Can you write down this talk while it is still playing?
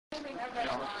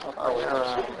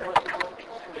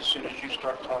As soon as you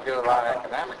start talking Get a lot of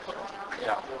academics.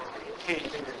 Yeah. hey,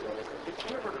 have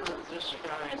you ever heard of this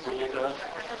guy,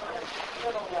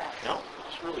 No,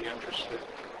 it's really interesting.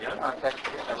 Yeah? I'll text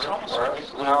you. It's almost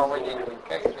like No, we need to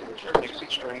text you. it makes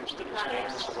it strange that his name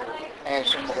is And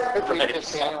could be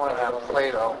just anyone out of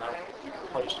Plato.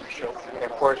 placed in show. And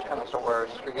of course comes to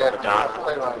words. We got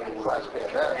Plato on the class day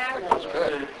that, which was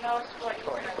good.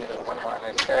 One line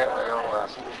they say, well,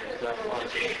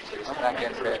 I'm not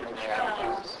getting bad.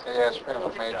 Yeah, it's been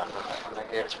amazing. I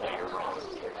guess.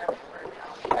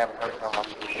 I haven't heard from them.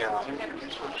 Yeah.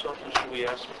 Should we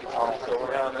ask people to go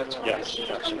around? That's yes. You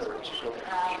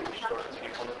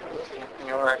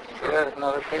know where I can get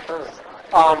another paper?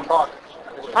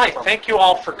 Hi, thank you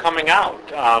all for coming out.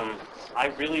 I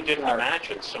really didn't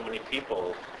imagine so many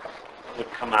people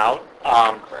would come out.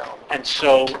 And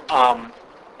so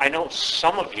I know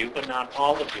some of you, but not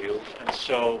all of you. And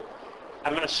so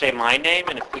I'm going to say my name,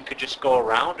 and if we could just go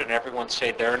around and everyone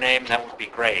say their name, that would be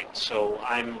great. So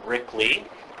I'm Rick Lee.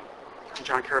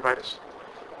 John Karavitis.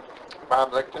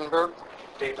 Bob Lichtenberg.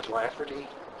 David Lafferty.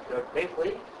 Dave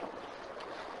Lee.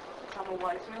 Thomas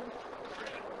Weisman.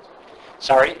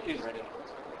 Sorry?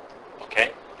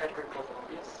 Okay. Edward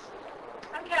Columbus.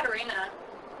 I'm Katerina.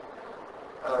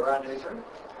 Ron Nathan.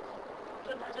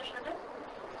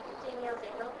 Danielle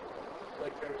Zagel.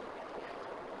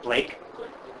 Blake?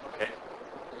 Okay.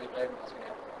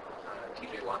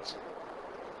 TJ Watson.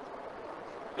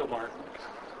 Bill Martin.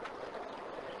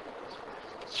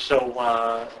 So,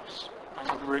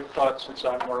 Rick thought since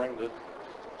I'm wearing the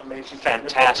amazing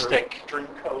fantastic dream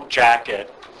coat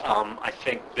jacket, I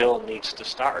think Bill needs to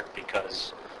start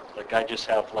because like I just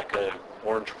have like a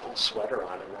orange wool sweater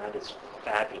on and that is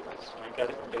fabulous. I got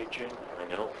it in Beijing. I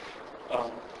know.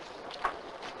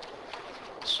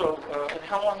 And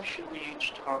how long should we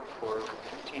each talk for?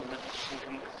 15 minutes,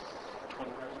 maybe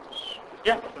 20 minutes?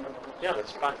 Yeah,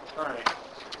 that's fine. All right.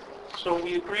 So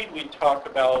we agreed we'd talk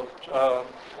about a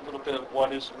little bit of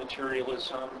what is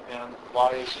materialism and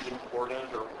why is it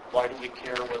important, or why do we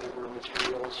care whether we're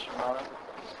materialists or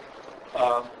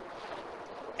not.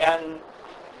 And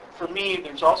for me,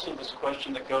 there's also this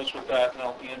question that goes with that, and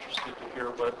I'll be interested to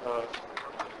hear what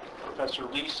Professor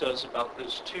Lee says about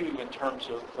this too, in terms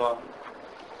of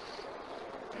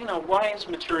why is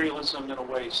materialism in a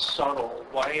way subtle?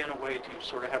 Why in a way do you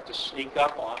sort of have to sneak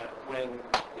up on it when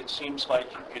it seems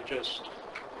like you could just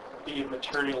be a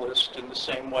materialist in the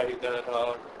same way that,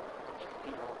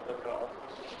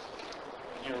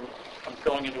 I'm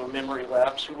going into a memory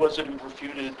lapse. Who was it who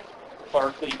refuted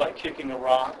Berkeley by kicking a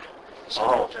rock?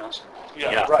 Samuel Johnson.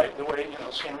 Yeah, right. The way,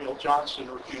 Samuel Johnson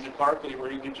refuted Berkeley,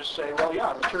 where you could just say, well,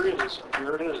 yeah, materialism,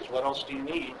 here it is. What else do you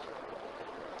need?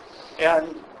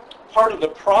 And part of the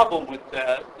problem with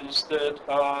that is that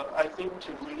I think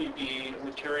to really be a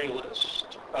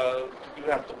materialist, you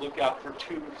have to look out for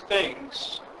two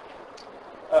things.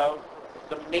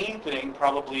 The main thing,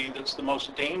 probably, that's the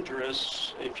most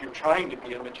dangerous if you're trying to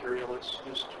be a materialist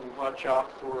is to watch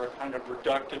out for a kind of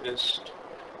reductivist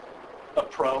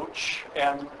approach.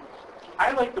 And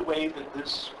I like the way that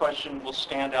this question will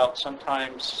stand out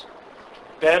sometimes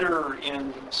better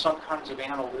in some kinds of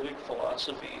analytic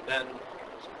philosophy than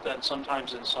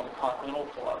sometimes in some continental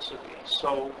philosophy.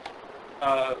 So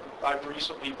I've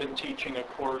recently been teaching a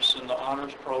course in the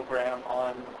honors program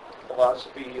on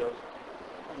philosophy of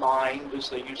mind, as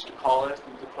they used to call it,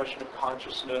 and the question of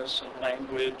consciousness and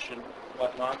language and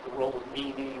whatnot, the role of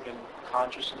meaning and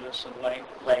consciousness and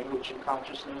language and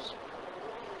consciousness.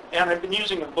 And I've been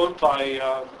using a book by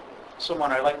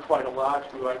someone I like quite a lot,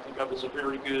 who I think of as a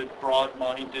very good,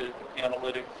 broad-minded,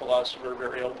 analytic philosopher,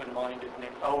 very open-minded,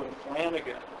 named Owen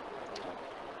Flanagan.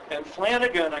 And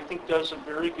Flanagan, I think, does a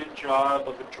very good job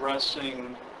of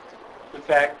addressing the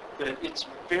fact that it's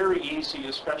very easy,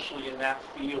 especially in that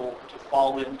field, to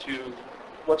fall into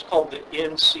what's called the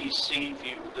NCC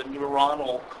view, the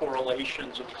neuronal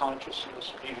correlations of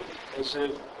consciousness view, as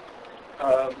if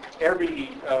every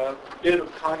bit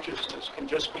of consciousness can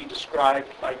just be described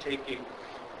by taking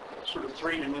sort of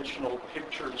three-dimensional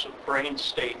pictures of brain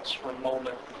states from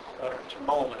moment to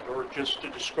moment, or just to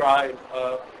describe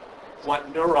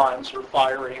what neurons are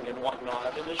firing and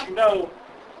whatnot. And as you know,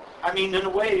 I mean, in a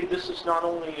way, this is not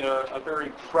only a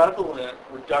very prevalent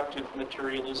reductive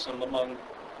materialism among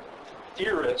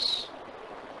theorists,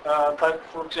 but,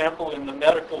 for example, in the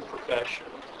medical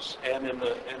professions and in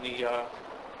the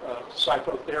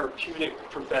psychotherapeutic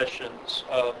professions,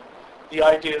 the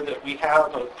idea that we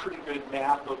have a pretty good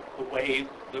map of the way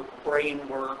the brain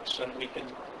works, and we can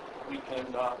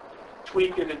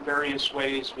tweak it in various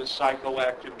ways with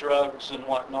psychoactive drugs and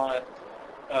whatnot.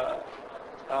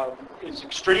 is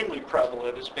extremely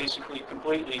prevalent, is basically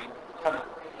completely kind of,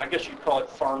 I guess you'd call it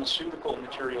pharmaceutical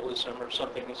materialism or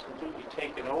something, has completely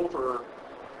taken over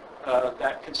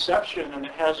that conception, and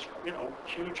it has,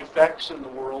 huge effects in the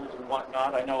world and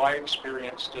whatnot. I know I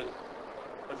experienced it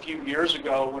a few years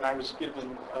ago when I was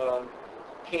given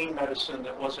pain medicine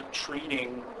that wasn't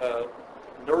treating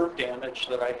nerve damage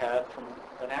that I had from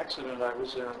an accident I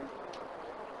was in.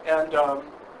 And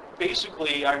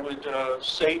basically I would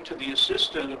say to the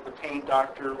assistant of the pain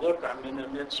doctor, look, I'm in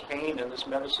immense pain and this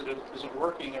medicine isn't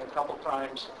working. And a couple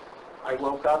times I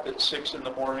woke up at 6 in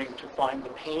the morning to find the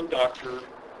pain doctor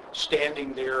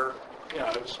standing there.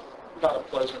 It was not a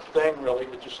pleasant thing really,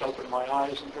 to just open my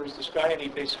eyes, and here's this guy, and he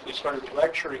basically started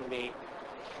lecturing me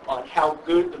on how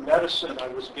good the medicine I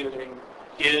was getting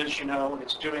is, and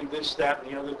it's doing this, that,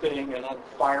 and the other thing, and I'm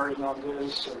firing on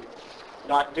this and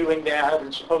not doing that,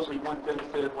 and supposedly one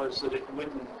benefit was that it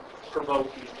wouldn't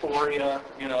provoke euphoria,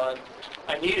 and I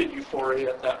needed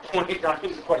euphoria at that point. I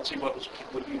didn't quite see what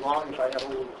would be wrong, but I had a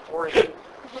little euphoria.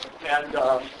 And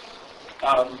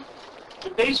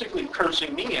basically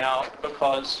cursing me out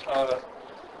because,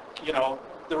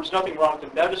 there was nothing wrong with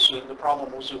the medicine, the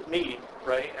problem was with me,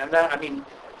 right? And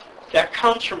that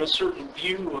comes from a certain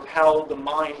view of how the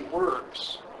mind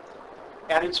works.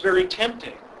 And it's very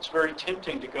tempting. It's very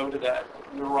tempting to go to that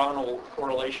neuronal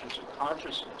correlations of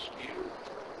consciousness view.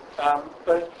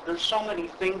 But there's so many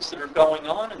things that are going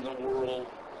on in the world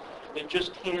that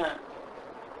just can't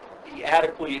be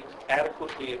adequately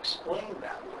explained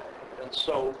that way. And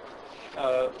so,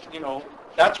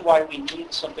 that's why we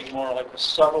need something more like a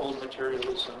subtle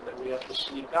materialism that we have to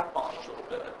sneak up on a little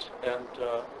bit.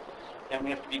 And we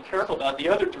have to be careful about the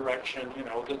other direction,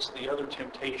 that's the other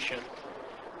temptation,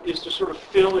 is to sort of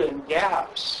fill in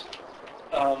gaps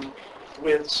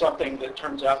with something that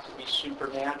turns out to be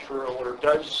supernatural or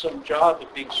does some job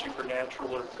of being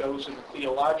supernatural or goes in a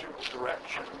theological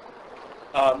direction.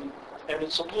 And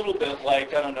it's a little bit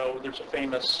like, I don't know, there's a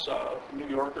famous New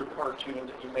Yorker cartoon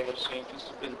that you may have seen because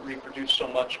it's been reproduced so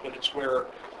much, but it's where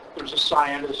there's a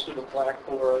scientist at a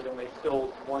blackboard and they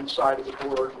fill one side of the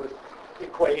board with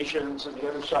equations and the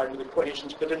other side with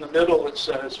equations, but in the middle it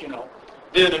says,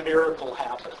 then a miracle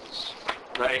happens,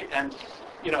 right? And,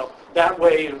 that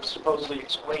way of supposedly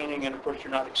explaining, and of course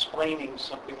you're not explaining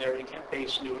something there, you can't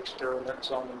base new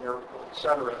experiments on the miracle,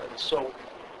 etc. And so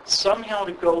somehow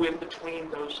to go in between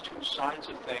those two sides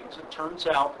of things, it turns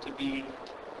out to be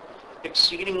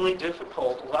exceedingly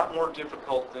difficult, a lot more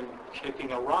difficult than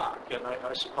kicking a rock. And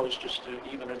I suppose just to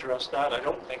even address that, I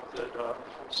don't think that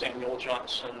Samuel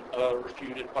Johnson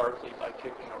refuted Berkeley by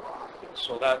kicking a rock. And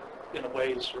so that, in a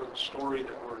way, is sort of the story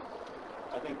that we're,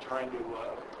 I think, trying to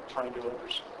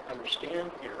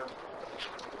understand here.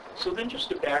 So then just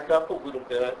to back up a little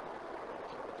bit,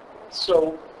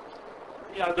 so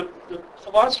yeah, the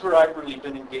philosopher I've really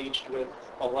been engaged with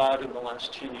a lot in the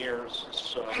last 10 years,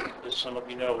 as some of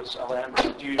you know, is Alain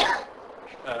Badiou.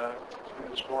 He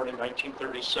was born in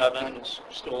 1937, is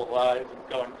still alive and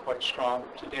going quite strong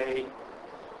today.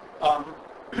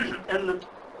 And the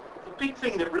big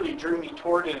thing that really drew me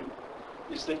toward him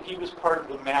is that he was part of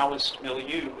the Maoist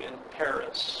milieu in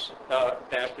Paris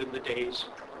back in the days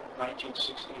of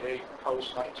 1968,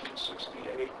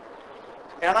 post-1968.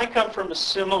 And I come from a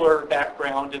similar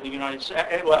background in the United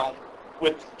States, well,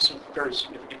 with some very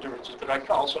significant differences, but I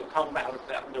also come out of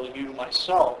that milieu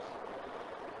myself.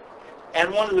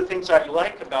 And one of the things I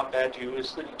like about Badiou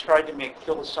is that he tried to make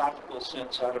philosophical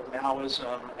sense out of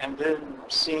Maoism, and then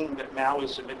seeing that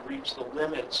Maoism had reached the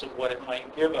limits of what it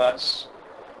might give us,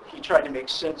 he tried to make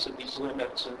sense of these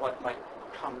limits and what might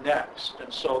come next.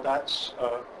 And so that's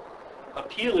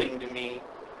appealing to me.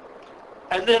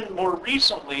 And then more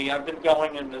recently, I've been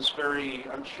going in this very,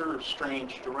 I'm sure,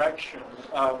 strange direction,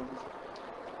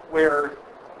 where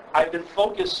I've been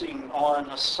focusing on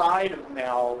a side of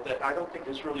Mao that I don't think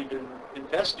has really been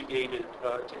investigated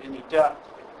to any depth.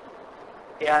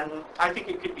 And I think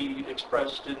it could be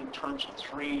expressed in terms of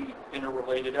three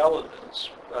interrelated elements.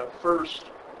 First,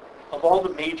 of all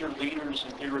the major leaders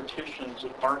and theoreticians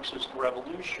of Marxist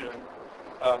revolution,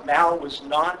 Mao was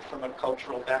not from a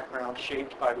cultural background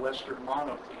shaped by Western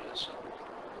monotheism.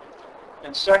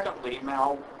 And secondly,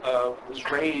 Mao was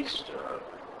raised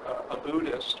a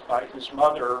Buddhist by his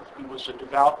mother, who was a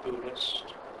devout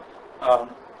Buddhist.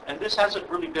 And this hasn't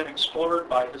really been explored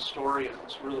by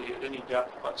historians, really, at any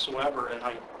depth whatsoever. And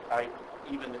I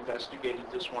even investigated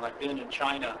this when I've been in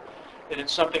China. And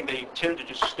it's something they tend to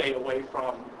just stay away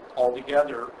from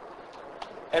altogether.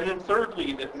 And then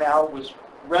thirdly, that Mao was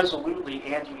resolutely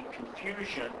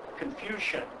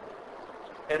anti-Confucian.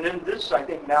 And then this, I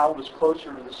think, now was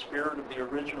closer to the spirit of the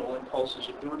original impulses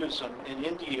of Buddhism in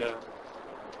India,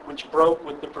 which broke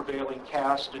with the prevailing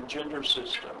caste and gender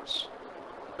systems.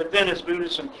 But then as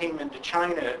Buddhism came into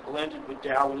China, it blended with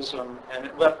Taoism, and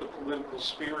it left the political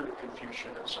spirit of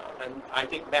Confucianism. And I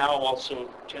think Mao also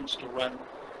tends to run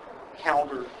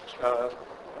counter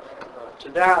to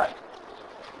that.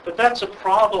 But that's a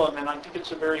problem, and I think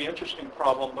it's a very interesting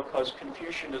problem because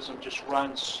Confucianism just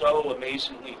runs so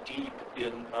amazingly deep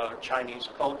in Chinese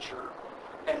culture.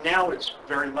 And now it's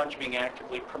very much being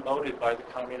actively promoted by the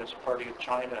Communist Party of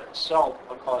China itself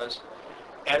because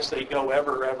as they go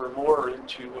ever more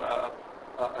into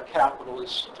a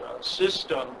capitalist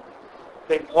system,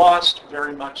 they've lost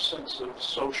very much sense of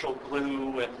social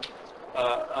glue and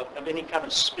of any kind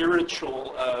of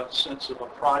spiritual sense of a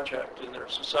project in their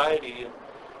society.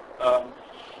 And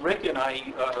Rick and I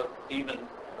even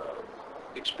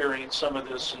experienced some of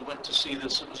this and went to see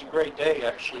this. It was a great day,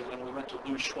 actually, when we went to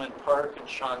Luxuan Park in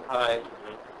Shanghai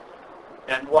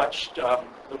and watched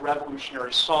the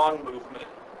revolutionary song movement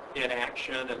in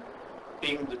action. And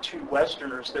being the two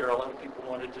Westerners there, a lot of people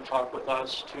wanted to talk with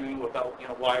us, too, about,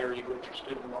 why are you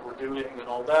interested in what we're doing and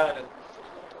all that. And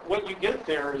what you get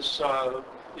there is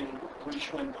in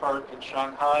Luxuan Park in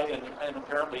Shanghai and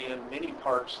apparently in many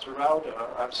parks throughout,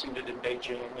 I've seen it in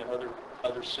Beijing and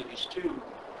other cities, too,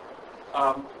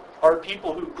 are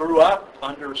people who grew up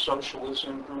under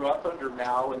socialism, grew up under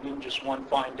Mao, and then just one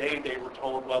fine day they were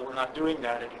told, well, we're not doing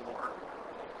that anymore.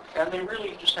 And they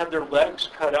really just have their legs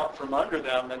cut out from under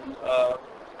them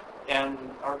and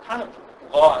are kind of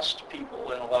lost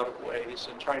people in a lot of ways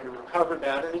and trying to recover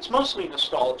that. And it's mostly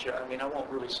nostalgia. I mean, I won't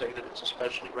really say that it's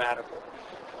especially radical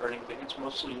or anything. It's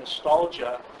mostly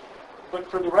nostalgia.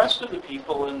 But for the rest of the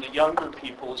people, and the younger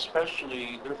people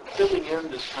especially, they're filling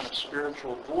in this kind of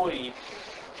spiritual void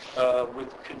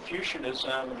with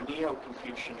Confucianism and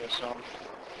Neo-Confucianism.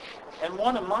 And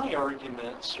one of my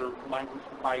arguments, or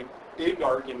my big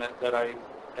argument that I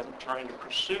am trying to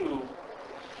pursue,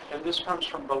 and this comes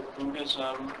from both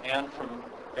Buddhism and from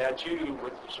Badiou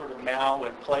with sort of Mao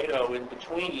and Plato in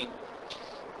between,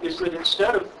 is that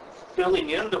instead of filling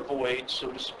in the void,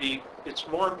 so to speak, it's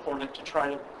more important to try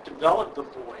to develop the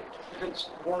void. It's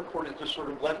more important to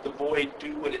sort of let the void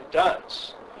do what it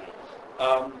does.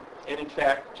 And in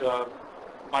fact,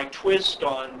 my twist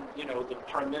on, the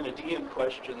Parmenidean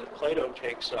question that Plato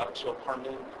takes up, so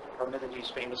Parmenides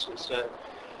famously said,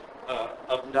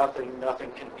 of nothing,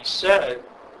 nothing can be said,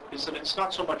 is that it's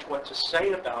not so much what to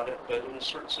say about it, but in a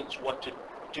certain sense what to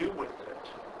do with it,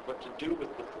 what to do with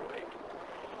the void.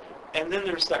 And then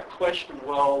there's that question,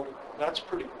 well, that's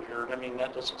pretty weird. I mean,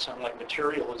 that doesn't sound like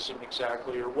materialism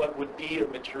exactly, or what would be a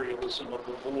materialism of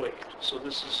the void? So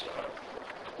this is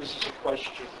a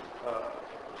question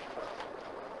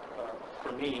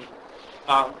for me.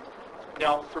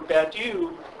 Now, for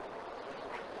Badiou,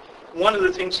 one of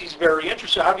the things he's very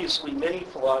interested, obviously many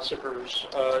philosophers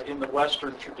in the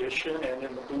Western tradition and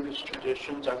in the Buddhist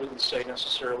traditions, I wouldn't say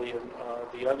necessarily in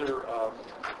the other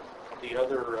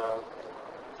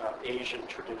Asian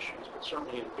traditions, but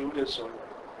certainly in Buddhism,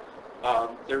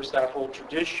 there's that whole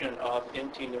tradition of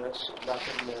emptiness,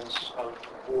 nothingness, of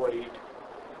void.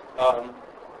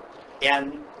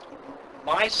 And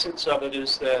my sense of it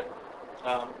is that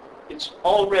it's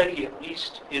already, at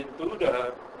least in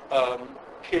Buddha,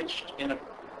 pitched in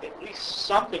at least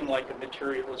something like a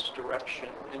materialist direction,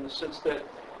 in the sense that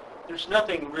there's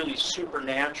nothing really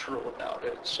supernatural about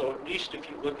it. So at least if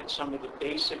you look at some of the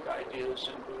basic ideas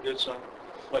in Buddhism,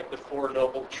 like the Four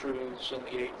Noble Truths and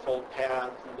the Eightfold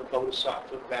Path and the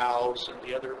Bodhisattva vows and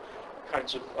the other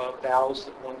kinds of vows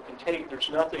that one can take,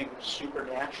 there's nothing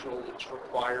supernatural that's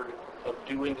required of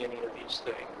doing any of these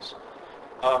things.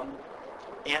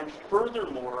 And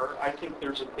furthermore, I think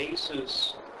there's a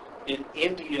basis in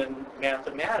Indian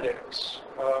mathematics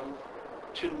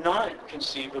to not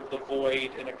conceive of the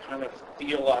void in a kind of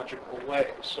theological way.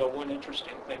 So one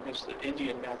interesting thing is that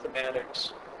Indian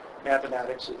mathematics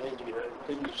in India,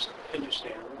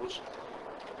 Hindustan, was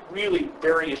really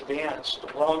very advanced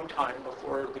a long time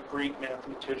before the Greek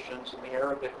mathematicians and the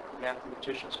Arabic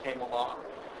mathematicians came along.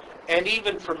 And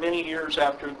even for many years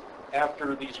after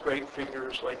these great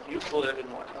figures like Euclid and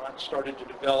whatnot started to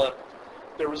develop,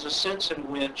 there was a sense in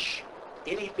which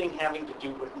anything having to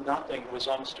do with nothing was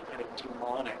almost a kind of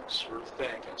demonic sort of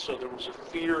thing. And so there was a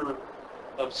fear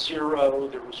of zero,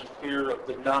 there was a fear of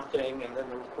the nothing, and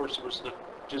then of course there was the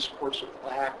discourse of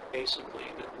lack, basically,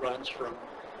 that runs from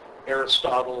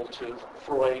Aristotle to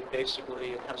Freud,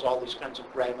 basically, and has all these kinds of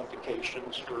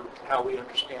ramifications for how we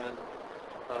understand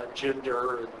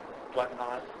gender and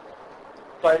whatnot.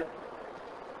 But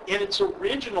in its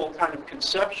original kind of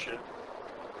conception,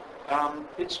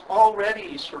 it's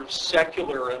already sort of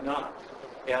secular enough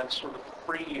and sort of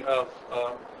free of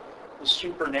the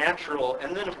supernatural.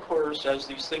 And then, of course, as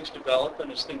these things develop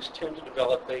and as things tend to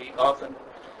develop, they often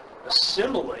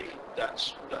assimilate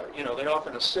they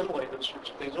often assimilate those sorts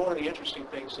of things. One of the interesting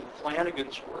things in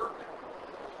Flanagan's work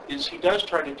is he does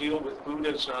try to deal with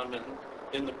Buddhism, and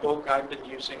in the book I've been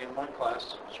using in my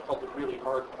class, it's called The Really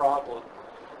Hard Problem,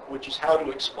 which is how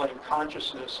to explain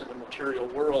consciousness in the material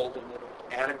world in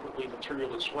an adequately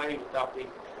materialist way without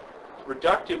being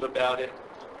reductive about it.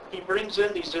 He brings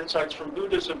in these insights from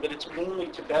Buddhism, but it's mainly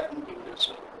Tibetan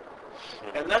Buddhism.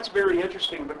 And that's very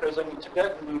interesting because,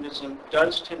 Tibetan Buddhism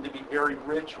does tend to be very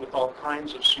rich with all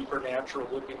kinds of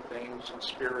supernatural-looking things and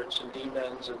spirits and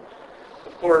demons. And,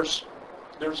 of course,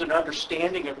 there's an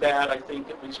understanding of that, I think,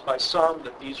 at least by some,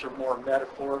 that these are more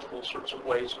metaphorical sorts of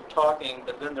ways of talking.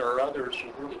 But then there are others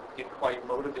who really get quite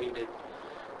motivated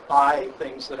by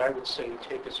things that I would say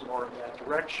take us more in that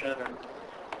direction. And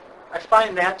I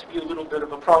find that to be a little bit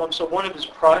of a problem. So one of his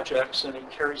projects, and he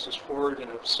carries this forward in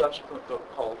a subsequent book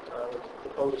called The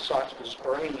Bodhisattva's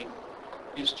Brain,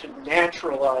 is to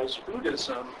naturalize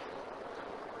Buddhism.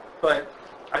 But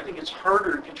I think it's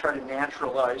harder if you try to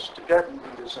naturalize Tibetan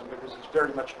Buddhism because it's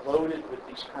very much loaded with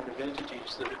these kind of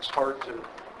entities that it's hard to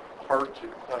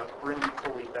bring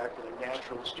fully back in a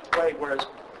naturalistic way. Whereas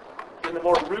in the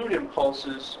more root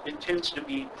impulses, it tends to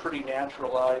be pretty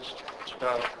naturalized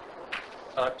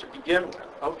to begin with.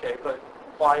 Okay, but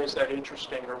why is that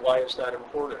interesting or why is that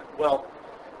important? Well,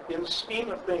 in the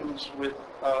scheme of things with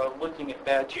looking at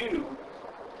Badiou,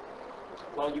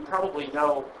 well, you probably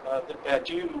know that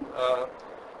Badiou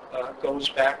goes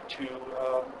back to,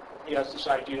 he has this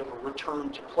idea of a return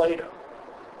to Plato.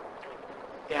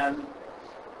 And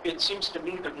it seems to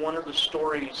me that one of the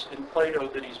stories in Plato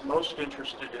that he's most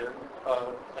interested in,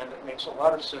 and it makes a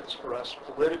lot of sense for us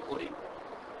politically,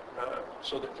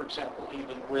 so that, for example,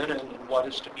 even Lenin in What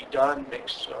Is to Be Done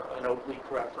makes an oblique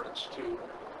reference to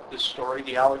this story,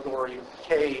 the allegory of the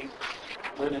cave.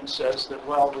 Lenin says that,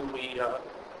 well,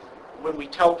 when we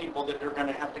tell people that they're going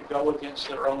to have to go against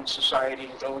their own society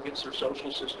and go against their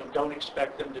social system, don't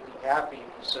expect them to be happy.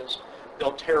 He says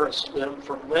they'll tear us limb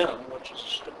from limb, which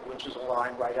is a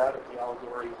line right out of the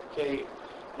allegory of the cave.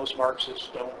 Most Marxists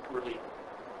don't really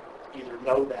either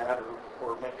know that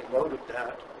or make a note of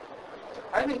that.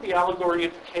 I think the allegory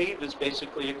of the cave is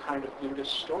basically a kind of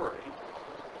Buddhist story.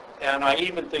 And I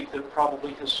even think that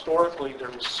probably historically there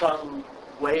was some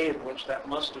way in which that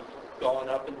must have gone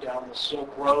up and down the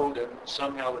Silk Road and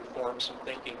somehow informed some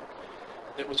thinking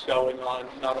that was going on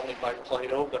not only by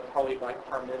Plato, but probably by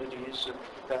Parmenides and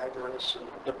Pythagoras and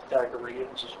the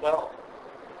Pythagoreans as well.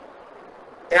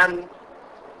 And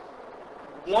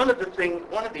one of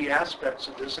the aspects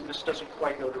of this, and this doesn't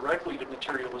quite go directly to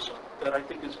materialism, that I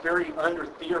think is very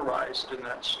under-theorized in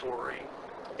that story,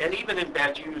 and even in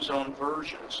Badiou's own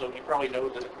version. So you probably know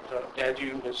that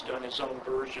Badiou has done his own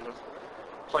version of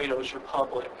Plato's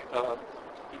Republic.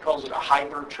 He calls it a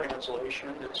hyper translation.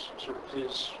 It's sort of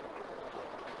his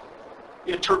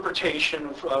interpretation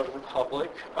of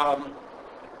Republic.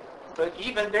 But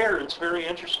even there, it's very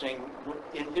interesting.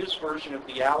 In his version of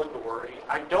the allegory,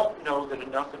 I don't know that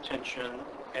enough attention,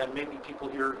 and maybe people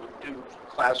here who do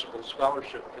classical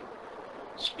scholarship can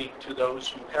speak to those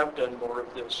who have done more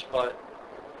of this, but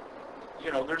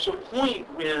there's a point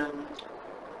when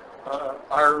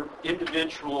our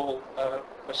individual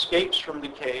escapes from the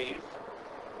cave.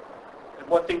 And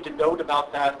one thing to note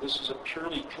about that, this is a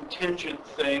purely contingent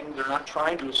thing. They're not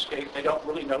trying to escape. They don't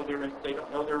really know they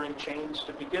don't know they're in chains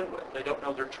to begin with. They don't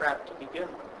know they're trapped to begin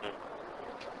with.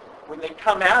 When they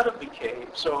come out of the cave,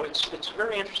 so it's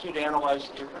very interesting to analyze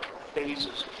the different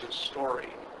phases of this story.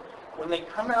 When they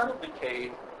come out of the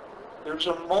cave, there's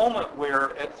a moment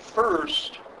where at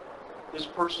first this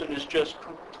person is just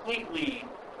completely,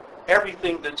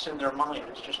 everything that's in their mind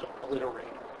is just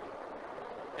obliterated.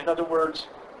 In other words,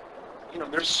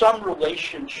 there's some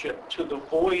relationship to the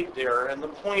void there, and the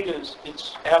point is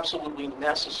it's absolutely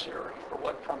necessary for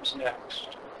what comes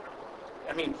next.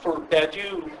 For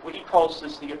Badiou, what he calls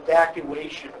this the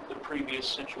evacuation of the previous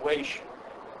situation.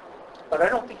 But I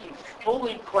don't think he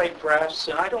fully quite grasps,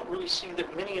 and I don't really see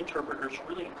that many interpreters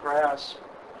really grasp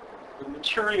the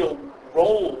material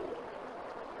role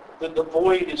that the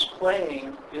void is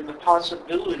playing in the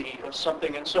possibility of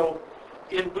something. And so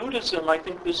in Buddhism, I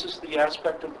think this is the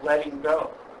aspect of letting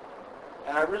go.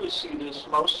 And I really see this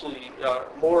mostly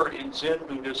more in Zen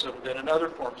Buddhism than in other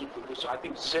forms of Buddhism. I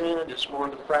think Zen is more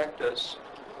the practice,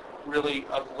 really,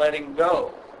 of letting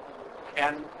go.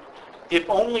 And if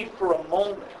only for a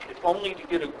moment, if only to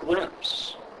get a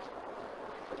glimpse.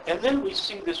 And then we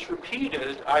see this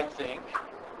repeated, I think,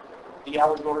 the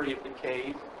allegory of the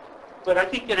cave, but I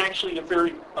think in actually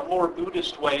a more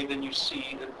Buddhist way than you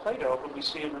see in Plato, but we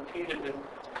see it repeated in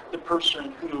the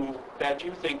person who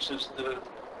Badiou thinks is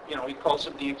he calls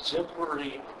him the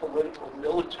exemplary political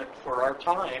militant for our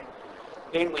time,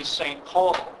 namely St.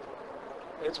 Paul.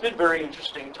 It's been very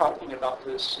interesting talking about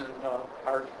this in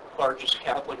our largest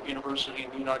Catholic university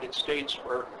in the United States,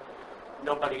 where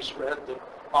nobody's read the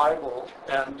Bible,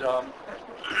 and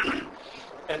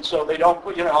so they don't,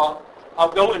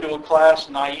 I'll go into a class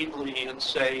naively and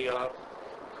say,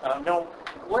 no,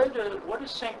 what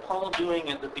is St. Paul doing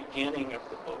at the beginning of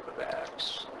the book of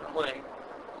Acts? I'm like,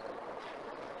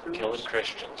 Killing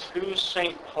Christians. Who's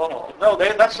St. Paul? No,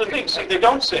 that's the thing. See, they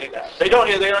don't say that. They don't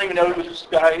even know who this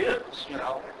guy is,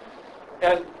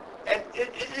 And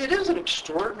it is an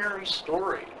extraordinary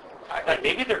story.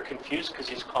 Maybe they're confused because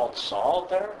he's called Saul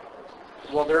there?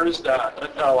 Well, there is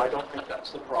that. No, I don't think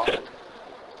that's the problem.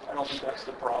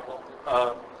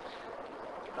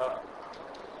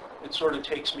 It sort of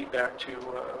takes me back to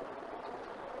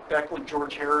back when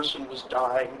George Harrison was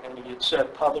dying, and he had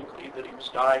said publicly that he was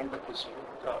dying because he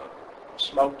had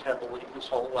smoked heavily his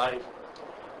whole life.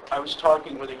 I was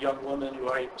talking with a young woman who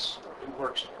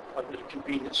works at a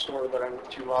convenience store that I went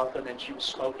to often, and she was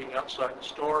smoking outside the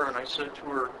store, and I said to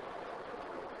her,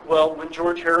 well, when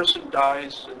George Harrison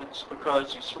dies, and it's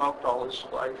because he smoked all his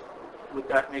life, would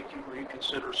that make you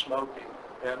reconsider smoking?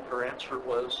 And her answer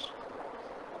was,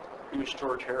 who's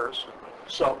George Harrison?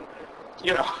 So,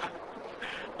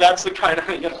 that's the kind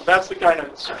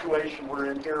of situation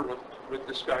we're in here with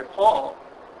this guy Paul.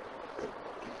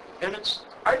 And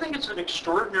I think it's an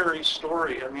extraordinary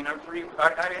story. I mean,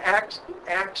 Acts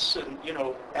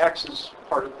and Acts is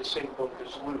part of the same book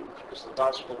as Luke, as the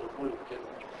Gospel of Luke, and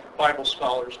Bible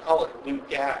scholars call it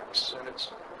Luke Acts, and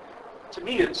to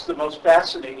me, it's the most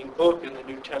fascinating book in the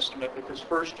New Testament because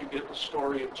first you get the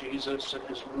story of Jesus and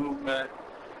his movement,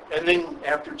 and then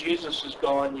after Jesus is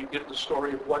gone, you get the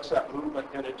story of what's that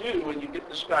movement going to do, and you get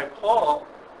this guy Paul,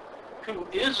 who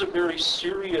is a very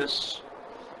serious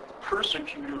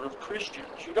persecutor of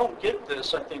Christians. You don't get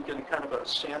this, I think, in kind of a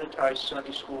sanitized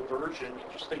Sunday school version.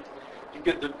 You just think you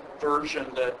get the version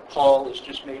that Paul is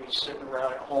just maybe sitting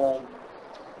around at home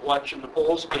watching the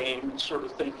Bulls game and sort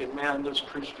of thinking, man, those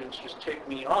Christians just take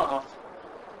me off.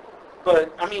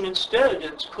 But, I mean, instead,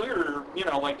 it's clear,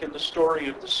 like in the story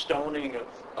of the stoning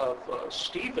of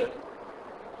Stephen,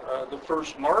 the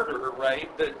first martyr, right,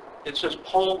 that it says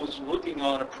Paul was looking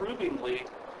on approvingly.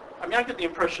 I mean, I get the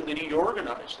impression that he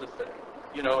organized the thing.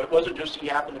 It wasn't just he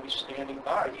happened to be standing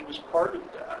by. He was part of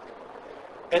that.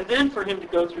 And then for him to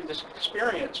go through this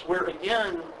experience where,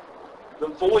 again, the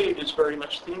void is very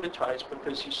much thematized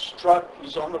because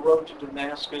he's on the road to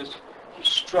Damascus, he's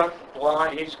struck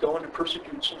blind, he's going to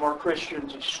persecute some more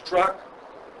Christians, he's struck,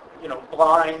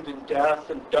 blind and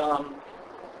deaf and dumb.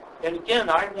 And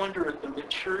again, I wonder at the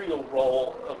material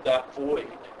role of that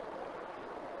void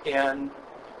and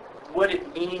what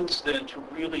it means then to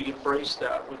really embrace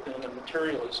that within a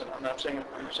materialism. I'm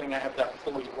saying I have that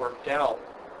fully worked out.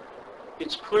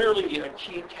 It's clearly a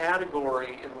key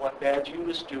category in what Badiou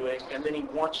is doing, and then he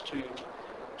wants to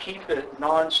keep it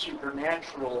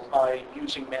non-supernatural by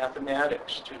using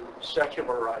mathematics to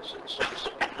secularize it, so to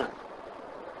speak.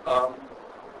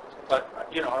 But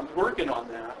I'm working on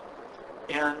that.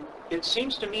 And it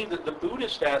seems to me that the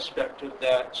Buddhist aspect of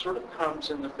that sort of comes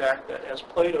in the fact that, as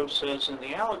Plato says in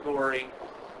the allegory,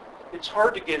 it's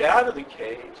hard to get out of the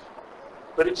cave,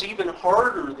 but it's even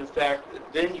harder the fact that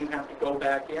then you have to go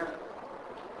back in.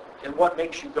 And what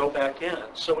makes you go back in?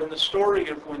 So in the story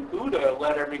of when Buddha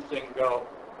let everything go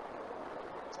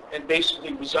and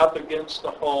basically was up against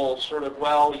the whole sort of,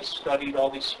 he studied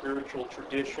all these spiritual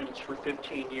traditions for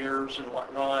 15 years and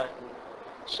whatnot, and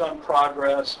some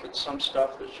progress, but some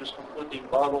stuff that's just completely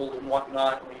muddled and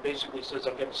whatnot, and he basically says,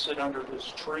 I'm going to sit under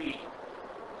this tree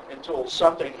until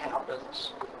something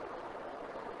happens.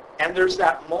 And there's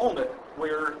that moment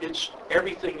where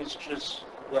everything is just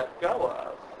let go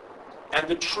of. And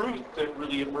the truth that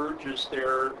really emerges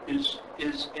there is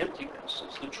emptiness,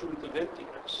 is the truth of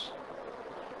emptiness.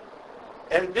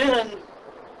 And then,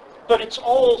 but it's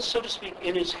all, so to speak,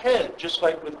 in his head, just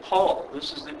like with Paul.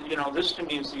 This to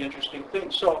me is the interesting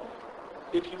thing. So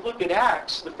if you look at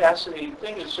Acts, the fascinating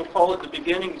thing is, so Paul at the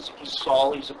beginning, he's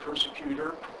Saul, he's a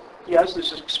persecutor. He has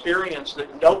this experience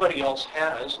that nobody else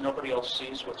has, nobody else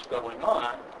sees what's going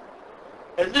on.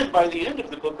 And then by the end of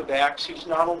the book of Acts, he's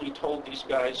not only told these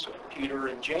guys, Peter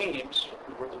and James,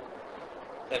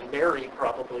 and Mary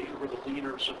probably, who were the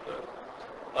leaders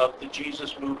of the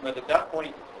Jesus movement at that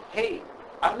point, hey,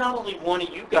 I'm not only one of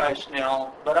you guys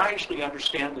now, but I actually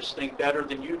understand this thing better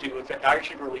than you do. In fact, I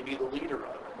should really be the leader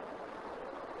of it.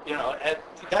 You know, and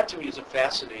that to me is a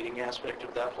fascinating aspect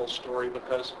of that whole story,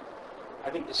 because I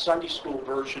think the Sunday school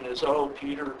version is, oh,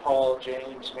 Peter, Paul,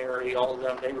 James, Mary, all of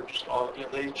them, they were just all, you know,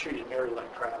 they treated Mary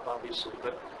like crap, obviously,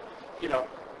 but, you know,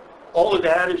 all of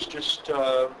that is just,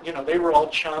 you know, they were all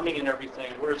charming and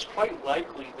everything, where it's quite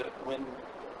likely that when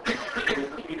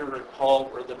Peter and Paul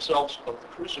were themselves both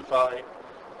crucified,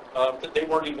 that they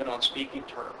weren't even on speaking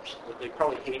terms, that they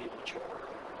probably hated each other,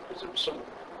 because there was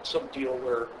some deal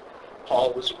where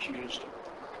Paul was accused of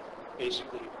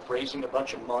basically raising a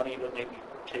bunch of money, but maybe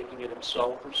taking it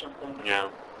himself or something. Yeah.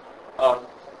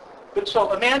 But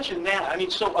so imagine that. I mean,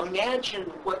 so imagine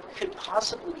what could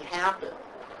possibly happen.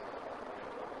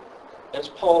 As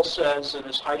Paul says, and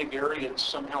as Heideggerians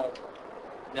somehow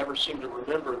never seem to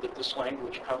remember that this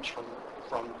language comes from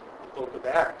the book of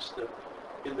Acts, that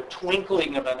in the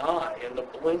twinkling of an eye, in the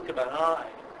blink of an eye,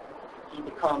 he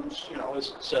becomes, you know, as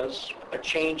it says, a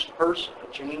changed person,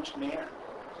 a changed man.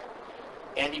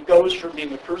 And he goes from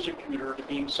being a persecutor to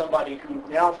being somebody who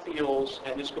now feels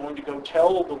and is going to go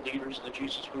tell the leaders of the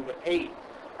Jesus movement, hey,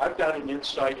 I've got an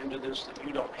insight into this that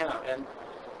you don't have. And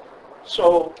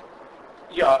so,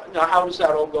 yeah, now how does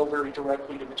that all go very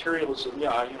directly to materialism?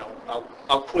 Yeah, you know,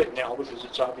 I'll quit now because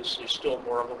it's obviously still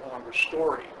more of a longer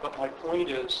story. But my point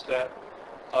is that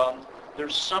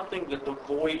there's something that the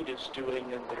void is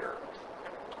doing in there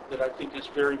that I think is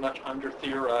very much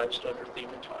under-theorized,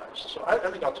 under-thematized. So I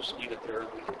think I'll just leave it there and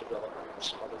we can develop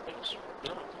some other things.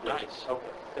 No, nice.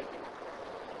 Okay, thank you.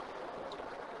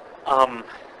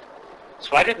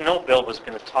 So I didn't know Bill was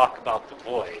going to talk about the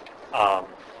void,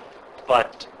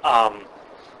 but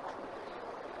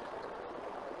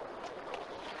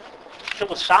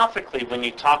philosophically, when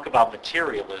you talk about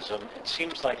materialism, it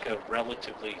seems like a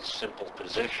relatively simple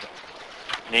position.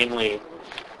 Namely,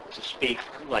 to speak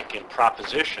like in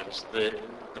propositions, the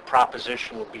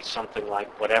proposition would be something like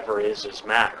whatever is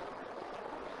matter.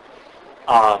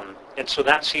 And so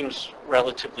that seems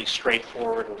relatively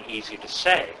straightforward and easy to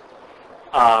say.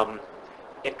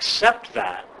 Except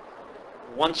that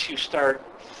once you start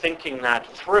thinking that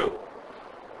through,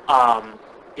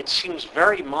 it seems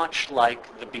very much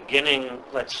like the beginning,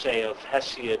 let's say, of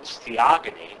Hesiod's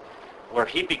Theogony, where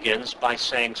he begins by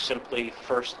saying simply,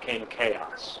 first came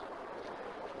chaos.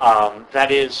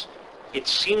 That is, it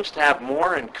seems to have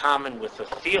more in common with a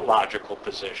theological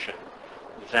position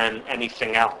than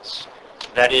anything else.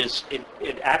 That is,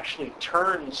 it actually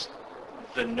turns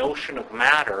the notion of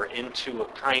matter into a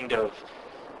kind of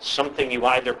something you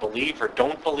either believe or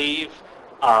don't believe.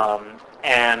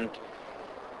 And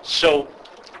so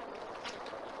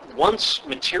once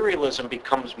materialism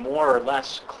becomes more or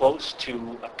less close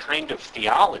to a kind of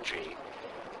theology,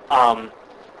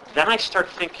 then I start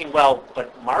thinking, well,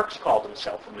 but Marx called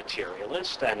himself a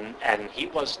materialist, and he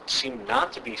seemed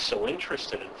not to be so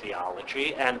interested in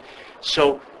theology, and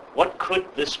so what could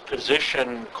this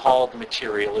position called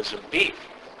materialism be?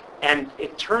 And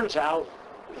it turns out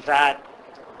that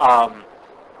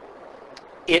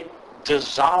it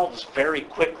dissolves very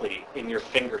quickly in your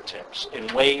fingertips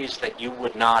in ways that you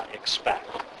would not expect.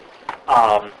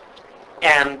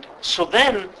 And so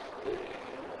then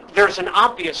there's an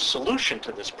obvious solution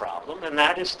to this problem, and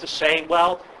that is to say,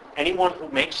 well, anyone who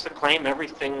makes the claim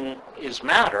everything is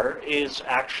matter is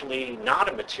actually not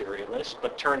a materialist,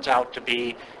 but turns out to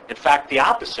be, in fact, the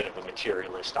opposite of a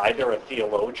materialist, either a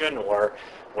theologian or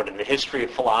what in the history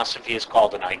of philosophy is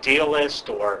called an idealist,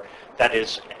 or that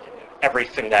is,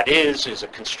 everything that is a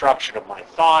construction of my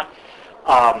thought.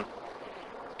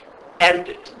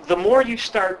 And the more you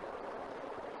start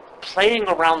playing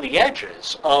around the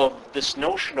edges of this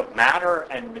notion of matter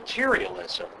and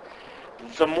materialism,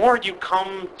 the more you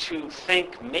come to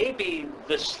think maybe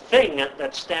this thing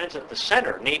that stands at the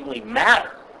center, namely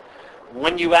matter,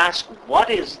 when you ask, what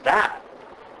is that?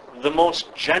 The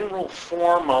most general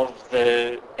form of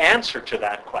the answer to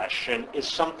that question is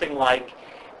something like,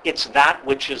 it's that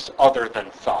which is other than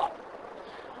thought.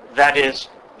 That is,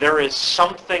 there is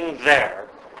something there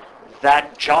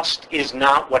that just is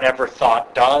not whatever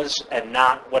thought does and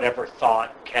not whatever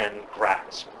thought can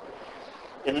grasp.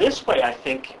 In this way, I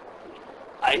think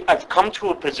I've come to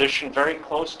a position very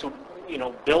close to,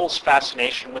 Bill's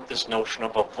fascination with this notion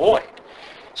of a void.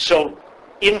 So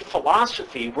in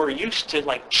philosophy, we're used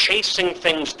to chasing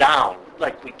things down.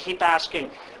 We keep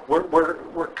asking,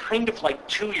 we're kind of like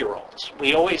 2-year-olds.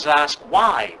 We always ask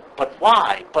why, but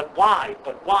why, but why,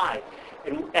 but why.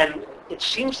 And it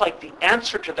seems like the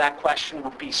answer to that question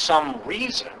would be some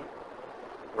reason,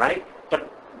 right?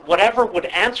 But whatever would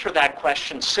answer that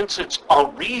question, since it's a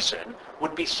reason,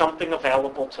 would be something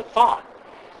available to thought.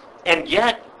 And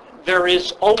yet, there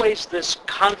is always this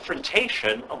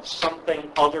confrontation of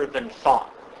something other than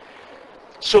thought.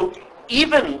 So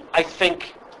even, I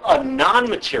think, a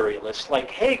non-materialist like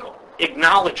Hegel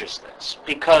acknowledges this,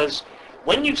 because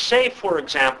when you say, for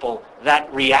example,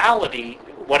 that reality,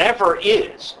 whatever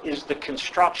is the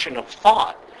construction of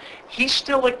thought, he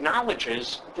still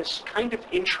acknowledges this kind of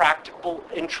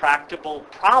intractable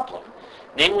problem,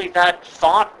 namely that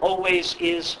thought always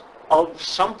is of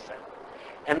something,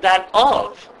 and that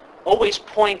of always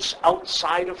points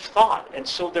outside of thought. And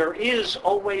so there is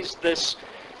always this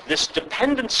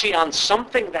dependency on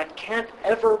something that can't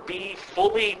ever be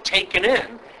fully taken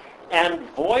in, and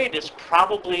void is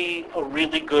probably a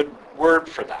really good word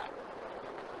for that.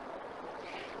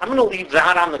 I'm going to leave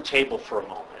that on the table for a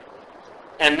moment.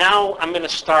 And now I'm going to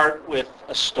start with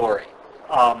a story.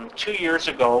 2 years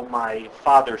ago, my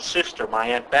father's sister, my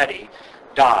Aunt Betty,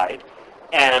 died,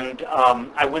 and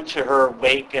I went to her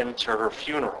wake and to her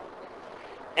funeral.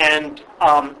 And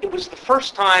it was the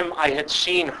first time I had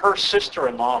seen her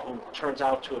sister-in-law, who turns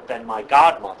out to have been my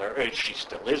godmother, she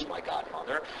still is my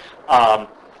godmother,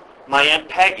 my Aunt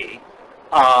Peggy.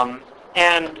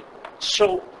 And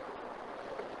so,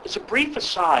 as a brief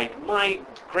aside, my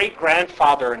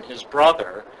great-grandfather and his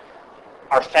brother,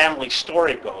 our family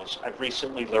story goes, I've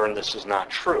recently learned this is not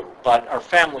true, but our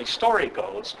family story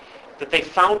goes that they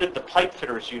founded the Pipe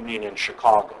Fitters Union in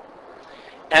Chicago.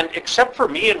 And except for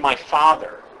me and my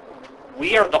father,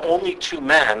 we are the only two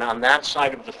men on that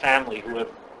side of the family who have,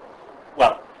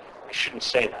 well, I shouldn't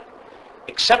say that.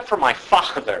 Except for my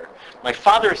father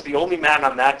is the only man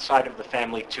on that side of the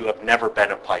family to have never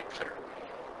been a pipe fitter.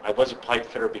 I was a pipe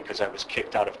fitter because I was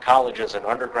kicked out of college as an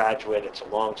undergraduate. It's a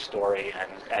long story,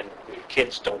 and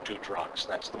kids don't do drugs.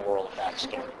 That's the moral of that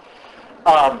story.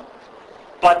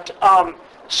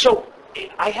 So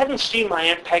I hadn't seen my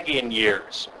Aunt Peggy in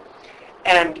years.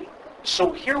 And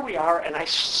so here we are, and I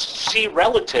see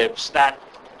relatives that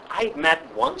I met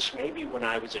once, maybe when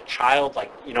I was a child,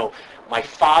 like, you know, my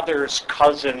father's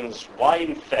cousin's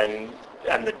wife and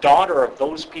the daughter of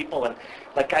those people, and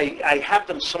like I have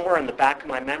them somewhere in the back of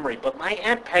my memory. But my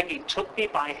Aunt Peggy took me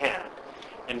by hand,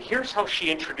 and here's how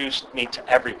she introduced me to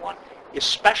everyone,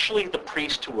 especially the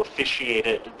priest who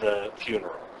officiated the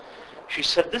funeral. She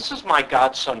said, "This is my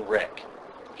godson Rick.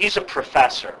 He's a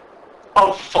professor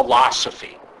of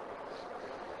philosophy."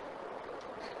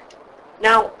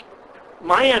 Now,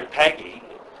 my Aunt Peggy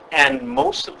and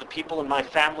most of the people in my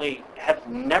family have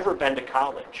never been to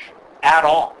college at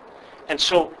all, and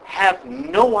so have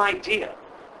no idea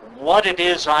what it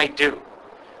is I do.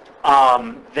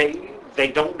 They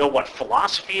don't know what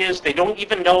philosophy is. They don't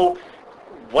even know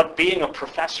what being a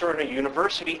professor in a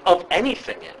university of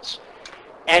anything is.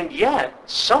 And yet,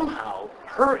 somehow,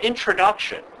 her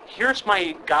introduction, here's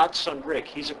my godson Rick,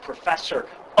 he's a professor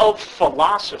of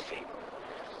philosophy.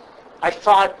 I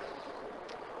thought,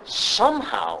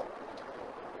 somehow,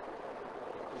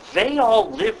 they all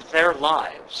lived their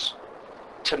lives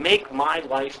to make my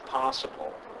life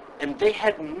possible. And they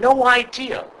had no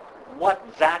idea what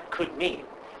that could mean.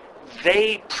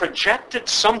 They projected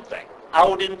something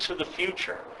out into the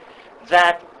future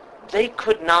that they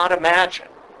could not imagine.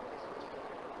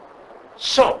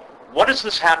 So, what does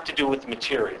this have to do with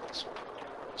materialism?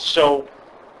 So,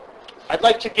 I'd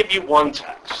like to give you one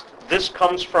text. This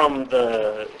comes from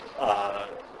the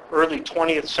early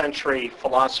 20th century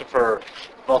philosopher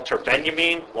Walter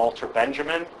Benjamin.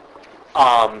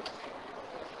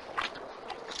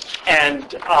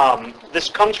 This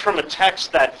comes from a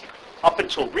text that up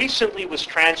until recently was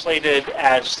translated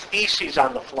as Theses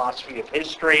on the Philosophy of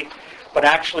History, but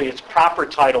actually its proper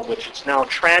title, which it's now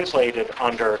translated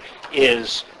under,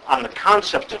 is On the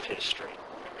Concept of History.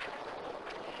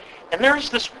 And there's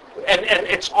this, and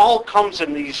it's all comes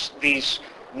in these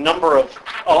number of,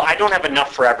 oh, I don't have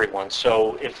enough for everyone,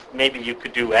 so if maybe you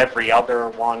could do every other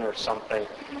one or something,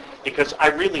 because I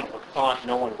really thought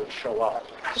no one would show up.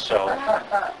 So,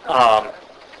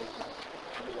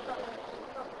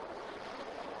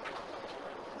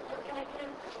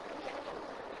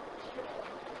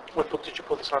 what book did you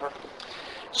pull this out of?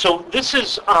 So this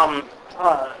is,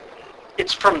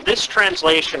 it's from this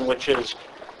translation, which is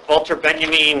Walter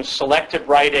Benjamin's Selected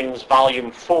Writings,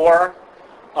 Volume 4,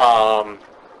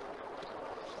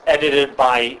 edited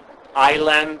by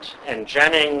Island and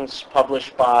Jennings,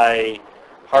 published by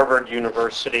Harvard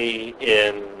University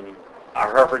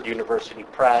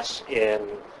Press in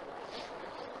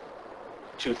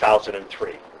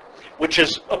 2003, which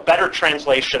is a better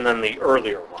translation than the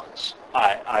earlier ones.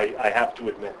 I have to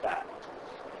admit that.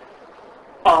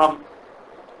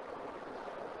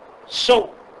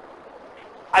 So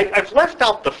I've left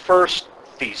out the first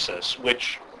thesis,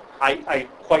 which I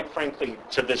quite frankly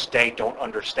to this day don't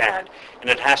understand, and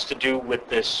it has to do with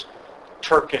this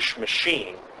Turkish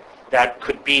machine that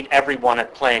could beat everyone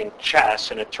at playing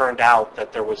chess, and it turned out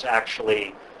that there was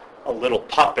actually a little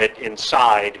puppet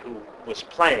inside who was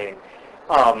playing.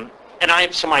 And I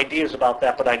have some ideas about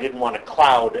that, but I didn't want to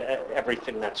cloud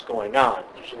everything that's going on.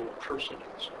 There's a little person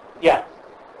inside. Yeah.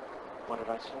 What did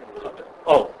I say?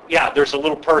 Oh, yeah, there's a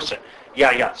little person.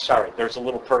 Yeah, sorry. There's a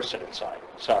little person inside.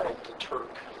 Sorry. The Turk.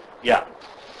 Yeah.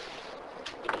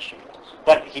 The machine.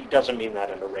 But he doesn't mean that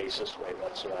in a racist way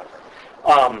whatsoever.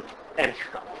 And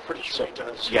Pretty sure he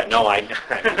does. yeah, no,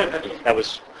 that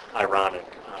was ironic.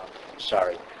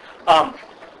 Sorry.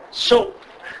 So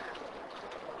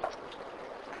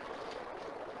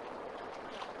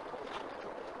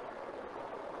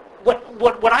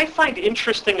what I find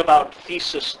interesting about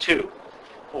thesis 2,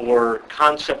 or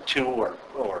concept 2,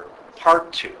 or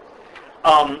part 2,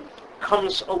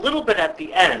 comes a little bit at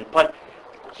the end, but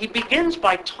he begins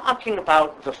by talking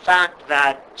about the fact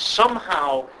that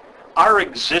somehow our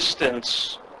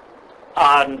existence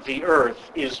on the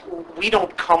earth is, we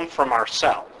don't come from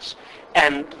ourselves.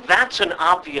 And that's an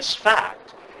obvious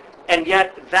fact. And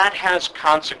yet that has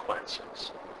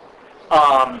consequences.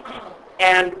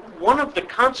 And one of the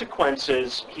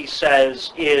consequences, he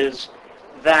says, is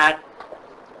that,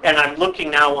 and I'm looking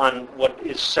now on what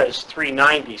says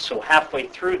 390, so halfway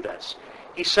through this,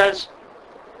 he says,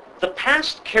 the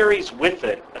past carries with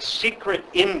it a secret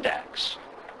index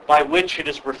by which it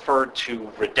is referred to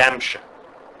redemption.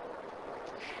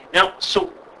 Now,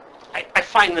 so I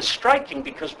find this striking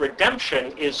because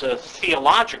redemption is a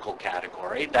theological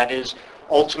category, that is,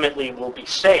 ultimately will be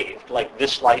saved. Like,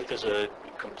 this life is a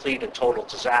complete and total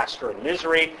disaster and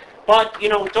misery, but,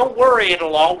 don't worry,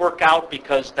 it'll all work out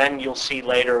because then you'll see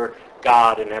later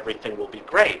God and everything will be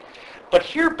great. But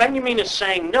here Benjamin is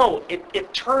saying, no,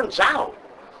 it turns out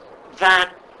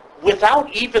that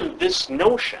without even this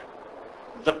notion,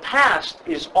 the past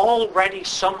is already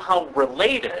somehow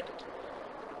related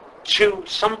to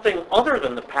something other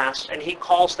than the past, and he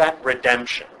calls that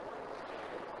redemption.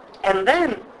 And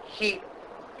then he,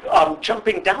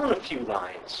 jumping down a few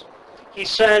lines, he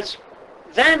says,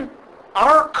 then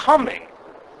our coming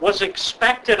was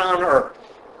expected on earth.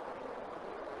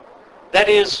 That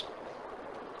is,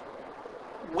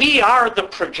 we are the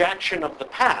projection of the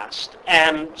past.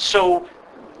 And so,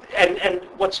 and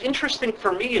what's interesting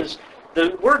for me is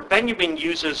the word Benjamin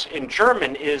uses in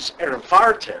German is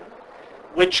erwarten,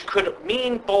 which could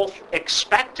mean both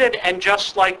expected and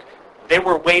just like they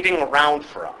were waiting around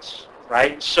for us,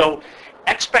 right? So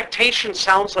expectation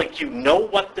sounds like you know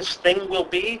what this thing will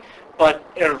be, but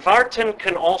erwarten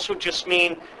can also just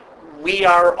mean we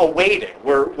are awaiting.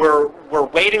 We're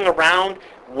waiting around.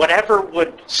 Whatever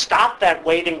would stop that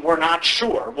waiting, we're not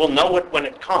sure. We'll know it when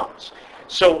it comes.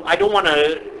 So I don't want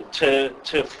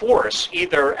to force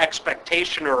either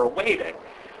expectation or awaiting.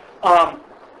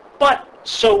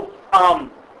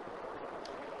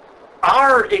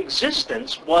 Our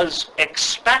existence was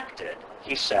expected,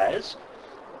 he says,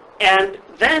 and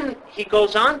then he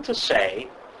goes on to say,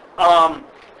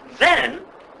 then,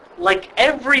 like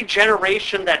every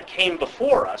generation that came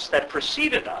before us, that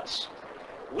preceded us,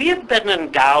 we have been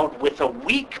endowed with a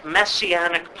weak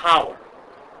messianic power,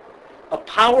 a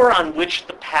power on which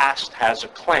the past has a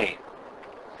claim.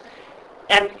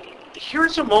 And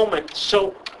here's a moment,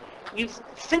 so you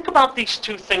think about these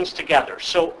two things together.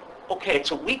 So, okay,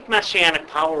 it's a weak messianic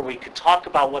power, we could talk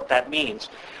about what that means,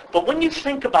 but when you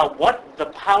think about what the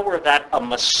power that a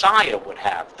Messiah would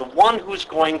have, the one who's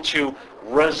going to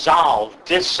resolve,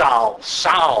 dissolve,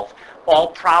 solve all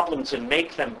problems and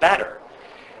make them better,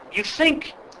 you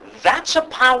think that's a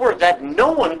power that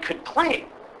no one could claim.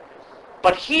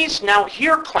 But he's now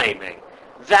here claiming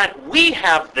that we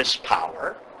have this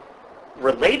power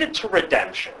related to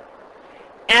redemption,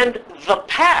 and the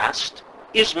past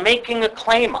is making a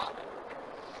claim on it.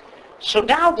 So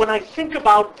now when I think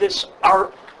about this,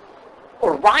 our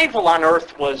arrival on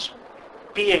earth was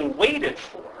being waited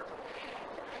for,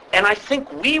 and I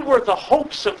think we were the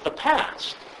hopes of the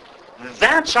past.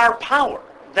 That's our power.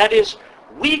 That is,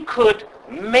 we could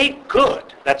make good.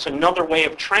 That's another way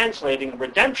of translating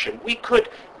redemption. We could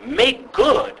make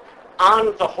good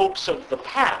on the hopes of the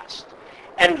past.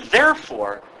 And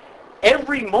therefore,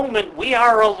 every moment we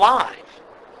are alive,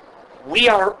 we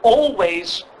are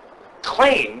always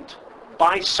claimed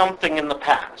by something in the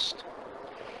past.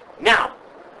 Now,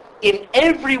 in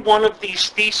every one of these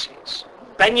theses,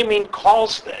 Benjamin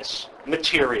calls this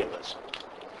materialism,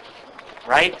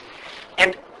 right?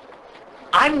 And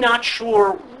I'm not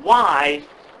sure why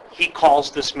he calls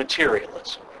this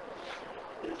materialism.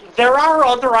 There are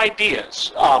other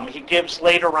ideas he gives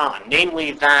later on,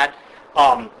 namely that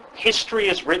history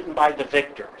is written by the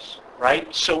victors,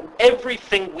 right? So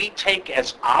everything we take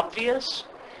as obvious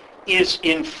is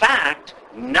in fact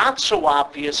not so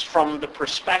obvious from the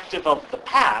perspective of the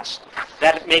past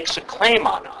that it makes a claim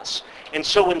on us. And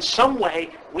so in some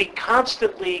way, we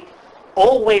constantly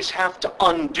always have to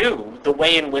undo the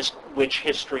way in which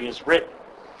history is written.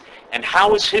 And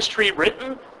how is history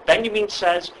written? Benjamin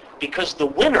says, because the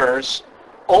winners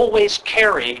always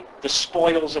carry the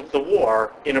spoils of the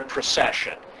war in a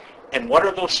procession. And what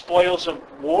are those spoils of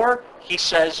war? He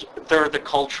says they're the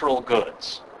cultural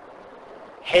goods.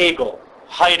 Hegel,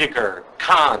 Heidegger,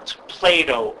 Kant,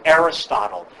 Plato,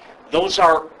 Aristotle, those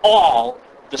are all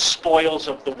the spoils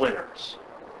of the winners.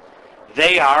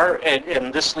 They are,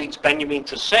 and this leads Benjamin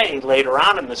to say later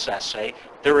on in this essay,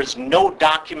 there is no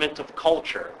document of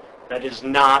culture that is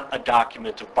not a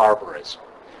document of barbarism,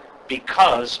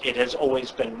 because it has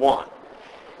always been one.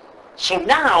 So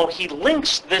now he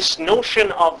links this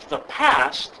notion of the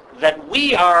past, that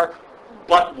we are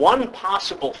but one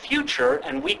possible future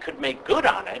and we could make good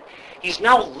on it. He's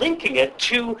now linking it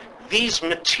to these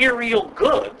material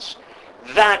goods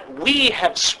that we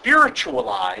have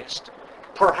spiritualized,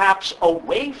 perhaps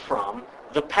away from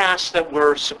the past that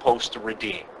we're supposed to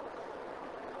redeem.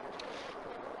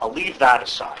 I'll leave that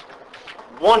aside.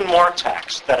 One more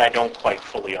text that I don't quite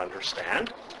fully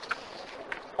understand.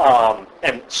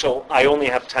 And so I only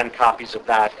have 10 copies of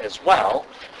that as well.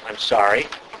 I'm sorry.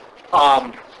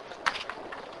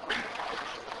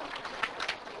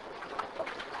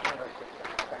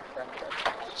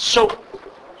 So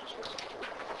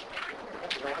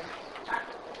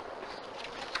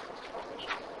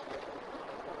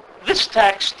this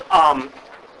text,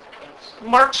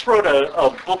 Marx wrote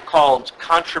a book called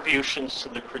Contributions to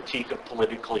the Critique of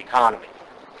Political Economy.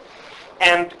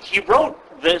 And he wrote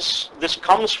this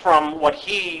comes from what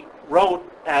he wrote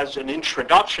as an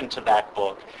introduction to that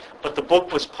book, but the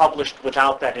book was published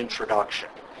without that introduction.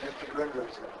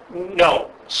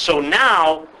 No. So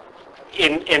now,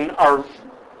 in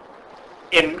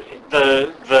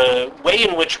the way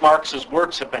in which Marx's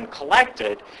works have been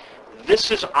collected, this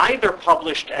is either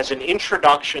published as an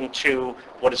introduction to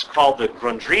what is called the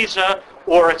Grundrisse,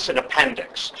 or it's an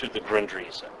appendix to the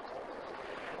Grundrisse.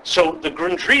 So the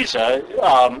Grundrisse,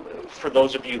 for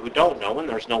those of you who don't know, and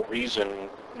there's no reason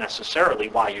necessarily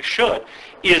why you should,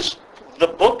 is the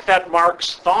book that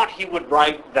Marx thought he would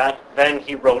write that then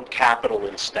he wrote Capital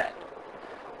instead.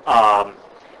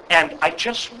 And I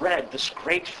just read this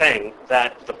great thing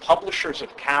that the publishers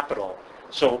of Capital,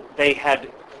 so they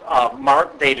had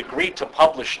they'd agreed to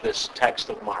publish this text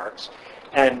of Marx,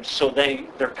 and so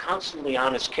they're constantly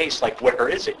on his case, like, where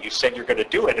is it? You said you're going to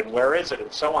do it, and where is it,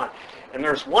 and so on. And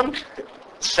there's one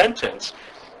sentence,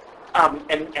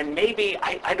 and maybe,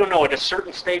 I don't know, at a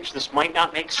certain stage this might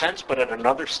not make sense, but at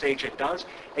another stage it does.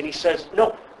 And he says,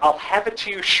 no, I'll have it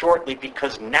to you shortly,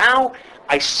 because now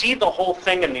I see the whole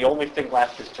thing, and the only thing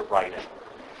left is to write it.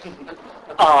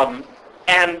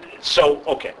 And so,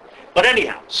 okay. But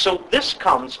anyhow, so this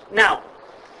comes, now,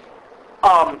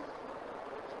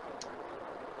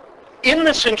 in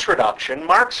this introduction,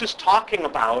 Marx is talking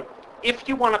about, if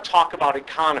you want to talk about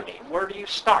economy, where do you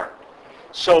start?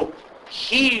 So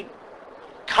he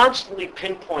constantly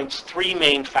pinpoints three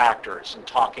main factors in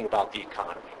talking about the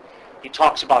economy. He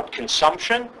talks about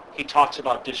consumption, he talks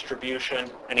about distribution,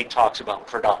 and he talks about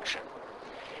production.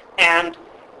 And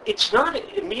it's not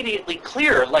immediately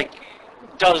clear, like,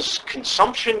 does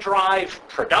consumption drive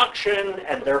production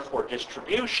and therefore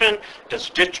distribution? Does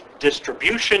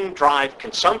distribution drive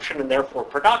consumption and therefore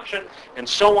production? And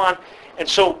so on. And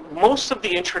so most of the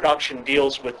introduction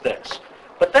deals with this.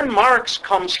 But then Marx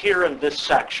comes here in this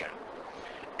section.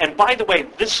 And by the way,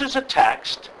 this is a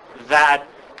text that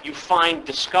you find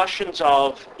discussions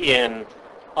of in,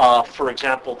 for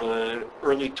example, the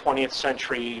early 20th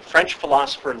century French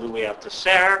philosopher Louis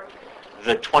Althusser,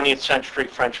 the 20th century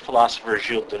French philosopher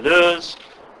Gilles Deleuze.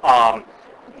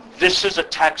 This is a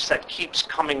text that keeps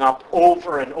coming up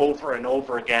over and over and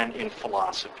over again in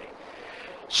philosophy.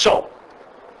 So,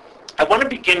 I want to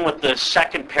begin with the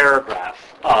second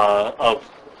paragraph of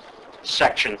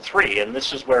section 3, and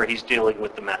this is where he's dealing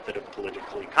with the method of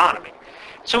political economy.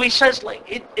 So he says, like,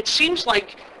 it seems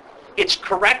like it's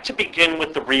correct to begin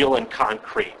with the real and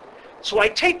concrete. So I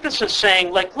take this as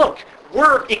saying, like, look,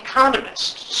 we're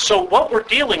economists, so what we're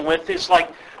dealing with is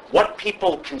like what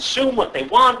people consume, what they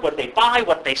want, what they buy,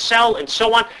 what they sell, and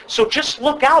so on. So just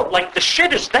look out, like the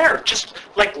shit is there. Just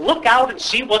like look out and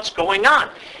see what's going on.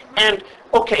 And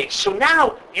okay, so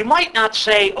now you might not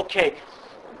say, okay,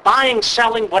 buying,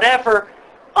 selling, whatever,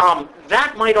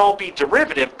 that might all be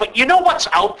derivative, but you know what's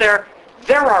out there?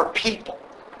 There are people,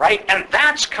 right? And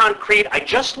that's concrete. I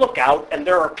just look out, and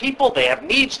there are people, they have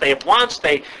needs, they have wants,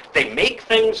 they make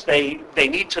things, they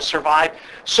need to survive.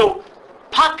 So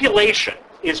population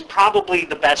is probably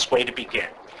the best way to begin.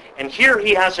 And here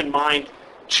he has in mind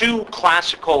two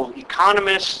classical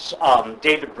economists,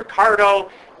 David Ricardo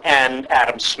and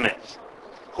Adam Smith,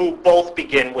 who both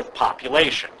begin with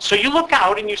population. So you look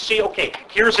out and you see, okay,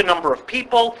 here's a number of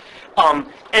people,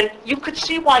 and you could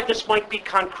see why this might be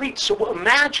concrete. So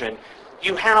imagine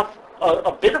you have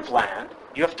a bit of land,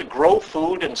 you have to grow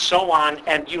food and so on,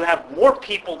 and you have more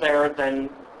people there than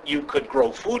you could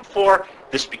grow food for.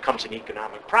 This becomes an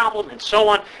economic problem and so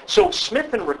on. So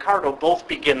Smith and Ricardo both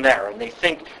begin there, and they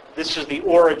think this is the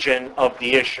origin of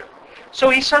the issue. So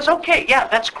he says, okay, yeah,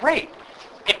 that's great.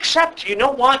 Except, you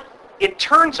know what? It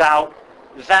turns out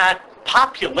that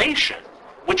population,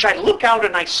 which I look out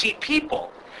and I see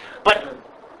people, but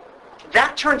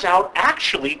that turns out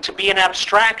actually to be an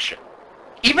abstraction.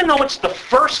 Even though it's the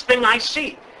first thing I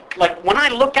see. Like when I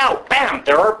look out, bam,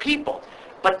 there are people.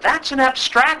 But that's an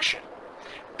abstraction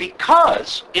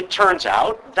because it turns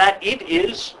out that it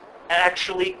is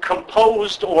actually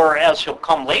composed, or as he'll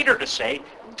come later to say,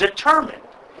 determined.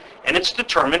 And it's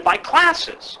determined by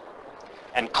classes.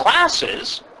 And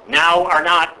classes now are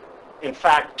not, in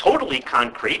fact, totally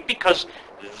concrete because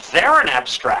they're an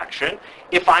abstraction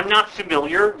if I'm not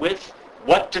familiar with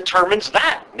what determines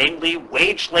that, namely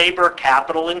wage, labor,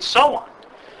 capital, and so on.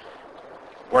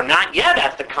 We're not yet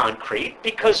at the concrete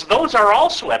because those are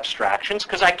also abstractions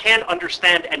because I can't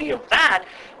understand any of that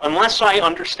unless I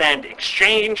understand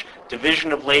exchange,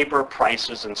 division of labor,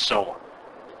 prices, and so on.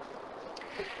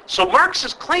 So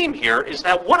Marx's claim here is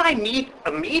that what I need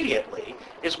immediately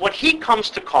is what he comes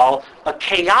to call a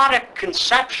chaotic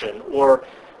conception, or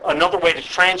another way to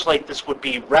translate this would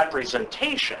be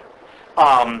representation,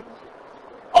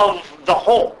 of the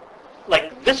whole.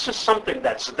 Like, this is something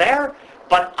that's there,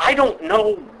 but I don't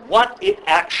know what it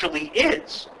actually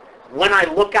is. When I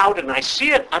look out and I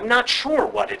see it, I'm not sure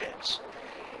what it is.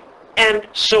 And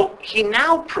so he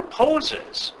now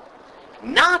proposes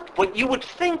not what you would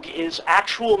think is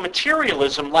actual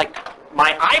materialism, like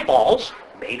my eyeballs,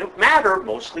 made of matter,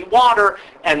 mostly water,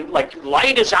 and like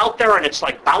light is out there and it's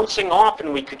like bouncing off,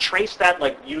 and we could trace that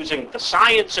like using the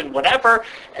science and whatever,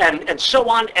 and so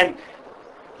on, and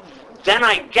then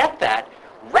I get that.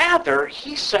 Rather,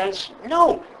 he says,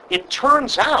 no, it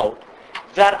turns out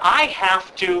that I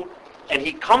have to, and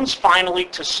he comes finally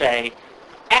to say,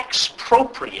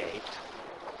 expropriate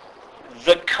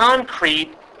the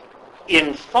concrete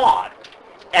in thought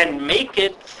and make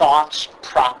it thought's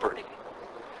property.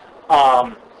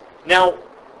 Now,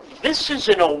 this is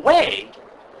in a way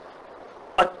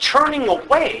a turning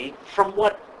away from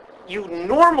what you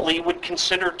normally would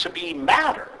consider to be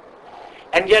matter.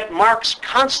 And yet Marx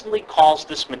constantly calls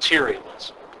this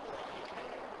materialism.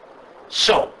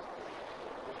 So,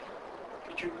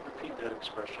 Could you repeat that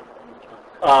expression?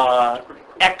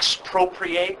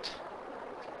 expropriate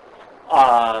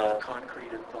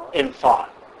Concrete in thought? in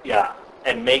thought, yeah,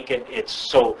 and make it, it's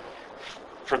so,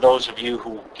 for those of you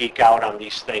who geek out on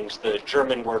these things, the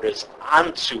German word is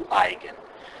anzueigen,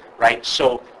 right?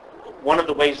 So one of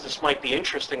the ways this might be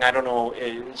interesting, I don't know,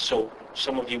 so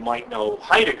some of you might know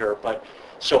Heidegger, but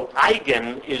so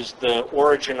eigen is the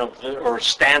origin of the, or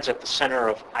stands at the center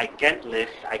of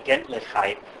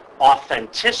Eigentlichkeit,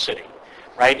 authenticity,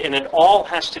 right? And it all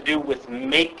has to do with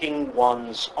making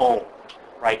one's own,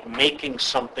 right? Making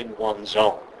something one's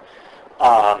own.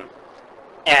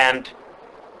 And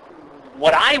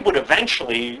what I would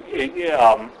eventually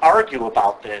argue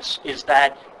about this is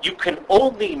that you can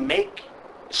only make,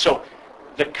 so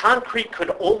the concrete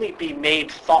could only be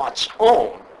made thought's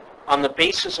own on the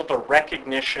basis of a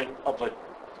recognition of a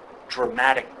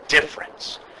dramatic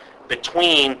difference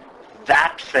between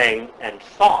that thing and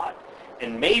thought.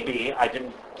 And maybe, I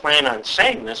didn't plan on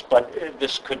saying this, but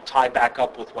this could tie back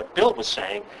up with what Bill was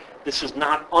saying, this is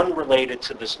not unrelated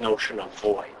to this notion of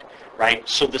void, right?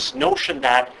 So this notion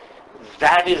that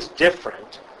that is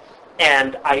different,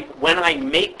 and when I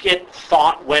make it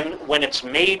thought, when it's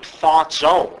made thought's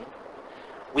own,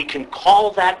 we can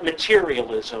call that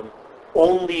materialism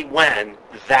only when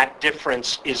that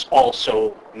difference is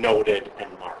also noted and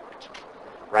marked,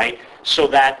 right? So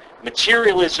that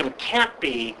materialism can't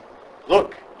be,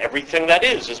 look, everything that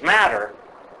is matter,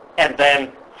 and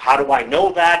then how do I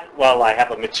know that? Well, I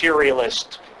have a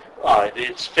materialist,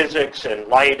 it's physics and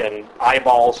light and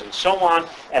eyeballs and so on,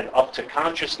 and up to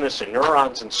consciousness and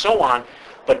neurons and so on,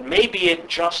 but maybe it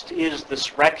just is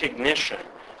this recognition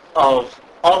of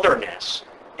otherness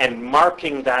and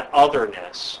marking that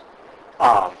otherness.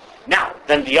 Now,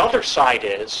 then the other side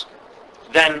is,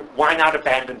 then why not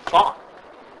abandon thought?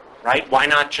 right? Why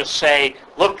not just say,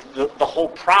 look, the whole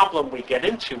problem we get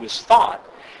into is thought.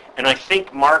 And I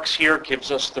think Marx here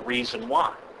gives us the reason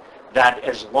why. That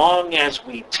as long as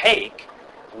we take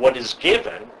what is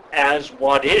given as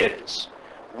what is,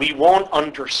 we won't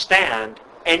understand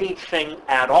anything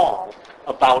at all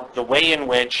about the way in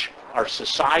which our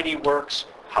society works,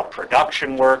 how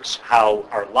production works, how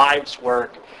our lives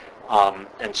work,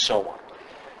 and so on.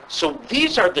 So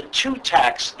these are the two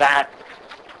texts that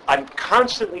I'm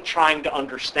constantly trying to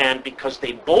understand because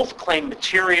they both claim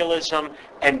materialism,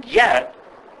 and yet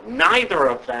neither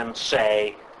of them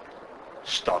say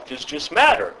stuff is just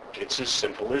matter. It's as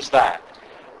simple as that.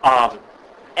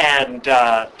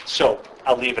 So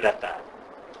I'll leave it at that.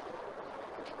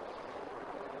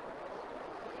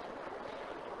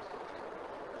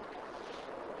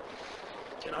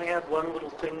 Can I add one little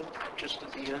thing just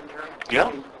at the end there?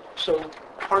 Yeah. So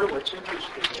part of what's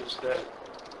interesting is that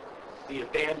the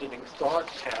abandoning thought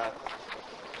path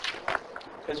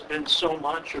has been so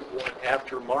much of what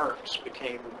after Marx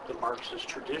became the Marxist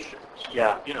traditions.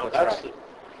 Yeah, You know, that's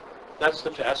that's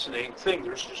the fascinating thing.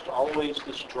 There's just always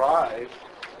this drive.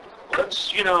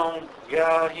 Let's, you know,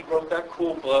 yeah, he wrote that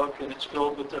cool book and it's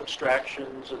filled with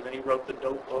abstractions, and then he wrote the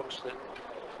notebooks that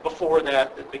before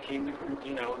that became the group,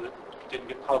 you know, that didn't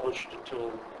get published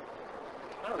until,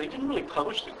 I don't know, they didn't really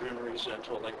publish the Grooneries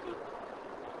until like the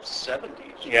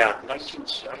 70s. Yeah.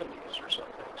 1970s or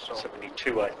something. So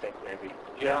 72, I think, maybe.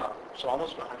 yeah, so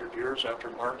almost 100 years after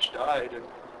Marx died,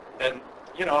 and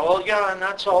you know, well, yeah, and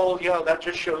that's all, yeah, that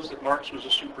just shows that Marx was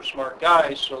a super smart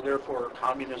guy, so therefore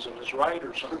communism is right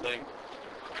or something.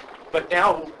 But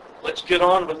now, let's get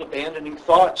on with abandoning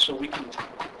thought so we can,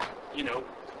 you know,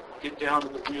 get down to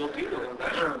the real deal. And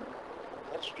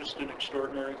that's just an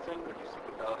extraordinary thing when you think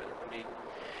about it. I mean,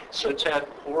 so it's had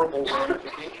horrible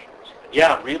ramifications.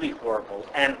 Yeah, really horrible.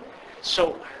 And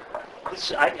so,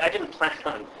 I didn't plan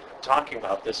on talking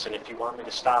about this, and if you want me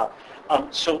to stop.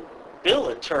 So Bill,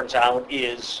 it turns out,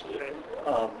 is,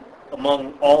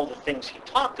 among all the things he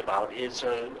talked about, is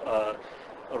a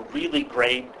really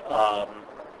great...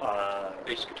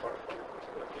 bass guitar.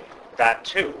 That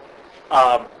too.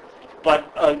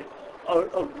 But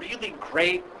a really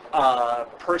great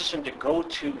person to go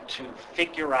to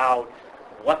figure out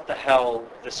what the hell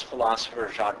this philosopher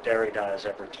Jacques Derrida is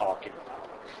ever talking about.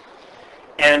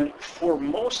 And for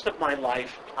most of my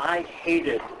life, I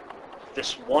hated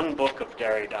this one book of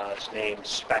Derrida's named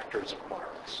Spectres of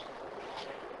Marx.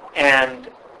 And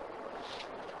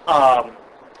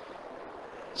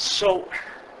so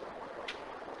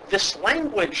this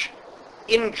language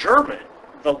in German,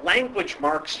 the language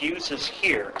Marx uses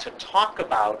here to talk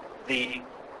about the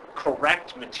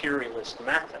correct materialist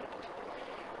method,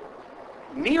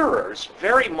 mirrors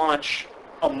very much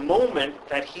a moment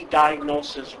that he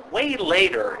diagnoses way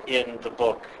later in the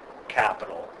book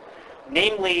Capital,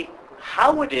 namely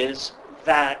how it is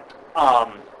that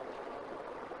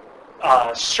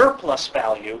surplus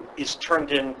value is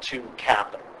turned into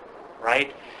capital,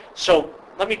 right? So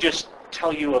let me just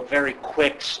tell you a very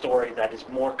quick story that is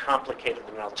more complicated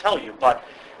than I'll tell you, but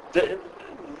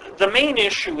the main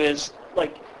issue is,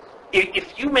 like,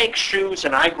 if you make shoes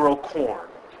and I grow corn,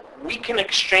 we can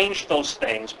exchange those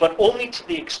things, but only to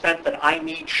the extent that I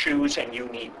need shoes and you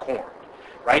need corn,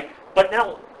 right? But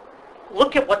now,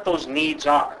 look at what those needs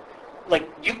are. Like,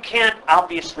 you can't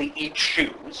obviously eat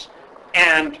shoes,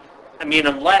 and, I mean,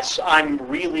 unless I'm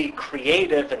really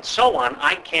creative and so on,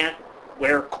 I can't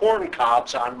wear corn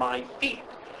cobs on my feet.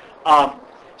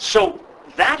 So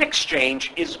that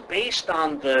exchange is based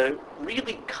on the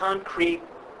really concrete,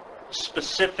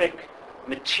 specific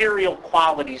material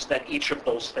qualities that each of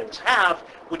those things have,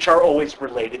 which are always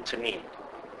related to need.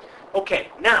 Okay,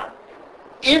 now,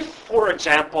 if, for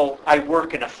example, I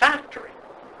work in a factory,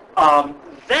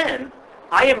 then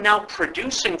I am now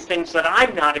producing things that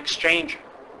I'm not exchanging,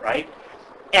 right?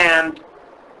 And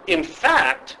in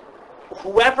fact,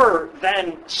 whoever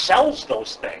then sells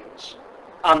those things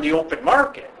on the open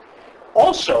market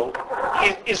also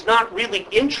is not really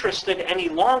interested any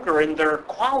longer in their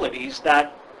qualities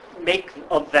that make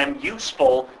of them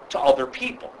useful to other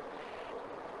people.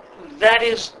 That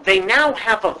is, they now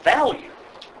have a value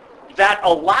that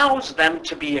allows them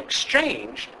to be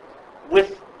exchanged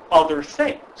with other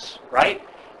things, right?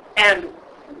 And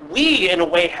we, in a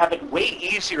way, have it way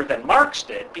easier than Marx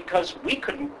did, because we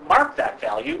could mark that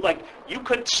value. Like, you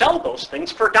could sell those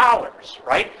things for dollars,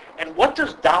 right? And what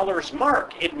does dollars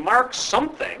mark? It marks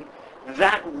something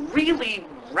that really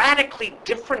radically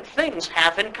different things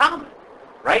have in common,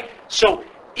 right? So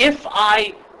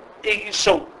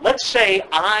let's say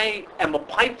I am a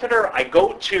pipe fitter. I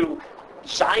go to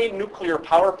Zion Nuclear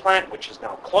Power Plant, which is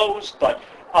now closed, but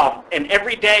And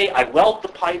every day I weld the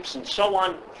pipes and so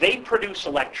on. They produce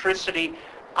electricity.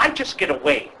 I just get a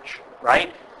wage,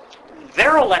 right?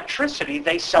 Their electricity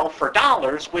they sell for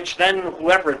dollars, which then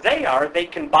whoever they are, they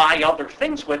can buy other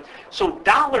things with. So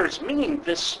dollars mean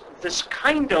this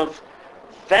kind of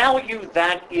value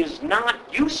that is not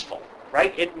useful,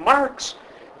 right? It marks,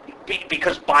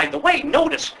 because by the way,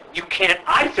 notice, you can't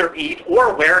either eat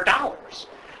or wear dollars.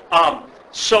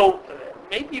 So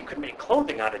maybe you could make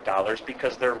clothing out of dollars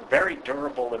because they're very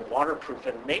durable and waterproof,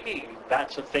 and maybe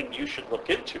that's a thing you should look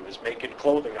into, is making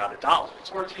clothing out of dollars.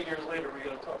 14 years later, we're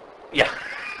going to talk. Yeah.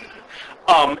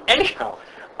 Anyhow,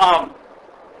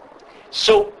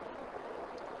 so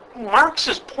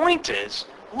Marx's point is,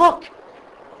 look,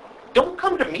 don't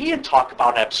come to me and talk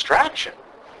about abstraction.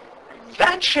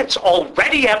 That shit's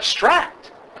already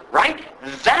abstract, right?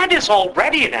 That is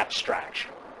already an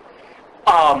abstraction.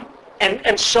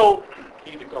 And so...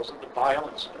 He calls it the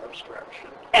violence of abstraction.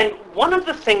 And one of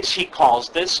the things he calls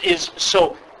this is,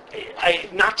 so,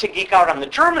 not to geek out on the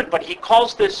German, but he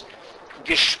calls this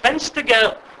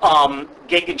gespenstige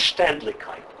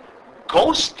Gegenständlichkeit,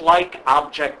 ghost-like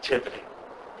objectivity.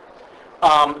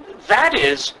 That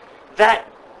is, that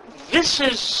this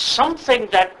is something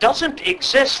that doesn't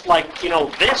exist like,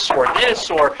 this, or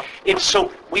it's,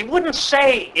 so we wouldn't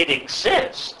say it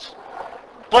exists,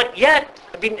 but yet,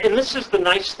 I mean, and this is the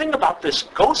nice thing about this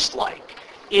ghost-like,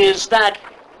 is that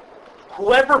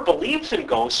whoever believes in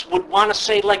ghosts would want to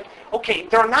say, like, okay,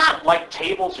 they're not like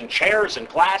tables and chairs and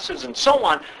glasses and so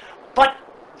on, but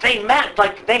they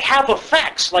have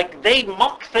effects, like they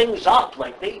muck things up,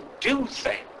 like they do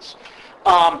things.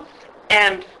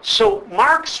 And so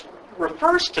Marx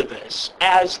refers to this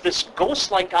as this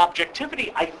ghost-like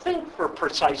objectivity, I think, for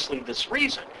precisely this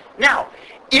reason. Now,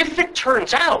 if it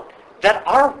turns out that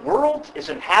our world is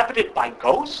inhabited by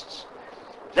ghosts,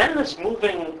 then this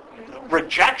moving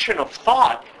rejection of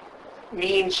thought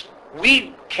means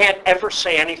we can't ever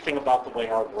say anything about the way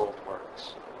our world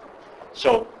works.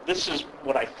 So this is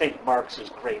what I think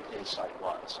Marx's great insight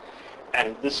was.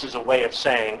 And this is a way of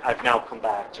saying I've now come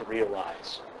back to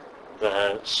realize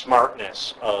the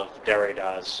smartness of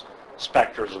Derrida's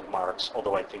specters of Marx,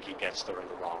 although I think he gets there in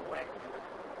the wrong way.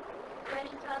 Can I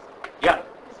just ask? Yeah.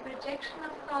 This rejection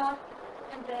of thought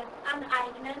and the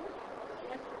uneignen,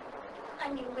 yes?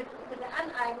 I mean, with the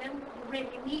uneignen, you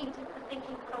really need a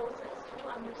thinking process to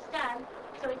understand.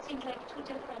 So it seems like two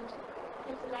different,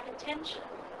 it's like a tension.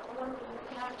 You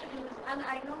have to do this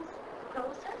uneignen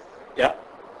process Yeah.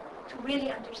 to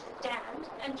really understand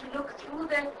and to look through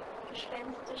the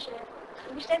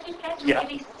Gegenständlichkeit to Yeah.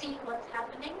 really see what's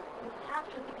happening. You have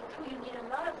to think it through. You need a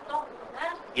lot of thought for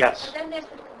that. Yes. But then there's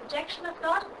the rejection of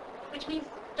thought, which means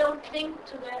don't think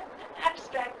to the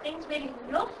abstract things, really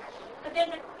look. But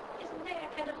isn't there a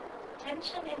kind of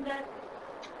tension in the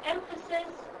emphasis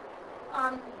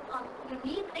on you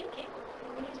need thinking?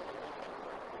 You need,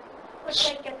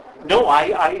 No,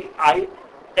 I,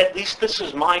 at least this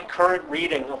is my current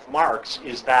reading of Marx,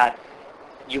 is that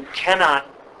you cannot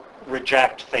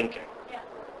reject thinking. Yeah.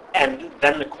 And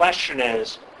then the question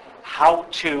is how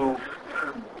to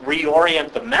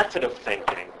reorient the method of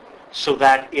thinking so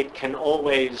that it can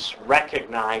always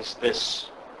recognize this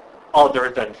other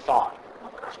than thought,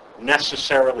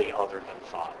 necessarily other than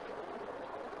thought.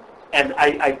 And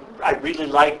I really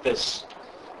like this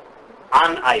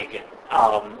Aneigen.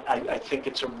 I think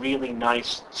it's a really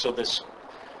nice, so this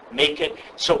make it,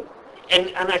 so,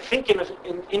 and I think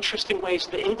in interesting ways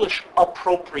the English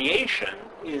appropriation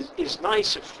is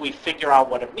nice if we figure out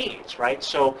what it means, right?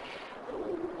 So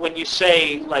when you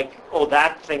say like, oh,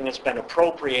 that thing has been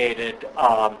appropriated,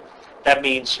 that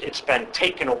means it's been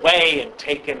taken away and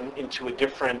taken into a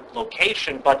different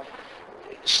location, but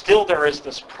still there is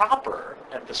this proper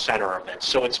at the center of it.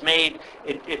 So it's made,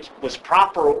 it was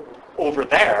proper over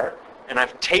there, and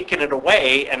I've taken it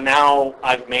away, and now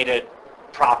I've made it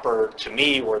proper to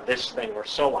me, or this thing, or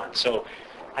so on. So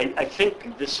I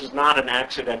think this is not an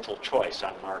accidental choice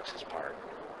on Marx's part.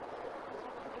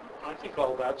 I think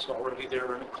all that's already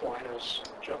there in Aquinas,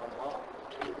 John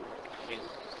Locke, too. I mean,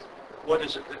 what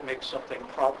is it that makes something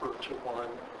proper to one?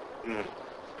 Mm.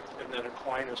 And then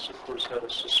Aquinas, of course, had a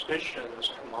suspicion as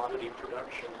commodity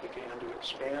production began to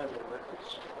expand, and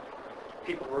that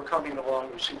people were coming along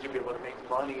who seemed to be able to make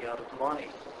money out of money.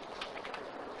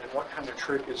 And what kind of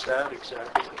trick is that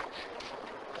exactly?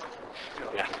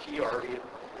 Yeah. He already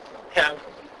had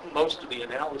most of the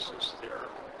analysis there.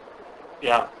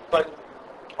 Yeah. But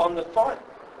on the thought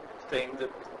thing, that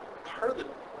part of the,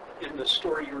 in the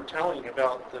story you were telling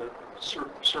about the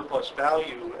surplus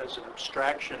value as an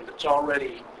abstraction that's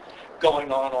already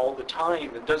going on all the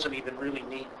time and doesn't even really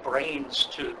need brains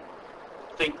to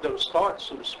think those thoughts,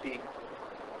 so to speak.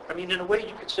 I mean, in a way,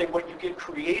 you could say what you get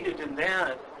created in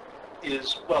that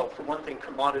is, well, for one thing,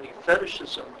 commodity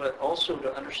fetishism, but also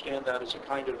to understand that as a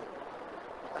kind of,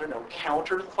 I don't know,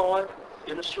 counter thought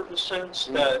in a certain sense,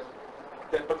 that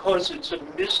because it's a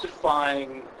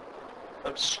mystifying,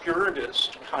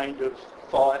 obscurantist kind of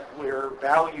thought where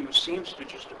value seems to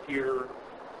just appear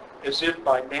as if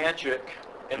by magic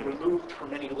and removed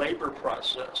from any labor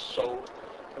process. So,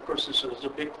 of course, this is a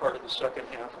big part of the second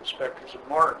half of Spectres of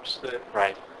Marx, that,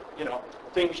 Right. you know,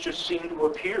 things just seem to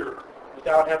appear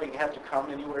without having had to come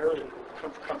anywhere and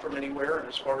come from anywhere, and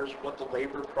as far as what the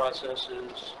labor process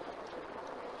is,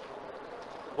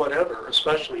 whatever,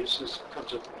 especially as this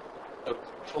becomes a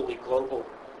fully global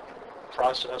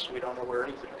process, we don't know where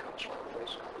anything comes from,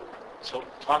 basically. So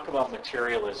talk about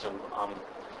materialism.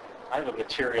 I have a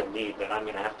material need that I'm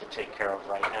going to have to take care of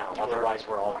right now. Otherwise,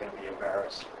 we're all going to be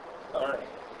embarrassed. All right.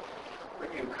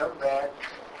 When you come back,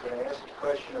 I'm going to ask a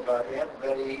question about Aunt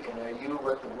Betty, and are you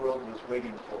what the world was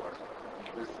waiting for?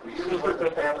 Were you what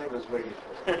the family was waiting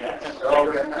for? Yes.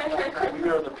 Okay. We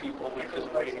are the people we've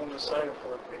been waiting to say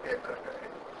for.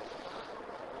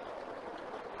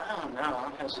 I don't know.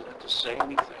 I'm hesitant to say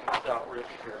anything without Rick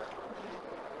here.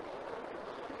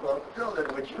 Well, Phil,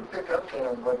 then would you pick up then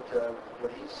on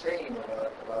what he's saying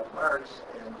about Marx,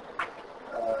 and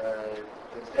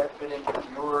does that fit into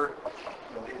your,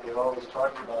 you know, they've always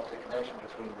talked about the connection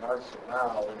between Marx and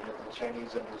Mao, and that the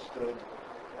Chinese understood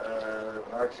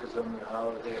Marxism and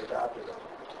how they adopted it.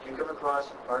 Do you come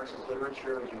across Marx's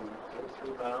literature as you go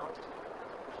through Mao?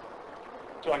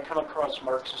 Do I come across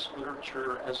Marxist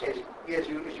literature as a... As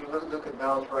you look at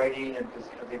Mao's writing, and because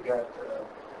they've got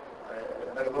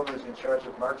I met a woman who's in charge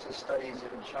of Marxist studies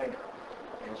in China,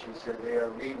 and she said they are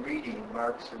rereading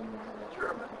Marx in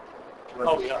German to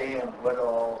understand what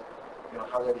all, you know,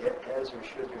 how that has or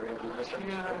should be able to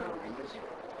misunderstand or reuse it.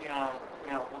 Yeah,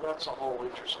 well, that's a whole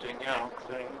interesting,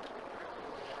 thing.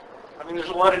 I mean, there's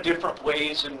a lot of different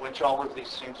ways in which all of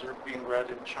these things are being read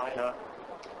in China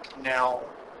now,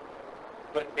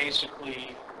 but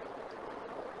basically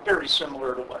very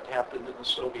similar to what happened in the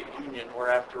Soviet Union, where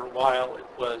after a while it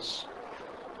was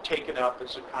taken up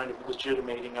as a kind of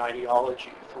legitimating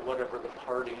ideology for whatever the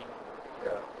party,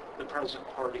 the present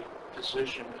party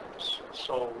position is.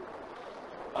 So,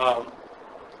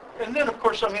 and then of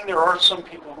course, I mean, there are some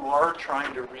people who are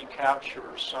trying to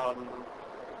recapture some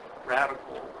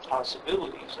radical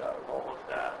possibilities out of all of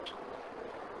that.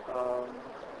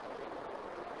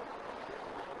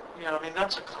 I mean,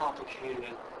 that's a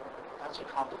complicated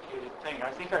thing. I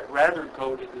think I'd rather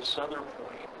go to this other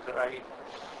point that I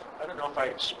don't know if I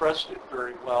expressed it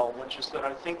very well, which is that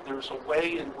I think there's a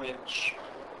way in which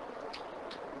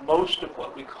most of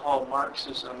what we call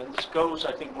Marxism, and this goes,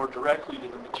 I think, more directly to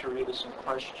the materialism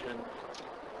question,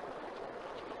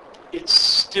 it's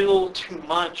still too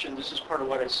much, and this is part of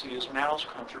what I see as Mao's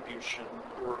contribution,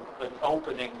 or an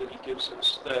opening that he gives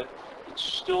us, that it's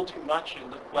still too much in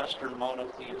the Western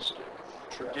monotheistic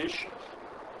tradition.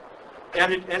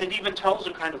 And it even tells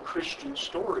a kind of Christian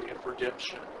story of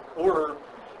redemption, or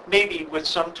maybe with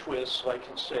some twists, like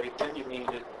in, say, Benjamin,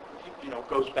 it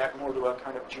goes back more to a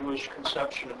kind of Jewish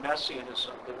conception of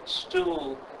messianism, but it's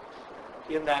still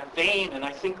in that vein. And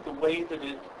I think the way that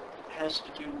it has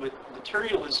to do with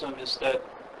materialism is that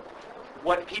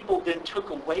what people then took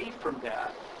away from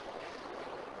that,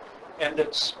 and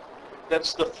that's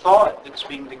the thought that's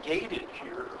being negated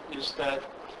here, is that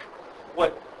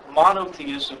what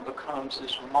monotheism becomes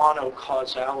is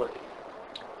monocausality.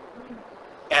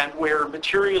 And where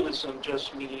materialism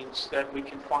just means that we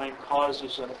can find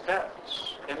causes and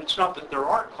effects. And it's not that there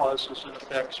aren't causes and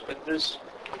effects, but this,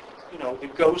 the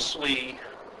ghostly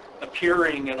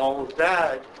appearing and all of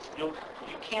that, you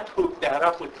can't hook that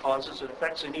up with causes and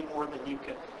effects any more than you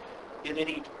can in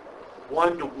any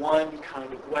one-to-one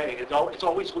kind of way. It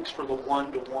always looks for the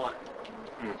one-to-one.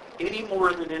 Any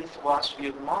more than in philosophy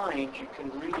of mind, you can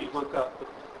really hook up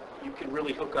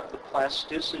the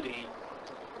plasticity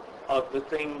of the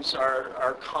things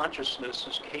our consciousness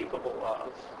is capable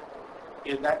of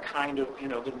in that kind of,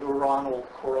 the neuronal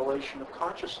correlation of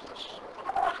consciousness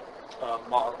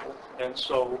model. And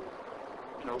so,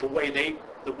 the way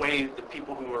the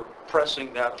people who are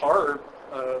pressing that hard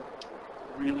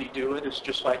really do it is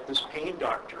just like this pain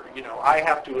doctor. I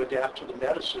have to adapt to the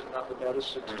medicine, not the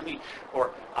medicine to me.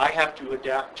 Or I have to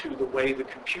adapt to the way the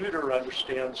computer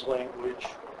understands language,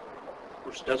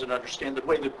 which doesn't understand the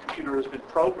way the computer has been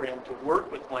programmed to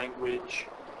work with language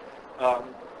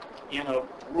in a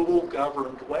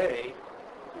rule-governed way.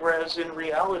 Whereas in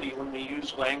reality, when we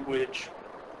use language,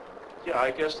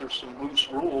 I guess there's some loose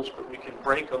rules, but we can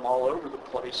break them all over the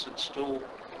place and still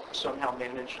somehow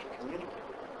manage to communicate.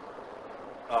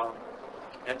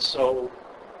 And so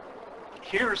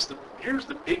here's the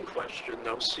big question,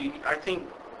 though. See, I think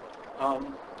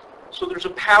so. There's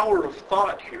a power of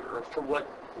thought here. For what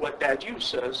Badiou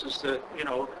says is that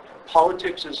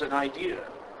politics is an idea,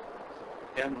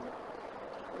 and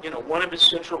one of his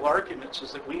central arguments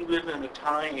is that we live in a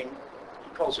time. He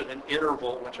calls it an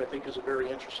interval, which I think is a very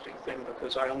interesting thing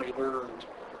because I only learned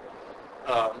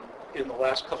in the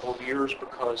last couple of years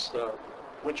because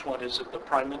which one is it, the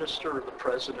prime minister or the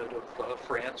president of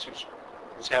France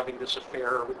who's having this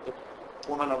affair with the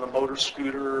woman on the motor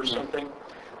scooter or something?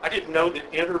 I didn't know that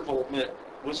interval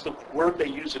was the word they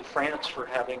use in France for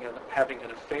having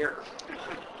an affair.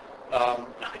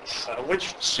 Nice.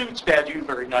 Which suits Badiou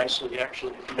very nicely,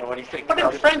 actually, if you know anything. But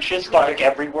in French, is like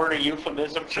every word a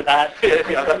euphemism for that?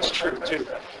 Yeah, that's true too.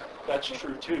 That's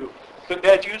true too. But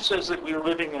Badiou says that we're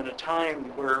living in a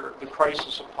time where the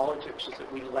crisis of politics is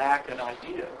that we lack an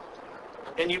idea.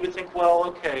 And you would think, well,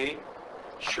 okay,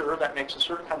 sure, that makes a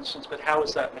certain kind of sense, but how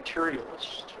is that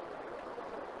materialist?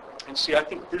 And see, I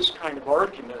think this kind of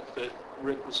argument that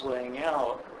Rick was laying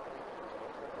out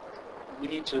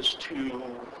leads us to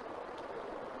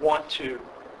want to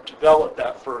develop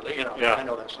that further. Yeah. I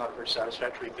know that's not a very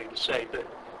satisfactory thing to say, but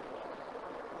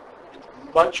it's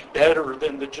much better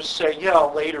than to just say, yeah,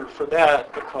 later for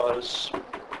that, because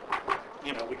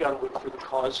we got to look for the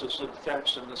causes and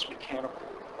effects in this mechanical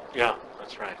Yeah,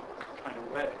 that's right. kind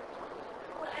of way.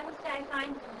 Well, I would say I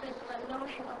find this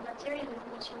notion of materialism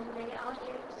which you lay out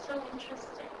here so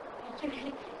interesting.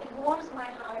 It warms my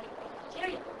heart with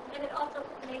materialism, and it also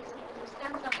makes me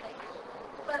understand something.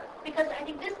 But because I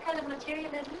think this kind of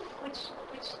materialism, which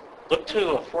Look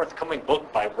to a forthcoming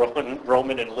book by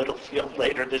Roman and Littlefield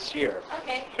later this year.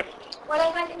 okay, what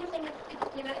I find interesting is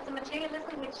it's a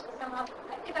materialism which somehow,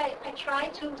 if I try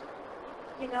to,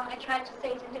 I try to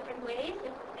say it in different ways.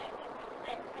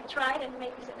 I tried and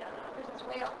maybe said, this is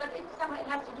way off, but somehow it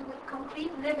has to do with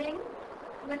concrete living,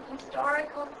 with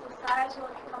historical, societal,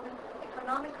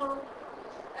 economical,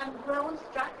 grown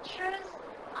structures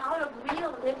out of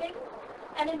real living.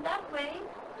 And in that way,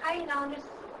 I now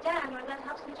understand, or that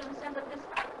helps me to understand that this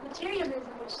materialism,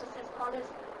 which this is called, is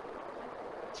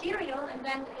material, and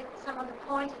then some of the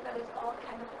points that it's all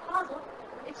kind of causal,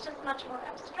 it's just much more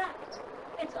abstract.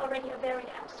 It's already a very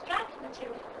abstract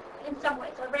material. In some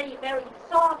ways, already very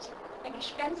thought, like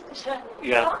gespenstische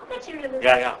thought materialism.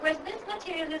 Yeah. Whereas this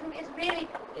materialism is really,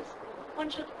 one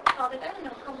should call it, I don't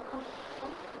know,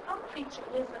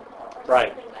 concretism or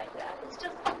Right. something like that. It's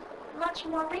just much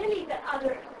more really the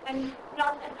other and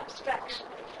not an abstraction.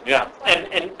 Yeah,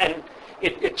 and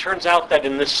it turns out that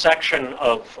in this section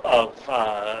of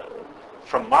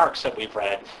from Marx that we've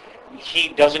read, he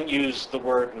doesn't use the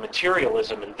word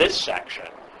materialism in this section.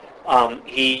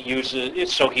 He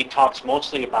uses, so he talks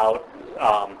mostly about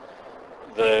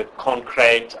the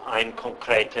concrete, ein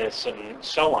concretes, and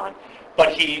so on.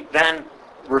 But he then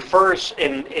refers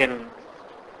in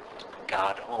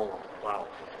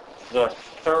the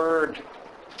third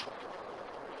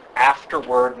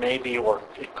afterword maybe, or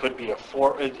it could be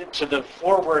to the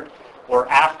forward or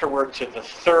afterward to the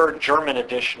third German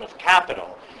edition of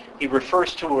Capital. He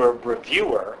refers to a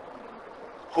reviewer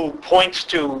who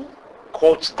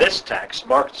quotes this text,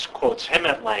 Marx quotes him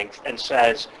at length, and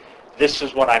says, this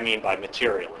is what I mean by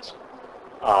materialism.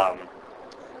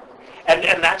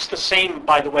 And that's the same,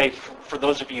 by the way, for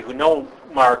those of you who know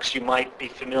Marx, you might be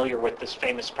familiar with this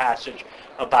famous passage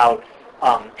about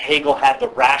Hegel had the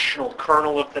rational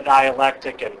kernel of the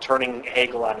dialectic, and turning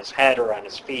Hegel on his head or on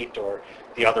his feet or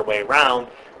the other way around.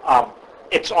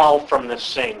 It's all from this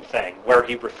same thing, where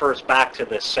he refers back to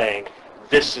this saying,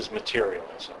 this is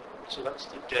materialism. So that's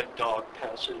the dead dog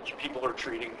passage. People are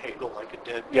treating Hegel like a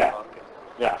dead Yeah. dog.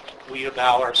 Yeah, We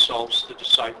avow ourselves the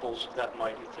disciples of that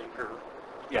mighty thinker.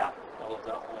 yeah. All of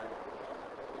that line.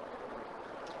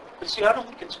 But see, I don't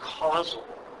think it's causal.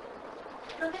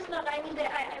 No, this is not, I mean,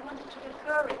 I wanted to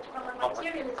refer it from a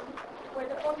materialism where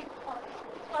the only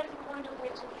point of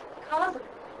which is causal.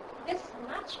 This is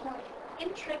much more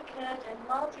intricate and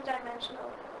multidimensional.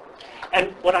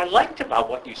 And what I liked about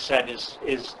what you said is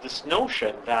this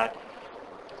notion that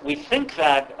we think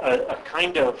that a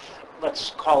kind of,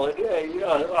 let's call it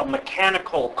a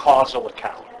mechanical causal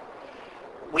account,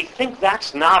 we think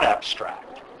that's not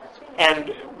abstract. And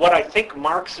what I think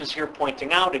Marx is here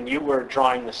pointing out, and you were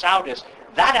drawing this out, is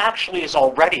that actually is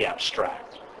already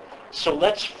abstract. So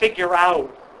let's figure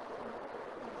out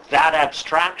that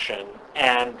abstraction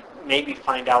and maybe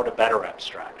find out a better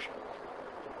abstraction.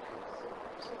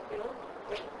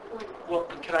 Well,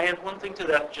 can I add one thing to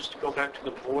that, just to go back to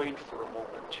the void for a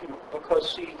moment, too?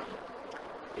 Because, see,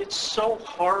 it's so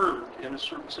hard in a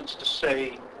certain sense to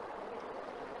say,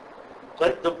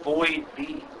 let the void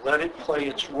be, let it play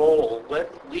its role,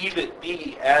 leave it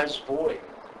be as void.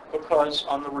 Because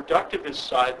on the reductivist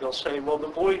side, they'll say, well, the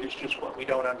void is just what we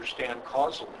don't understand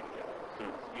causally yet.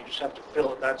 You just have to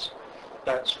fill it.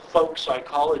 That's folk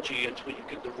psychology until you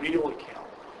get the real account,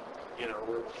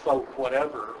 or folk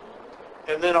whatever.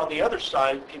 And then on the other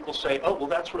side, people say, oh, well,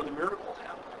 that's where the miracle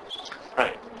happens.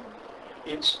 Right.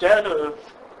 Instead of,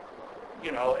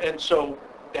 and so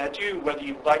Badiou, whether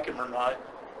you like him or not,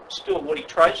 still what he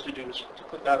tries to do is to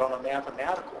put that on a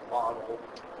mathematical model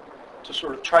to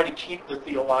sort of try to keep the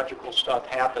theological stuff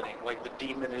happening, like the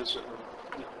demonism,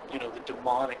 the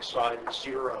demonic side is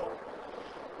zero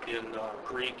in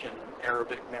Greek and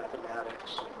Arabic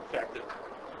mathematics. The fact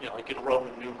that, like in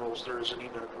Roman numerals, there isn't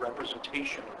even a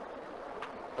representation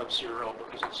of zero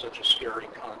because it's such a scary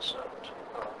concept.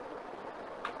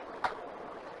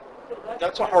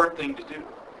 That's a hard thing to do.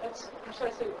 That's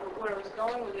precisely where I was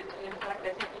going with it. In fact, I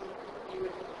think it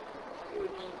would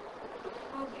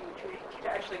behoove you to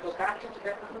actually go back to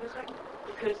Tibetan Buddhism,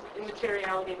 because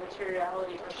immateriality and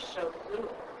materiality are so fluid,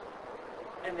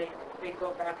 and they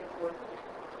go back and forth.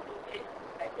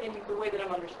 And the way that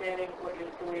I'm understanding the way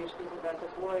you're speaking about the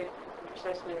void,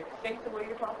 precisely I think the way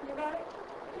you're talking about it,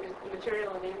 is the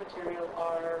material and the immaterial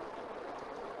are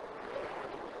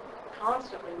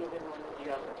constantly moving one with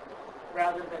the other,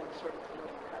 rather than sort of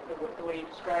the way you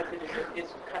described it is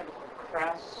kind of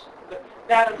crass.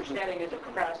 That understanding is a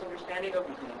crass understanding of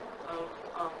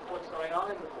what's going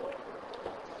on in the void.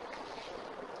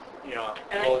 Yeah,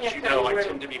 And well, I as can't you tell know, you I where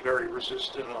tend to be very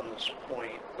resistant on this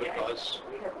point because,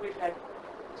 we've had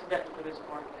Tibetan Buddhism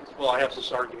arguments. well, I have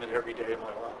this argument every day of my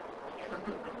life.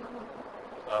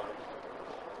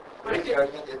 What is the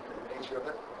argument, the nature of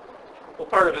it? Well,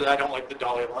 part of it, I don't like the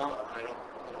Dalai Lama. I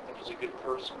don't think he's a good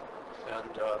person.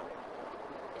 And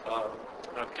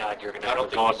Oh, God, you're going to I have don't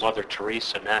to go think on he's- Mother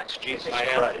Teresa next. Jesus I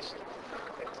am. Christ.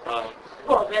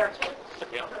 Well, there's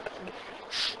yeah.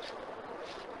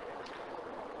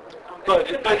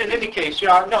 But in any case,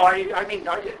 yeah, no, I mean,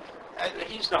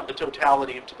 he's not the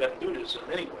totality of Tibetan Buddhism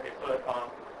anyway. But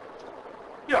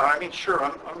yeah, I mean, sure,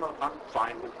 I'm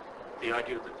fine with the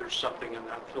idea that there's something in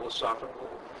that philosophical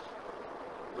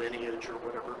lineage or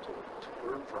whatever to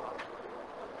learn from.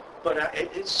 But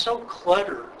it's so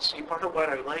cluttered. See, part of what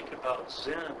I like about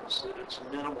Zen is that it's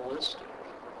minimalistic.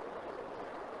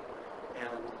 And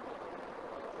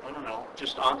I don't know,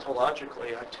 just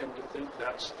ontologically, I tend to think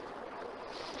that's,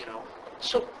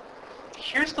 So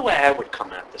here's the way I would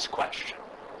come at this question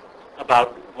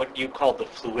about what you call the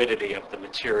fluidity of the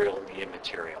material and the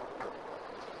immaterial.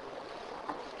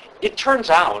 It turns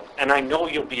out, and I know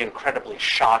you'll be incredibly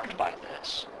shocked by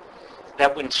this,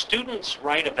 that when students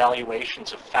write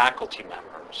evaluations of faculty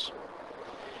members,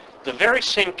 the very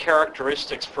same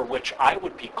characteristics for which I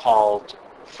would be called,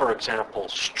 for example,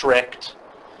 strict,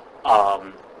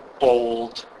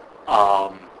 bold,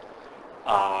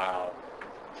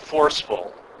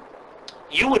 forceful,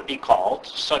 you would be called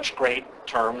such great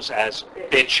terms as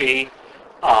bitchy,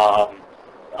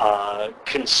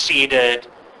 conceited,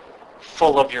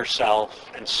 full of yourself,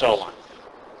 and so on.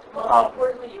 Well,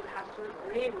 importantly, you have to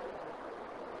agree with them.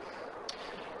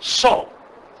 So,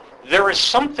 there is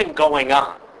something going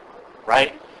on,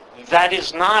 right, that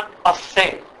is not a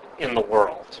thing in the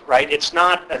world, right? It's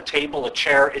not a table, a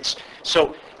chair.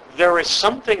 So there is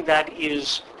something that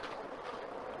is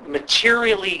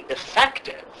materially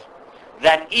effective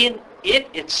that in it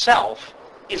itself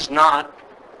is not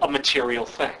a material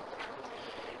thing.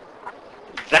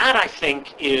 That, I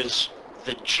think, is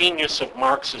the genius of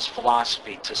Marx's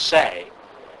philosophy to say,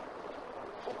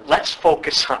 let's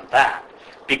focus on that.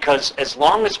 Because as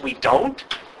long as we don't,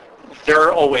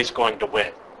 they're always going to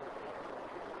win.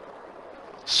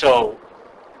 So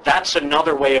that's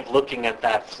another way of looking at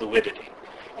that fluidity.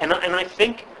 And I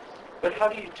think... But how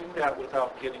do you do that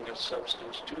without getting a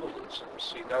substance dualism?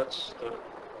 See, that's the,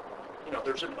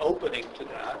 there's an opening to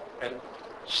that. And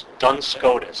Duns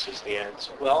Scotus is the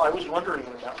answer. well, I was wondering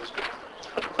when that was going.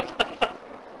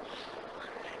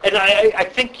 And I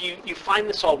think you find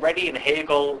this already in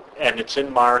Hegel, and it's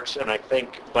in Marx, and I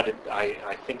think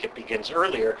it begins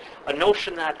earlier, a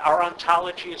notion that our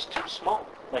ontology is too small.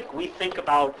 Like, we think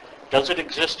about, does it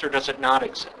exist or does it not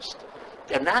exist?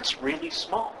 And that's really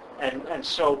small. And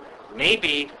so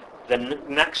maybe the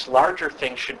next larger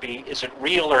thing should be, is it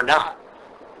real or not?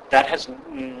 That has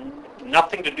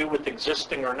nothing to do with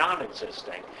existing or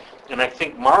non-existing. And I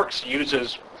think Marx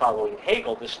uses, following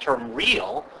Hegel, this term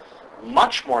real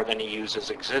much more than he uses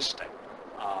existing.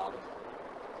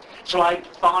 So I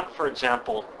thought, for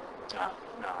example, no,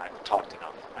 I've talked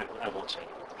enough. I won't say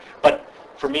anymore. But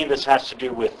for me, this has to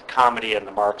do with comedy and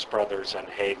the Marx Brothers and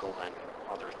Hegel and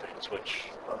other things, which...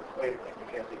 Wait a minute, you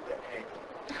can't leave that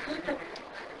hanging.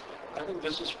 I think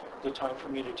this is the time for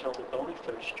me to tell the bony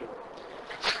face joke.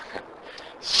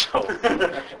 So,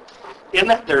 in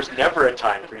that there's never a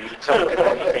time for you to tell a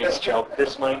bony face joke,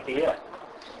 this might be it.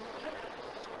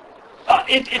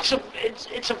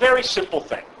 It's a very simple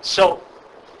thing. So,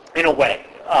 in a way,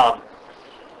 a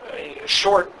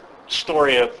short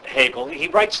story of Hegel. He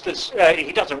writes this.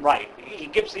 He doesn't write. He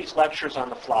gives these lectures on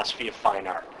the philosophy of fine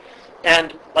art,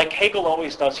 and like Hegel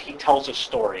always does, he tells a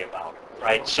story about it.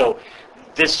 Right. So,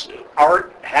 this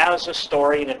art has a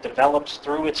story, and it develops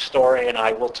through its story, and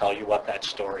I will tell you what that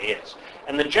story is.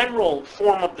 And the general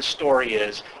form of the story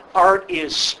is art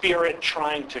is spirit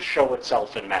trying to show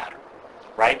itself in matter.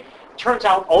 Right. Turns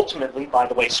out, ultimately, by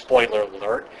the way, spoiler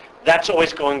alert, that's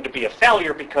always going to be a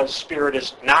failure because spirit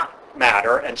is not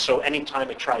matter, and so anytime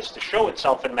it tries to show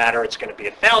itself in matter, it's going to be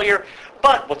a failure.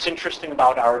 But what's interesting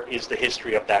about art is the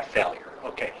history of that failure.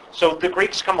 Okay, so the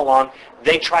Greeks come along,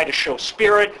 they try to show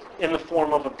spirit in the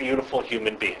form of a beautiful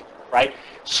human being, right?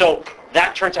 So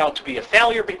that turns out to be a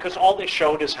failure because all they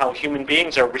showed is how human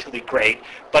beings are really great,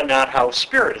 but not how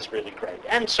spirit is really great,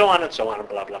 and so on and so on, and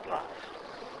blah, blah, blah.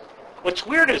 What's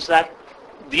weird is that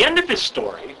the end of his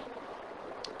story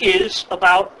is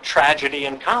about tragedy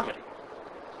and comedy.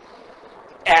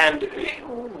 And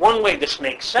one way this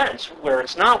makes sense, where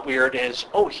it's not weird, is,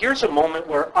 oh, here's a moment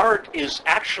where art is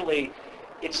actually,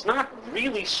 it's not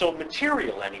really so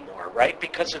material anymore, right?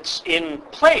 Because it's in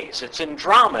plays, it's in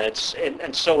drama,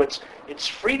 and so it's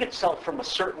freed itself from a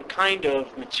certain kind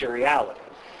of materiality.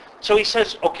 So he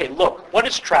says, okay, look, what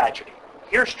is tragedy?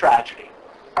 Here's tragedy.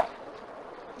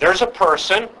 There's a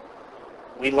person,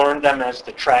 we learned them as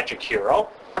the tragic hero.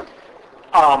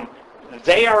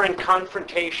 They are in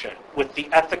confrontation with the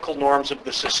ethical norms of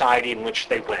the society in which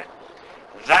they win.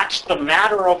 That's the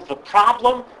matter of the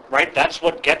problem, right? That's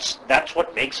what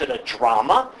makes it a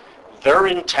drama. They're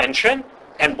in tension,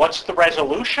 and what's the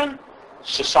resolution?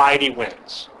 Society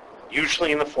wins,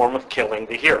 usually in the form of killing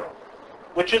the hero,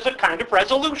 which is a kind of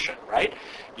resolution, right?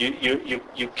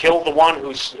 You kill the one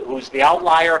who's the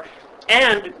outlier,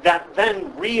 and that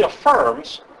then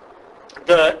reaffirms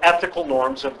the ethical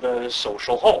norms of the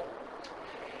social whole.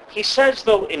 He says,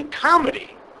 though, in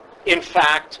comedy, in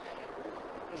fact,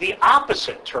 the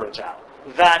opposite turns out,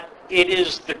 that it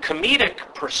is the comedic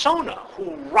persona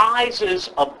who rises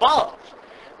above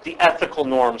the ethical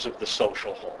norms of the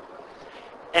social whole.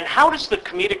 And how does the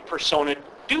comedic persona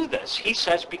do this? He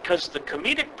says because the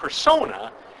comedic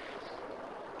persona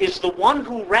is the one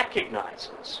who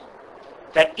recognizes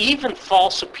that even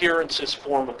false appearances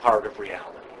form a part of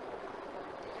reality.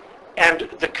 And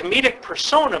the comedic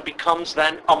persona becomes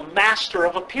then a master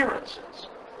of appearances.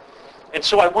 And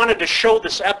so I wanted to show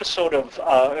this episode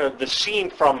of the scene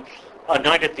from A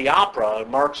Night at the Opera, a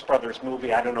Marx Brothers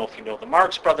movie. I don't know if you know the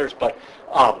Marx Brothers, but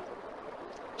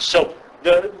so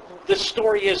the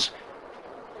story is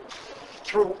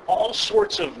through all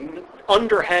sorts of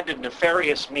underhanded,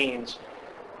 nefarious means,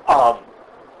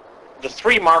 the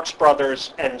three Marx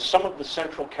Brothers and some of the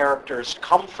central characters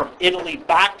come from Italy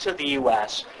back to the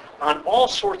U.S. on all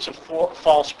sorts of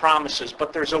false promises,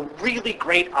 but there's a really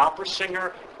great opera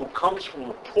singer who comes from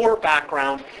a poor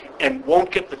background and won't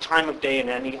get the time of day in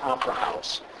any opera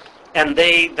house. And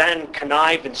they then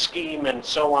connive and scheme and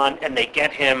so on, and they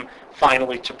get him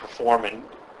finally to perform,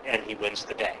 and he wins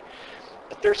the day.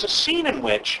 But there's a scene in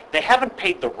which they haven't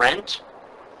paid the rent.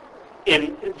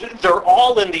 They're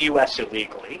all in the U.S.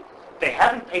 illegally. They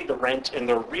haven't paid the rent in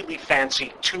their really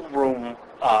fancy two-room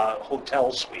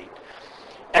hotel suite.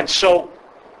 And so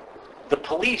the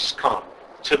police come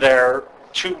to their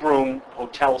two-room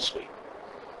hotel suite.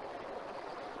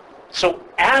 So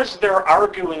as they're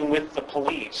arguing with the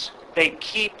police, they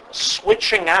keep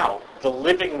switching out the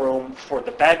living room for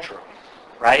the bedroom,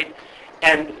 right?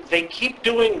 And they keep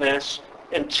doing this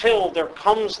until there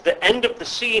comes the end of the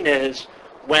scene is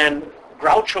when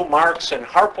Groucho Marx and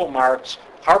Harpo Marx,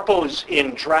 Harpo's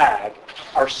in drag,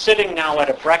 are sitting now at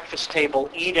a breakfast table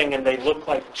eating, and they look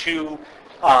like two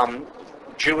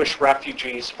Jewish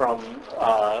refugees from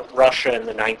Russia in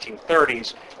the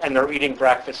 1930s, and they're eating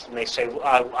breakfast, and they say, who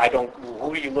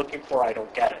are you looking for? I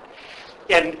don't get it.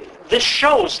 And this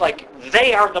shows, like,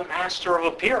 they are the master of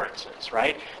appearances,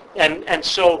 right? And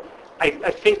so I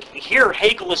think here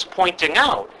Hegel is pointing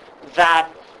out that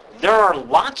there are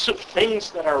lots of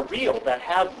things that are real, that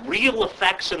have real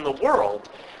effects in the world,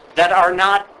 that are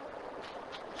not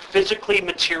physically,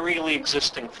 materially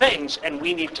existing things, and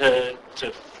we need to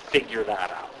figure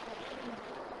that out.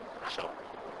 So,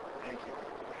 Thank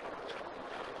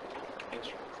you.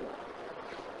 answer before.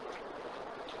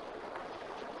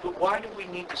 But why do we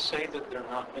need to say that they're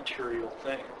not material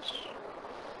things?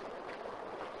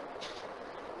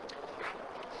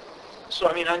 So,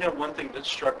 I mean, I know one thing that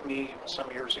struck me some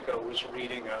years ago was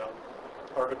reading an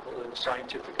article in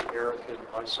Scientific American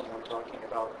by someone talking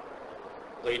about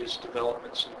latest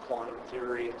developments in quantum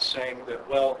theory and saying that,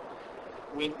 well,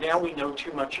 now we know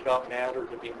too much about matter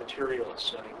to be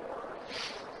materialists anymore.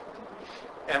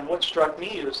 And what struck me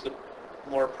is the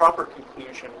more proper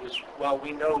conclusion was, well,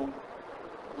 we know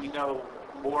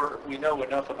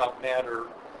enough about matter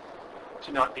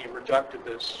to not be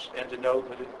reductivists and to know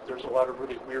that there's a lot of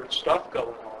really weird stuff going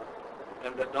on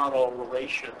and that not all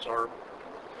relations are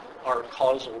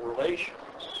causal relations.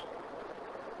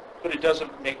 But it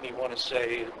doesn't make me want to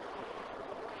say,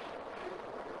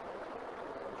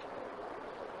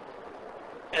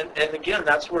 and again,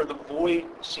 that's where the void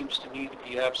seems to me to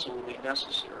be absolutely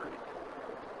necessary,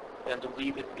 and to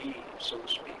leave it be, so to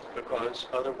speak, because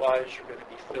otherwise you're going to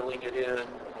be filling it in,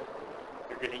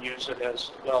 you're going to use it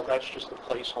as, well, that's just a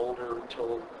placeholder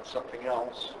until something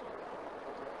else.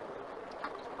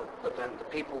 But then the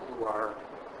people who are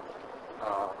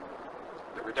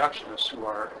the reductionists who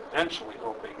are eventually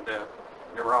hoping that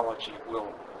neurology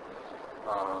will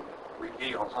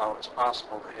reveal how it's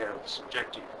possible to have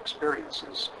subjective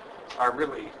experiences are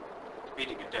really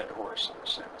beating a dead horse in a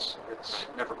sense. It's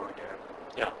never going to happen.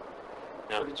 Yeah.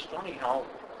 But it's funny how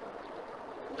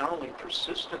not only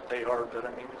persistent they are, but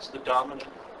I mean, it's the dominant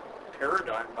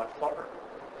paradigm by far.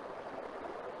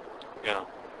 Yeah.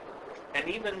 And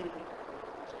even,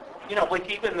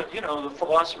 the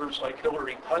philosophers like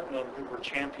Hilary Putnam, who were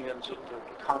champions of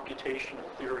the computational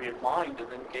theory of mind and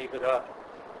then gave it up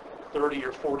 30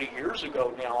 or 40 years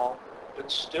ago now,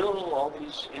 but still all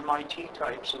these MIT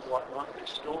types and whatnot, they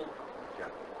still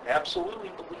absolutely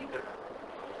believe it.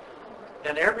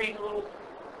 And every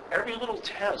little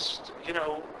test,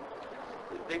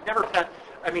 they've never had,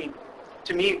 I mean,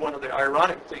 to me, one of the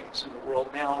ironic things in the world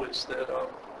now is that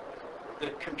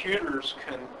computers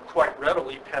can quite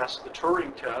readily pass the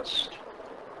Turing test,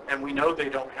 and we know they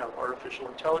don't have artificial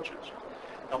intelligence.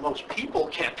 Now, most people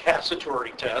can't pass a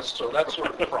Turing test, so that's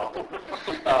sort of a problem.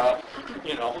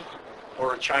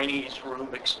 Or a Chinese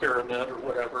room experiment or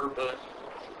whatever, but,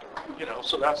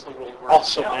 so that's the world we're in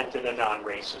Also now. meant in a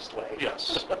non-racist way.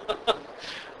 Yes.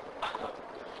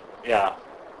 Yeah.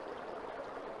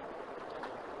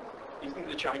 You think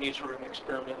the Chinese room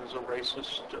experiment is a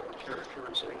racist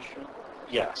characterization?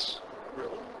 Yes.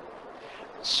 Really?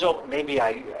 So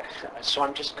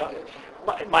I'm just,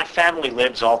 my family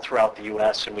lives all throughout the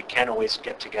U.S. and we can't always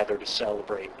get together to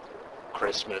celebrate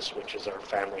Christmas, which is our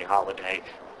family holiday,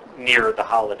 near the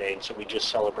holiday, and so we just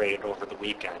celebrate it over the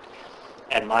weekend.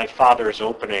 And my father's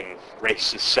opening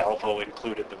racist salvo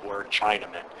included the word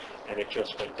Chinaman, and it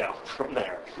just went down from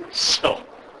there. So,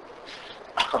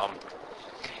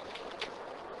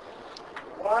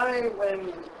 why,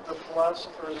 when the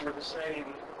philosophers were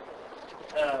deciding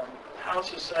how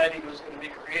society was going to be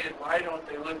created, why don't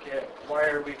they look at why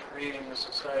are we creating the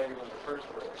society in the first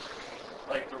place,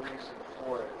 like the reason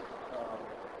for it?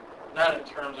 Not in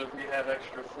terms of we have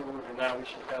extra food and now we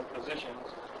should have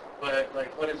positions, but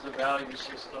like what is the value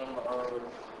system of,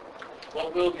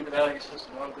 what will be the value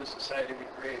system of this society we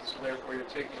create? So therefore you're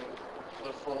taking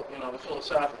the full, the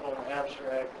philosophical and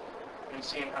abstract and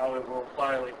seeing how it will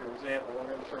apply, like for example,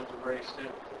 in terms of race too,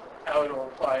 how it will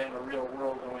apply in the real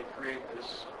world when we create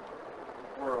this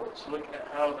world. So looking at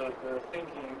how the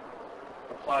thinking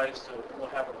applies to, will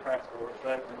have a practical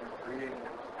effect when you're creating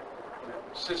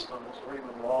systems or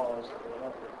even laws or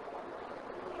whatever.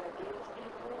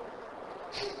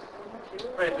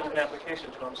 Right, there's an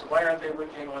application to them. So why aren't they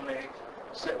looking when they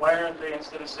say, why aren't they,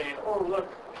 instead of saying, oh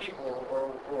look, people,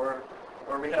 or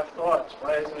we have thoughts,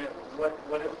 why isn't it,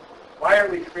 why are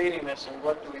we creating this and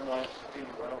what do we want it to be?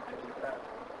 Why don't they do that?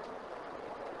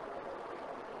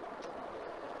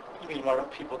 I mean, why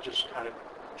don't people just kind of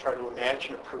try to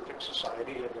imagine a perfect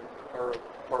society or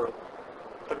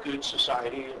a good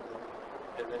society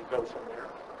and then go from there?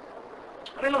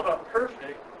 I don't know about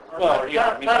perfect. Well,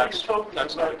 yeah, I mean, not that's utopian,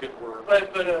 not a good word.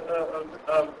 But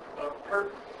a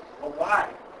why,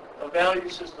 a value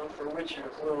system for which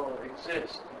it will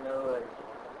exist. Like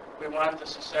we want the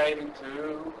society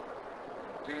to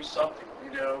do something.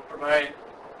 Provide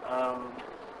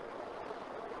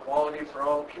quality for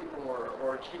all people,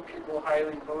 or keep people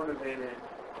highly motivated.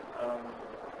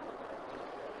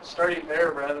 Starting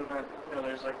there rather than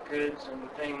there's like goods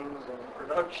and things and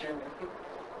production.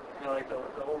 Like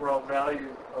the overall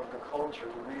value of the culture,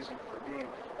 the reason for being.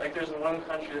 Like there's one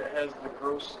country that has the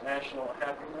gross national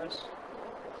happiness.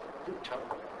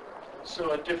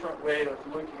 So a different way of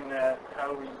looking at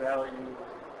how we value,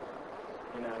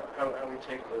 how we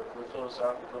take the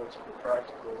philosophical to the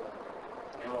practical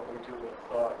and what we do with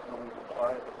thought and when we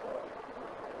apply the thought.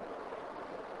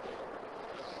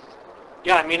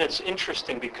 Yeah, I mean, it's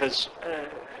interesting because,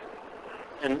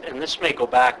 and this may go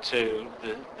back to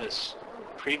this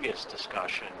previous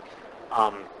discussion.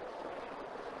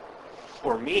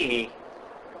 For me,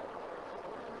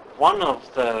 one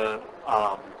of the,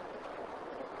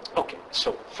 okay,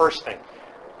 so first thing,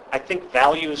 I think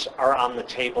values are on the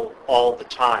table all the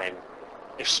time,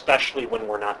 especially when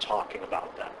we're not talking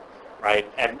about them, right?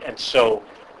 And so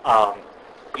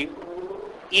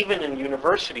even in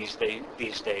universities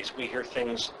these days, we hear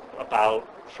things about,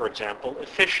 for example,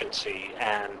 efficiency,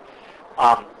 and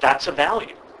that's a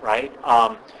value, right?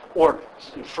 Or,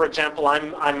 for example,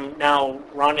 I'm now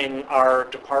running our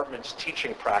department's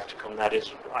teaching practicum. That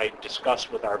is, I discuss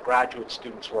with our graduate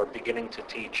students who are beginning to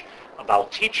teach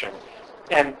about teaching.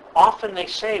 And often they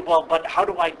say, well, but how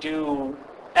do I do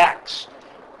X?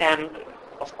 And,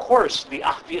 of course, the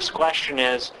obvious question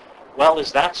is, well,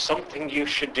 is that something you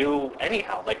should do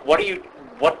anyhow? Like, what do you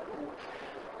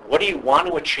want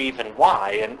to achieve and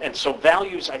why? And so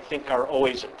values, I think, are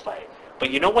always in play.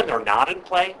 But you know when they're not in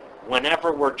play?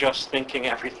 Whenever we're just thinking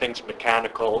everything's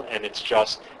mechanical and it's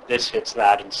just this hits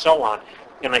that and so on.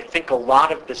 And I think a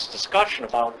lot of this discussion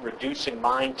about reducing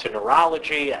mind to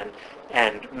neurology and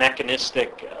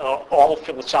mechanistic, all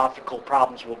philosophical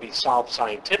problems will be solved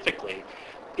scientifically,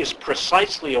 is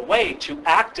precisely a way to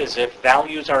act as if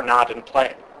values are not in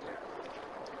play.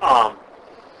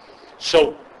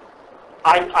 So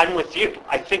I'm with you.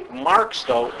 I think Marx,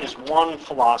 though, is one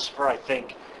philosopher. I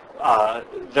think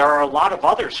there are a lot of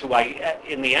others who I,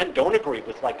 in the end, don't agree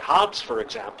with, like Hobbes, for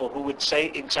example, who would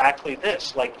say exactly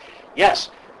this. Like,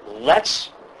 yes, let's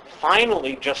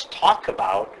finally just talk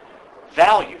about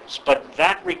values, but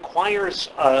that requires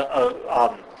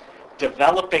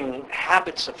developing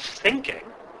habits of thinking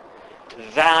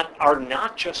that are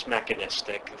not just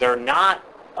mechanistic. They're not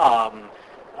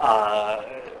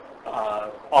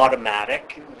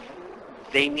automatic.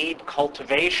 They need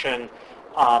cultivation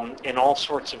in all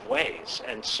sorts of ways.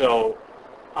 And so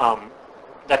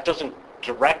that doesn't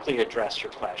directly address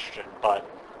your question, but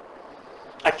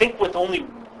I think with only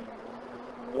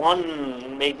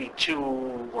one, maybe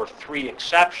two or three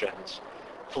exceptions,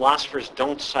 philosophers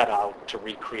don't set out to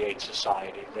recreate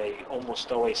society. They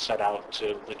almost always set out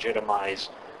to legitimize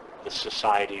the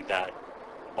society that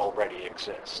already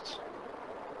exists.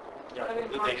 Yeah, I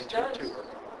think they Marx intend does. to.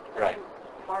 Right.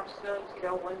 Marx does,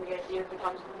 when the idea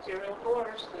becomes a material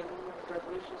force, then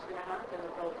revolution's going to happen, the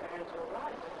proletarians will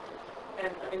rise.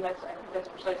 And I think that's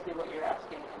precisely what you're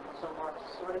asking. And so Marx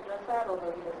sort of does that,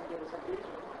 although he doesn't give us a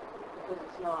reason, because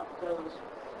it's not those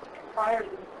prior to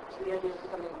the idea of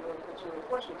becoming a material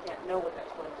force, we can't know what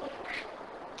that's going to look like.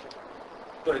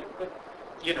 But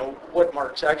what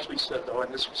Marx actually said, though,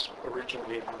 and this was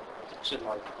originally it's in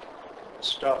my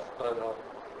stuff, but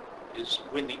is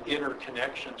when the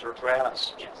interconnections are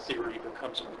grasped, Yes. theory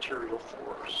becomes a material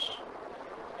force.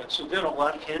 And so then a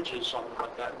lot hinges on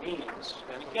what that means.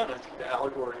 And again, I think the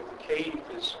allegory of the cave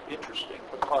is interesting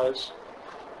because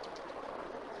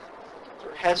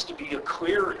there has to be a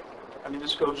clearing. I mean,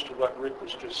 this goes to what Rick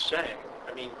was just saying.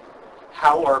 I mean,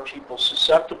 how are people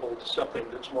susceptible to something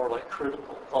that's more like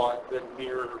critical thought than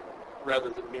rather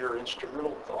than mere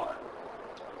instrumental thought?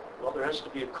 Well, there has to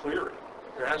be a clearing.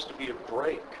 There has to be a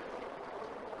break.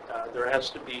 There has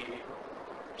to be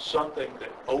something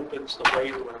that opens the way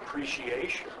to an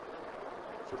appreciation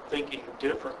for thinking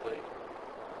differently,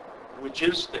 which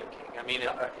is thinking. I mean,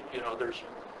 there's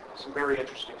some very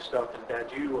interesting stuff in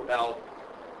Badiou about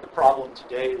the problem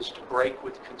today is to break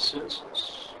with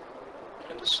consensus.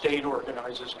 And the state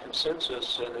organizes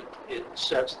consensus, and it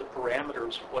sets the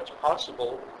parameters of what's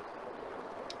possible.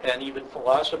 And even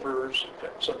philosophers,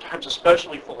 sometimes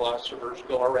especially philosophers,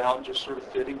 go around just sort of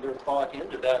fitting their thought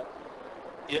into that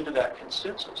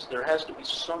consensus. There has to be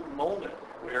some moment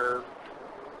where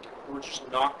we're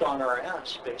just knocked on our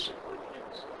ass, basically.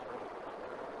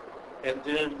 And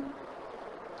then,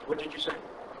 what did you say?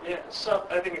 Yeah,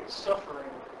 I think it's suffering.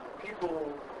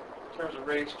 People, in terms of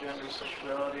race, gender,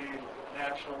 sexuality,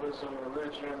 nationalism,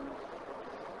 religion,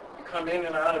 you come in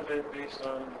and out of it based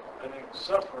on, I think,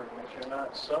 suffering. If you're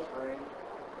not suffering,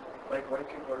 like white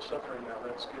people are suffering now,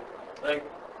 that's good. Like,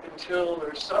 until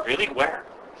they're suffering. Really? Where?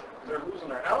 They're losing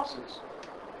their houses.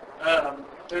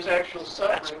 There's actual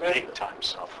suffering. That's big time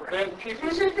suffering. Then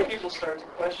people start to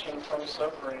question from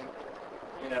suffering,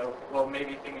 well,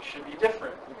 maybe things should be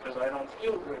different because I don't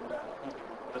feel good now.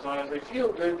 As long as they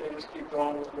feel good, they just keep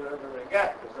going with whatever they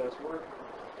got because that's working.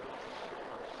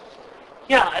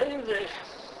 Yeah,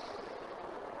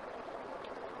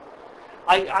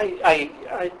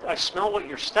 I smell what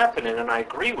you're stepping in, and I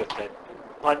agree with it.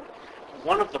 But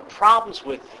one of the problems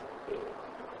with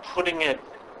putting it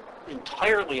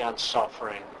entirely on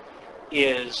suffering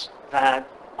is that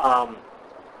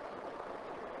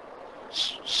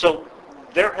so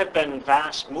there have been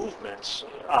vast movements.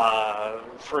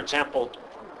 For example,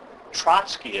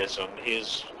 Trotskyism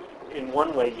is, in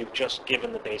one way, you've just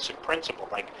given the basic principle.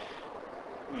 Like,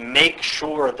 make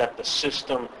sure that the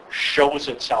system shows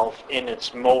itself in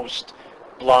its most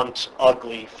blunt,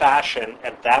 ugly fashion,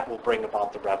 and that will bring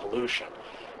about the revolution.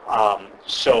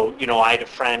 So, I had a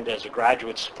friend as a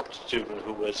graduate student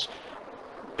who was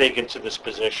big into this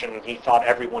position, and he thought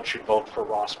everyone should vote for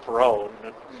Ross Perot.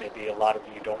 Maybe a lot of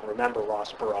you don't remember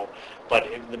Ross Perot, but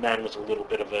the man was a little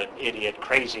bit of an idiot,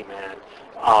 crazy man.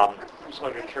 He's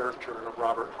like a character in a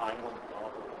Robert Heinlein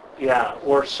novel. Yeah,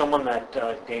 or someone that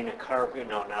Dana Carvey,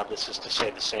 no, now this is to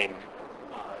say the same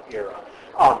era.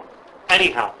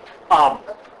 Anyhow,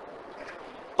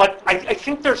 but I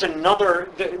think there's another,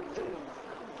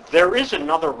 there is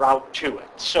another route to it.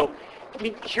 So, I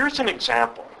mean, here's an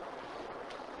example.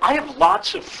 I have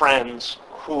lots of friends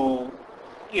who,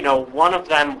 one of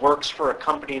them works for a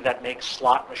company that makes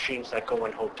slot machines that go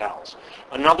in hotels.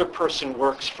 Another person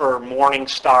works for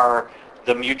Morningstar,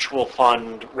 the mutual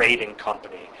fund rating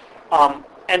company.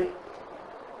 And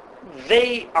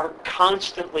they are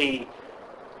constantly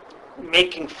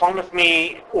making fun of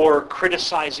me or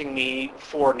criticizing me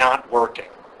for not working,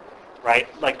 right?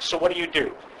 Like, so what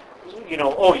do?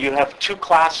 Oh, you have 2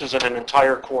 classes in an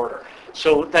entire quarter.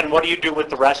 So then what do you do with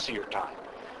the rest of your time?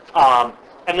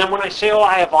 And then when I say,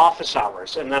 I have office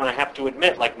hours, and then I have to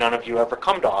admit, like, none of you ever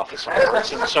come to office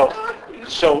hours. And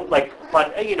so like,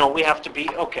 but, we have to be,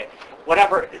 okay,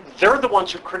 whatever. They're the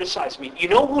ones who criticize me. You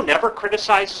know who never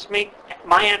criticizes me?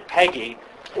 My Aunt Peggy,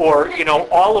 or,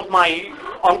 all of my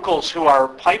uncles who are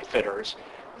pipe fitters.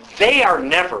 They are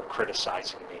never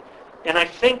criticizing me. And I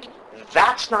think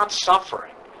that's not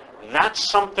suffering.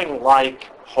 That's something like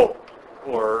hope.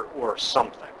 Or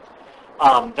something.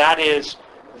 That is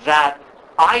that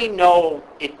I know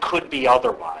it could be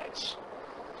otherwise.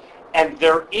 And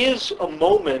there is a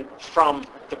moment from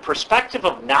the perspective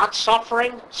of not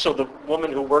suffering, so the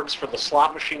woman who works for the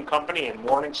slot machine company and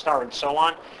Morningstar and so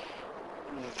on,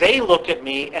 they look at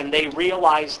me and they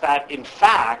realize that, in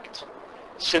fact,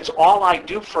 since all I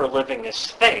do for a living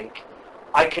is think,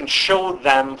 I can show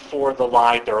them for the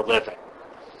lie they're living.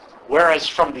 Whereas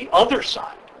from the other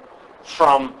side,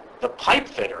 from the pipe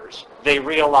fitters, they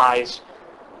realize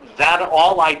that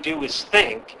all I do is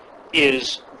think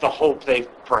is the hope they've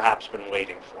perhaps been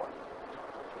waiting for.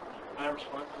 I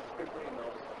respond quickly,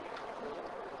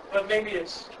 but maybe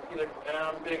it's either, and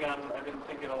I've been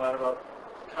thinking a lot about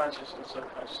conscious and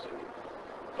subconscious,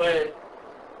 but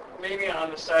maybe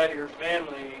on the side of your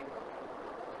family,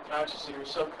 consciously or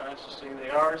subconsciously,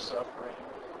 they are suffering,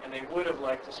 and they would have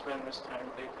liked to spend this time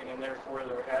thinking, and therefore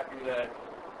they're happy that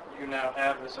you now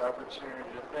have this opportunity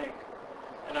to think.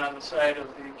 And on the side of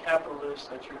the capitalists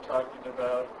that you're talking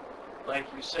about, like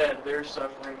you said, they're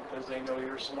suffering because they know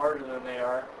you're smarter than they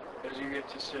are, because you get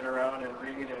to sit around and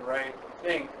read and write and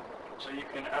think, so you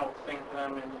can outthink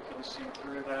them and you can see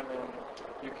through them and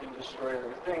you can destroy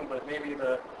their thing. But maybe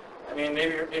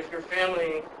if your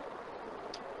family,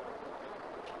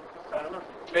 I don't know,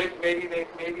 maybe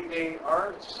they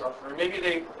aren't suffering. Maybe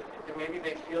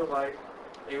they feel like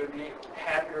they would be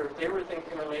happier if they were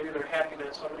thinking, or maybe they're happy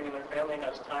that somebody in their family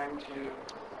has time to,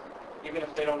 even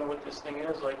if they don't know what this thing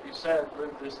is, like you said,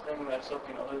 live this thing that's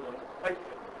something other than pipe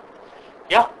fit.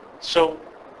 Yeah, so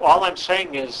all I'm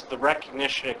saying is the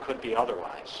recognition it could be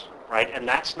otherwise, right? And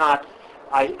that's not,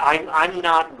 I'm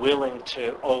not willing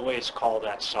to always call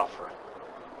that suffering.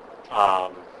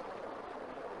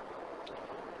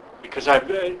 Because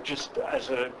just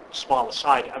as a small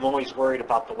aside, I'm always worried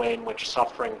about the way in which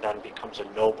suffering then becomes a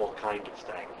noble kind of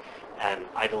thing. And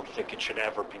I don't think it should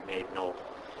ever be made noble.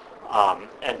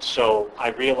 And so I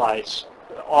realize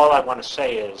all I want to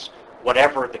say is,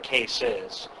 whatever the case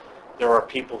is, there are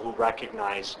people who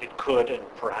recognize it could and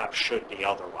perhaps should be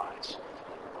otherwise.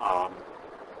 I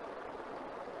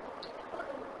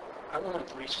want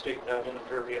to restate that in a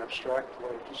very abstract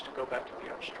way, just to go back to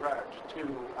the abstract,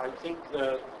 too. I think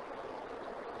that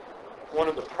one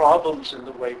of the problems in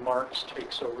the way Marx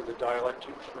takes over the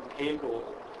dialectic from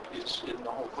Hegel is in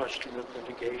the whole question of the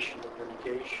negation of the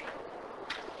negation.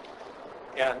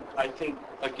 And I think,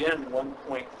 again, one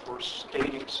point for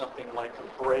stating something like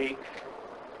a break,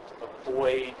 a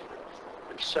void,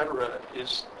 etc.,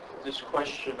 is this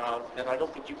question of, and I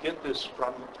don't think you get this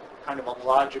from kind of a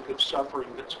logic of suffering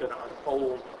that's going to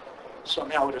unfold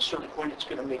somehow at a certain point it's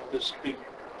going to make this big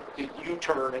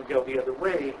U-turn and go the other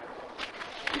way,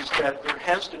 is that there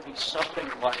has to be something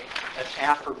like an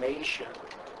affirmation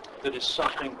that is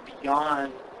something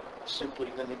beyond simply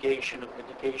the negation of the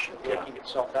negation working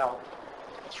itself out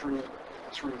through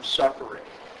suffering.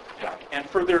 Yeah. And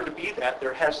for there to be that,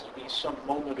 there has to be some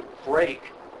moment of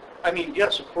break. I mean,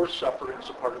 yes, of course, suffering is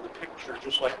a part of the picture,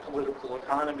 just like political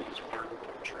economy is part of the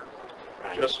picture,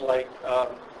 Right. just like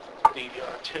the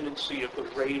tendency of the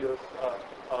rate of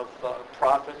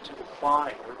profit to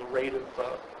decline, or the rate of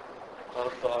the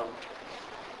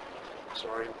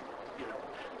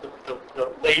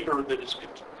labor that is,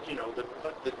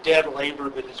 the dead labor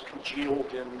that is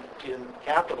congealed in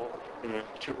capital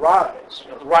to rise,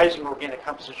 the rising organic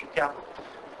composition of capital.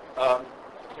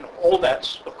 All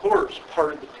that's, of course,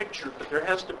 part of the picture, but there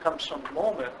has to come some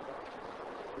moment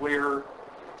where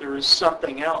there is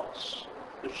something else.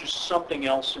 There's just something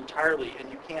else entirely, and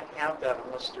you can't have that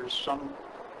unless there's some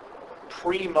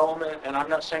pre-moment, and I'm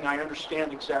not saying I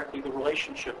understand exactly the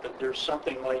relationship, but there's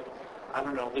something like, I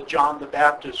don't know, the John the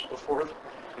Baptist before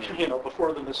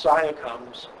the Messiah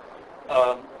comes,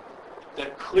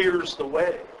 that clears the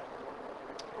way.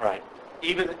 Right.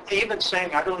 Even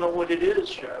saying, I don't know what it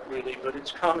is yet, really, but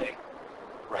it's coming.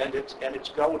 Right. And it's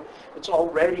going. It's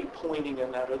already pointing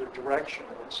in that other direction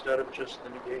instead of just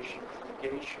the negation of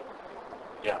negation.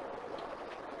 Yeah.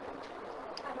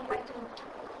 I would like to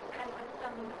kind of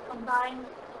combine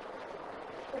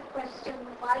the question,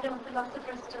 why don't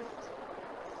philosophers just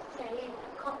say,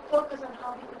 focus on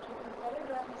how we could do things better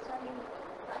to understanding,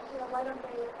 why don't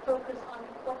they focus on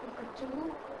what we could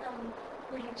do and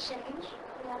really change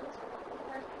reality?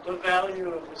 The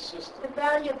value of the system. The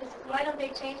value of the system. Why don't they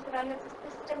change the value of the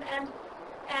system and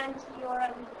your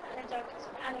anecdote?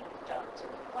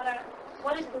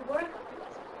 What is the work of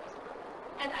philosophers?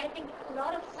 And I think a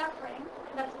lot of suffering,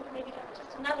 and that's maybe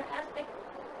just another aspect.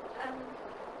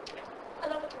 A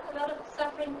lot of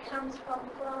suffering comes from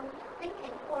wrong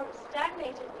thinking or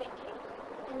stagnated thinking.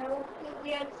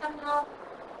 We are somehow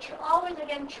always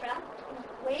again trapped in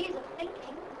ways of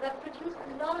thinking that produce a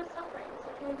lot of suffering. So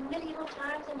if you're in medieval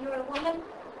times and you're a woman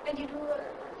and you do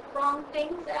wrong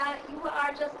things, you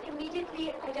are just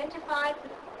immediately identified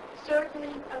with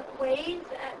certain ways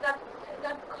that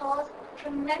cause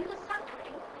tremendous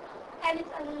suffering. And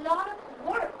it's a lot of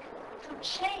work to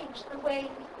change the way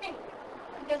we think.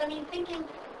 Because, thinking,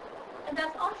 and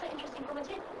that's also interesting from a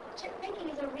thinking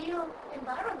is a real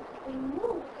environment. We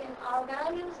move in our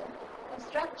values and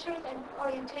structures and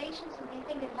orientations, and we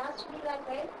think it has to be that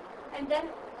way. And then,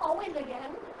 always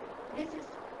again, this is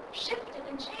shifted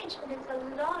and changed, and it's a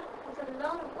lot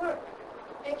of work.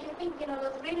 If you think,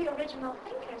 those really original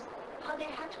thinkers, how they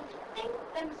had to think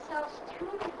themselves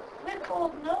through with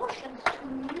old notions to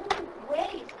new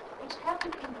ways which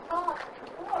haven't been thought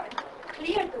before, and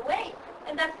cleared the way.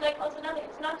 And that's like also another,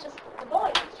 it's not just the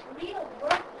boys, it's real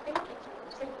work thinking.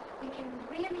 So we can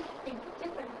really think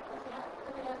differently because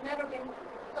it has never been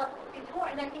thought before.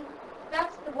 And I think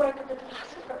that's the work of the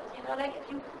philosophers. Like if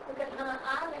you look at Hannah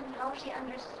Arendt and how she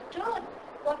understood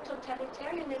what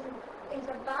totalitarianism is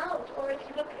about, or if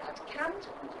you look at Kant,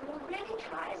 who really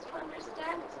tries to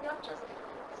understand it's not just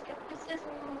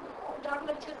skepticism or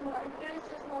dogmatism or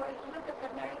empiricism, or if you look at the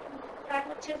American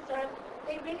pragmatists,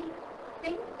 they really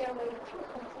think their way through it.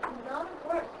 It's a lot of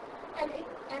work. And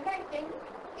I think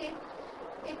it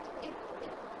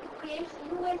creates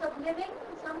new ways of living,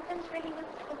 in some sense really with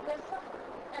their suffering.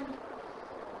 And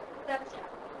that's it.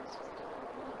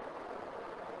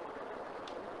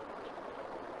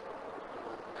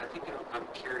 I think I'm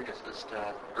curious as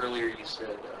to, earlier you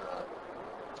said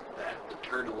that the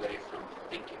turn away from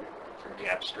thinking, from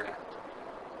the abstract,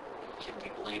 can be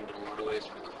blamed in a lot of ways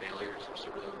for the failures of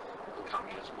sort of the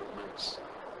communist movements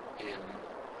in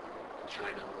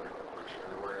China or Russia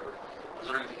or wherever. I was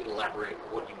wondering if you could elaborate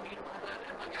what you mean by that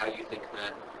and like how you think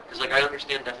that, because like I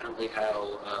understand definitely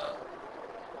how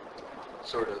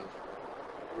sort of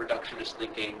reductionist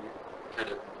thinking kind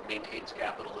of maintains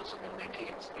capitalism and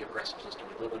maintains the oppressive system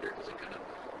we live under, because it kind of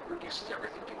reduces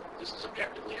everything to this is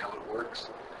objectively how it works.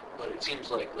 But it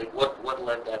seems like what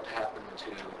led that to happen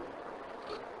to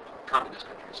the communist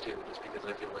countries too, just because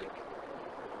I feel like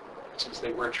since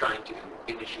they were trying to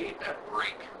initiate that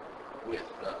break with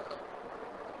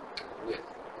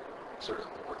sort of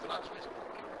orthodox ways of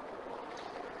thinking.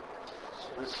 So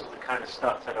this is the kind of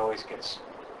stuff that always gets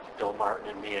Bill Martin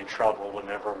and me in trouble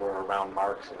whenever we're around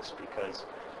Marxists, because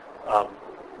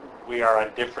we are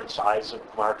on different sides of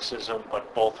Marxism,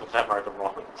 but both of them are the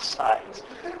wrong sides.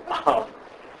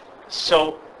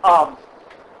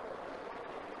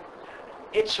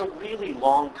 It's a really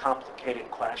long,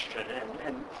 complicated question,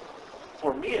 and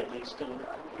for me at least, and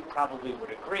you probably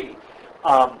would agree,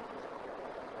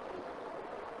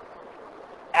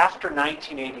 after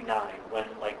 1989, when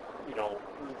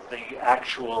the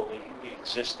actually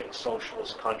existing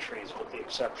socialist countries, with the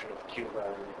exception of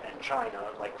Cuba and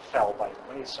China, fell by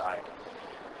the wayside,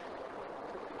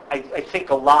 I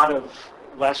think a lot of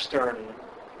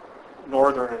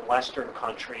northern and Western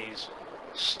countries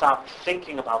stopped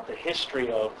thinking about the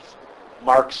history of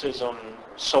Marxism,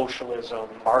 socialism,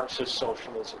 Marxist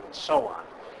socialism, and so on.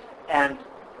 And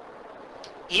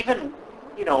even,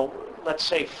 let's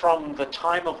say from the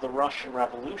time of the Russian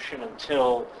Revolution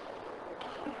until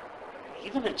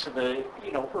even into the,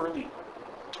 early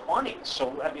 20s.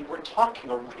 So, I mean, we're talking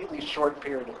a really short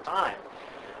period of time.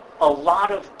 A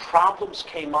lot of problems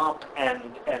came up and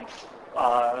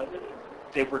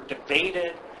they were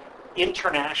debated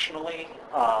internationally,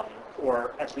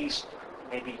 or at least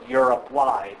maybe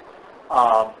Europe-wide.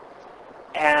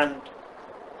 And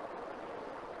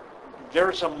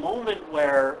there's a moment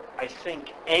where I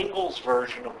think Engels'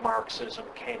 version of Marxism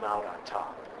came out on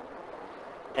top.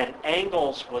 And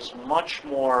Engels was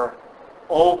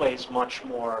always much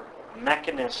more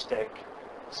mechanistic,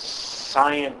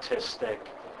 scientistic,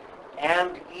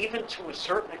 and even to a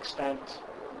certain extent,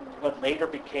 what later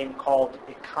became called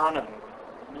economistic.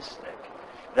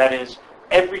 That is,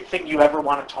 everything you ever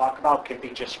want to talk about can be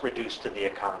just reduced to the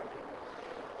economy.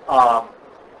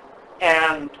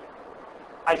 And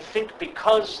I think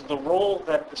because the role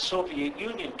that the Soviet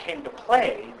Union came to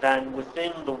play then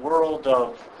within the world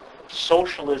of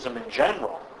socialism in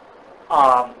general,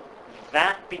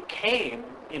 that became,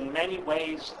 in many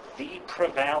ways, the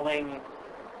prevailing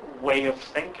way of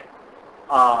thinking.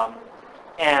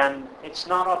 And it's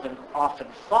not often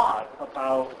thought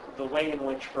about the way in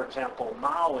which, for example,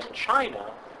 Mao in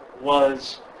China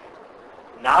was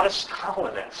not a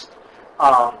Stalinist,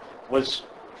 was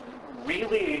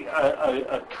really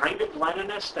a kind of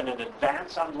Leninist and an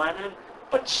advance on Lenin,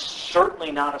 but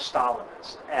certainly not a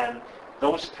Stalinist. And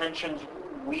those tensions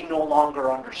we no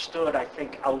longer understood, I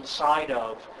think, outside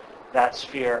of that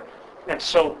sphere. And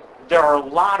so there are a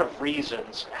lot of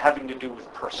reasons having to do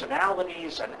with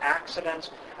personalities and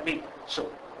accidents. I mean,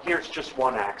 so here's just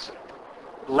one accident.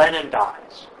 Lenin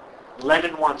dies.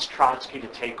 Lenin wants Trotsky to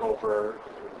take over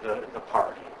the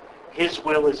party. His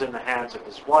will is in the hands of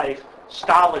his wife.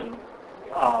 Stalin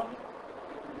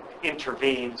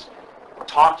intervenes,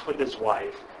 talks with his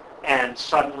wife, and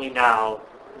suddenly now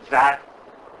that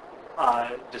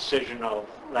decision of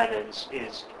Lenin's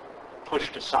is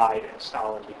pushed aside and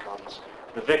Stalin becomes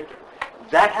the victor.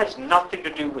 That has nothing to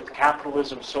do with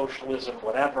capitalism, socialism,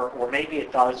 whatever, or maybe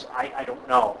it does, I don't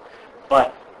know.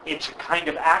 But it's a kind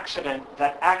of accident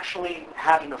that actually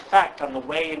had an effect on the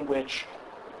way in which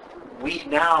we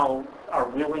now are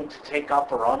willing to take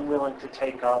up or unwilling to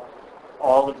take up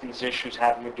all of these issues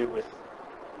having to do with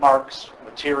Marx,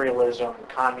 materialism,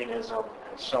 communism,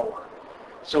 and so on.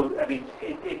 So, I mean,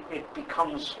 it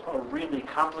becomes a really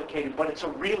complicated, but it's a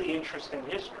really interesting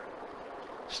history.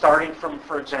 Starting from,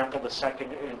 for example, the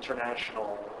Second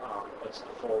International, what's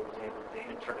the full name of the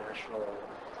International?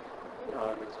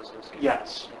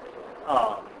 Yes.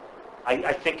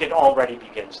 I think it already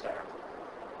begins there.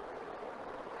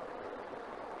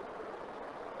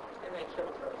 And they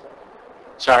killed Rosa.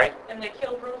 Sorry? And they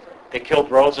killed Rosa. They killed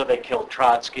Rosa, they killed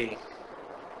Trotsky.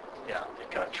 Yeah,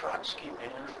 they got Trotsky,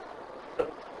 man.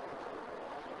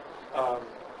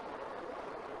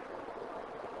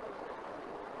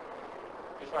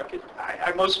 If I could,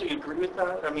 I mostly agree with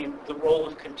that. I mean, the role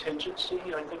of contingency,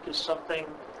 I think, is something,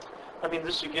 I mean,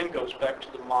 this again goes back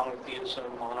to the monotheism,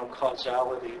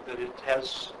 monocausality, that it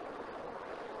has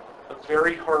a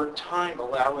very hard time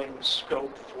allowing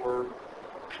scope for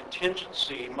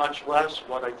contingency, much less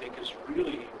what I think is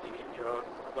really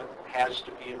what has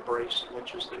to be embraced,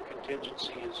 which is that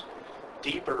contingency is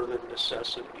deeper than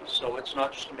necessity. So it's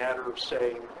not just a matter of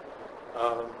saying,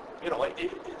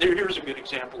 here's a good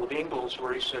example of Engels,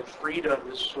 where he said freedom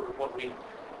is sort of what we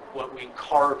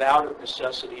carve out of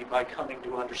necessity by coming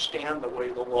to understand the way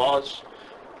the laws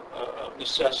of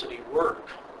necessity work.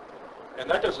 And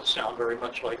that doesn't sound very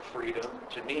much like freedom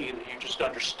to me, that you just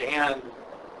understand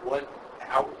what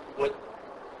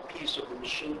piece of the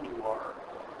machine you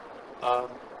are.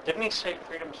 Didn't he say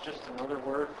freedom's just another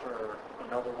word for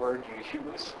another word you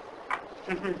use?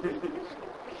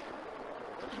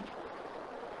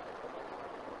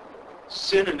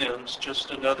 Synonyms,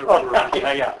 just another word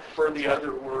yeah. for the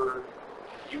other word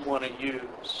you want to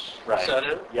use. Right. Is that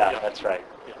it? Yeah, that's right.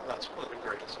 Yeah, that's one of the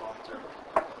great songs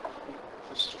ever.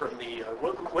 This is from the,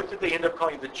 what did they end up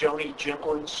calling it, the Joni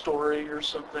Gimlin story or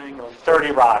something?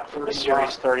 30 Rock, from the 30 series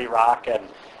Rock. 30 Rock, and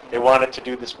They wanted to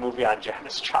do this movie on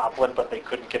Janis Joplin, but they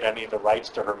couldn't get any of the rights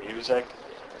to her music.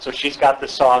 So she's got the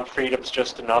song, freedom's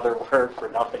just another word for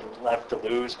nothing left to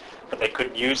lose, but they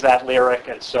couldn't use that lyric,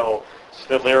 and so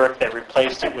the lyric they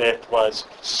replaced it with was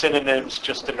synonyms,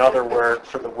 just another word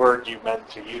for the word you meant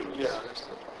to use. Yeah,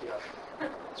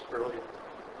 that's brilliant.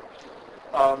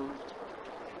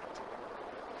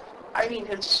 I mean,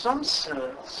 in some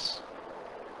sense,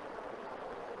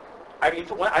 I mean,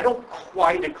 for one, I don't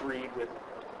quite agree with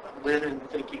Lenin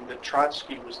thinking that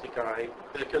Trotsky was the guy,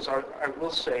 because I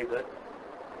will say that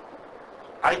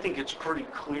I think it's pretty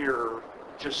clear,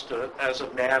 just as a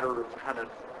matter of kind of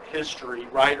history,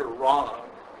 right or wrong,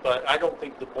 but I don't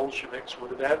think the Bolsheviks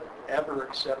would have ever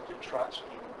accepted Trotsky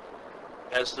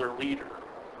as their leader.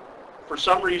 For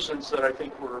some reasons that I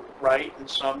think were right and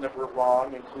some that were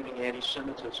wrong, including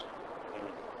anti-Semitism.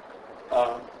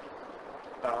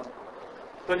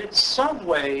 But in some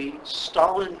way,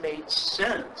 Stalin made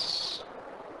sense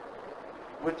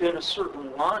within a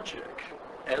certain logic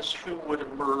as who would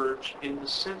emerge, in the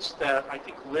sense that I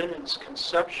think Lenin's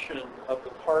conception of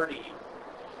the party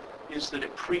is that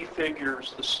it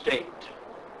prefigures the state.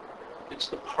 It's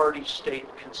the party-state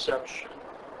conception.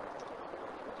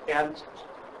 And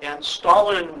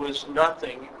Stalin was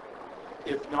nothing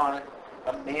if not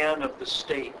a man of the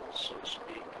state, so to speak.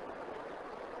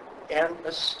 And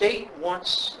a state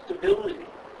wants stability.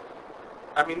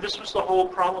 I mean, this was the whole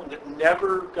problem that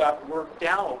never got worked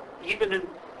out. Even in,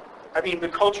 I mean, the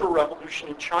Cultural Revolution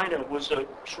in China was a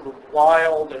sort of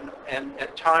wild and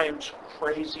at times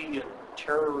crazy and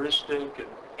terroristic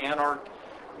and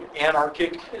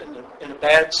anarchic in a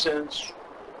bad sense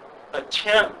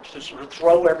attempt to sort of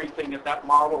throw everything at that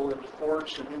model and to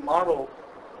forge a new model,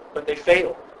 but they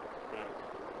failed.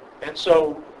 And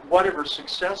so whatever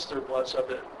success there was of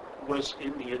it was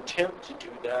in the attempt to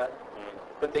do that,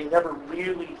 but they never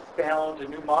really found a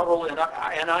new model. And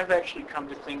I've actually come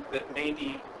to think that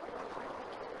maybe,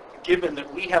 given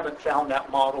that we haven't found that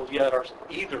model yet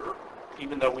either,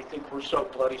 even though we think we're so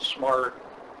bloody smart,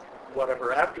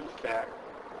 whatever, after the fact,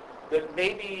 that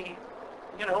maybe,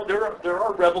 you know, there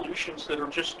are revolutions that are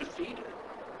just defeated.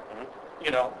 You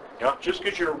know, just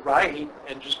because you're right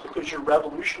and just because you're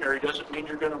revolutionary doesn't mean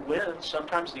you're going to win.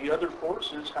 Sometimes the other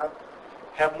forces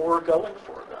have more going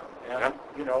for them. And,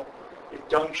 you know, if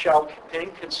Deng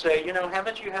Xiaoping can say, you know,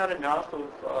 haven't you had enough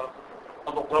of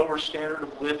a lower standard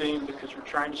of living because we're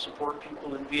trying to support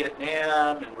people in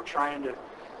Vietnam and we're trying to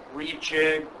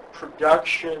rejig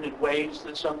production in ways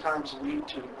that sometimes lead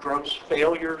to gross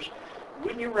failures?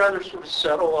 Wouldn't you rather sort of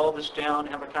settle all this down,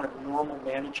 have a kind of normal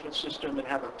management system, and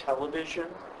have a television?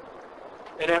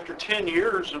 And after 10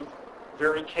 years of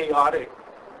very chaotic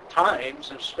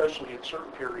times, especially in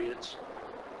certain periods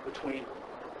between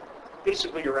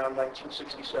basically around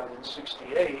 1967 and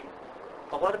 68,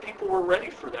 a lot of people were ready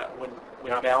for that when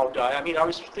Mao died. I mean, I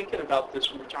was thinking about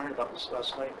this, we were talking about this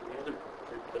last night with the other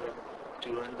group that I'm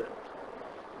doing,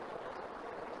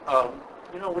 that,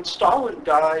 you know, when Stalin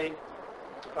died,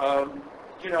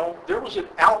 you know, there was an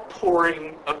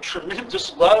outpouring of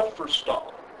tremendous love for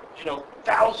Stalin. You know,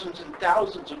 thousands and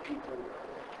thousands of people,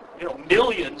 you know,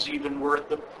 millions even were at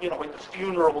the, you know, at the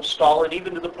funeral of Stalin,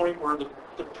 even to the point where the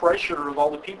pressure of all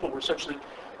the people were such that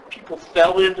people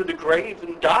fell into the grave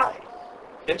and died.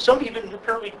 And some even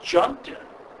apparently jumped in.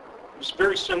 It was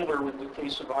very similar with the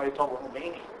case of Ayatollah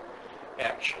Khomeini,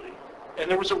 actually.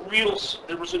 And there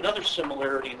was another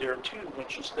similarity there too,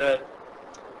 which is that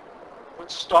what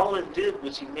Stalin did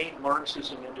was he made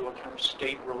Marxism into a kind of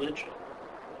state religion,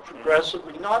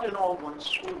 progressively, not in all one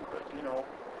swoop, but, you know,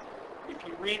 if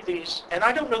you read these, and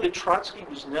I don't know that Trotsky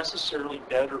was necessarily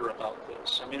better about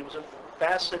this. I mean, it was a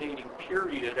fascinating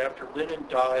period after Lenin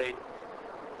died.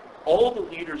 All the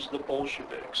leaders of the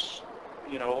Bolsheviks,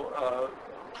 you know,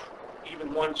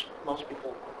 even ones most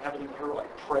people haven't even heard,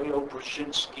 like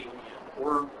Preobrazhensky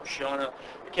or Zhana,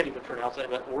 I can't even pronounce that,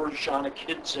 but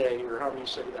Ordzhonikidze, or however you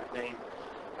say that name.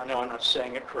 I know I'm not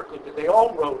saying it correctly, but they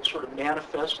all wrote sort of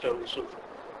manifestos of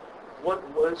what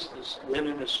was this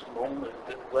Leninist moment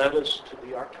that led us to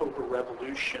the October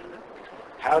Revolution, and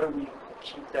how do we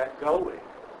keep that going?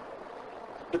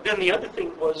 But then the other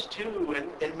thing was too,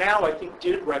 and Mao I think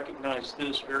did recognize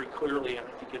this very clearly, and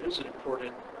I think it is an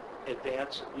important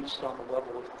advance, at least on the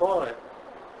level of thought.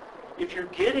 If you're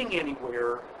getting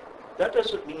anywhere, that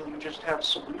doesn't mean you just have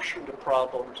solution to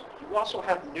problems. You also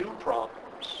have new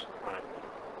problems. Right.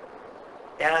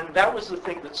 And that was the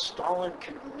thing that Stalin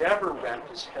could never wrap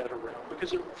his head around,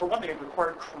 because for one thing, it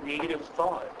required creative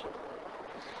thought.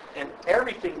 And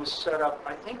everything was set up,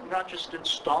 I think, not just in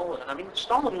Stalin. I mean,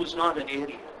 Stalin was not an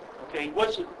idiot, okay? He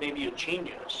wasn't maybe a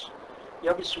genius,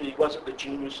 Obviously, he wasn't the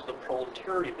genius of the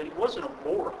proletariat, but he wasn't a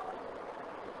moron.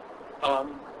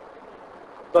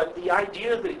 But the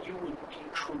idea that you would be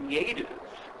creative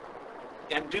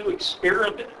and do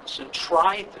experiments and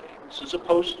try things as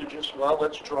opposed to just, well,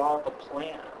 let's draw up a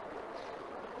plan.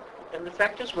 And the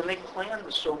fact is, when they planned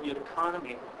the Soviet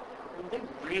economy, I mean, they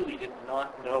really did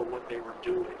not know what they were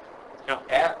doing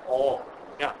at all.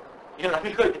 Yeah. You know, I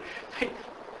mean, like,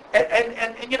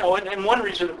 and you know, and one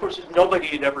reason, of course, is nobody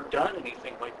had ever done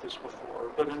anything like this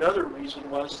before. But another reason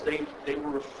was they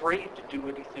were afraid to do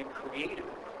anything creative.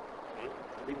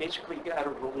 They basically had a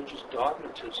religious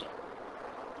dogmatism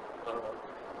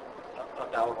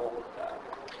about all of that.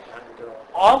 And,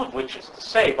 all of which is to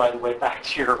say, by the way, back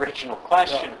to your original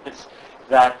question, is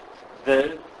that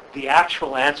the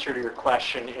actual answer to your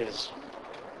question is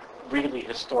really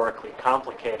historically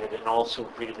complicated and also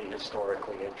really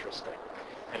historically interesting.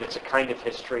 And it's a kind of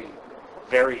history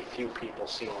very few people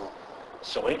seem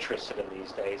so interested in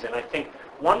these days. And I think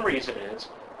one reason is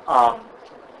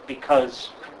because,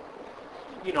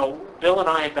 you know, Bill and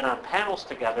I have been on panels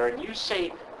together, and you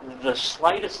say the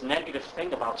slightest negative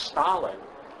thing about Stalin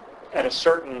at a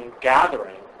certain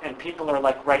gathering, and people are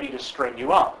like ready to string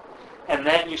you up. And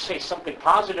then you say something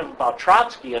positive about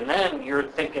Trotsky, and then you're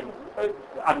thinking,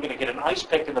 I'm going to get an ice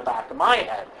pick in the back of my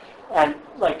head. And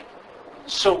like,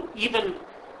 so even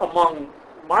among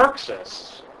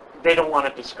Marxists, they don't want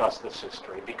to discuss this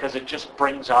history because it just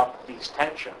brings up these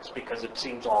tensions because it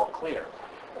seems all clear.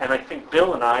 And I think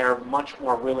Bill and I are much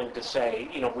more willing to say,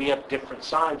 you know, we have different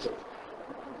sides of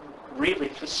really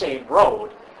the same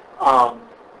road,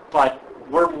 but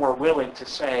we're more willing to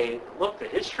say, look, the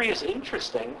history is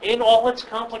interesting in all its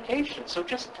complications, so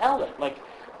just tell it. Like,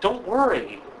 don't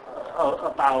worry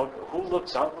about who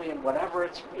looks ugly and whatever.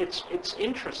 It's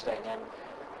interesting,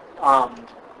 and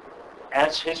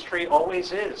as history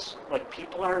always is, like,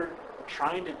 people are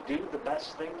trying to do the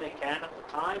best thing they can at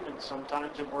the time, and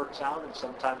sometimes it works out and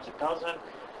sometimes it doesn't.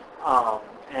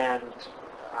 And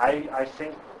I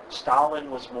think Stalin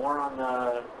was more on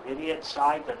the idiot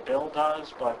side than Bill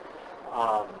does, but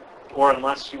or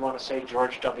unless you want to say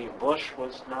George W. Bush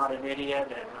was not an idiot,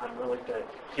 and I'm willing to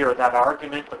hear that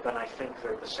argument, but then I think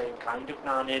they're the same kind of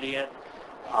non-idiot.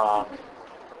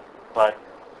 But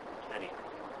anyway.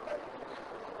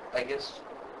 I guess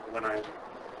what I'm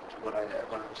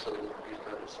so confused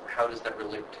about is how does that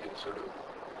relate to sort of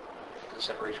the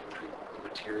separation between the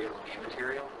material and the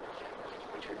immaterial,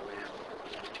 material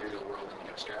and the material world and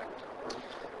the abstract?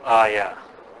 Yeah.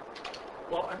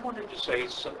 well, I wanted to say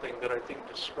something that I think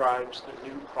describes the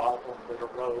new problem that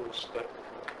arose, that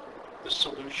the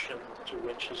solution to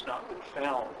which has not been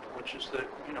found, which is that,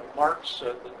 you know, Marx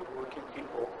said that the working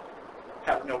people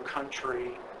have no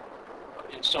country.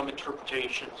 In some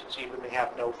interpretations, it's even they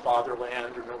have no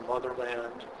fatherland or no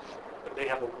motherland, but they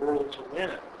have a world to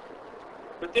win.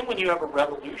 But then when you have a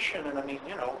revolution, and I mean,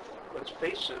 you know, let's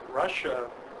face it, Russia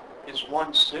is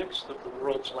 1/6 of the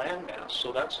world's landmass,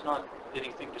 so that's not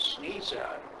anything to sneeze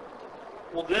at.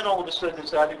 Well, then all of a sudden,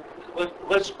 is that,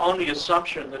 let's on the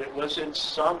assumption that it was in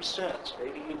some sense,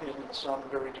 maybe even in some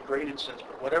very degraded sense,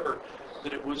 but whatever,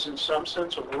 that it was in some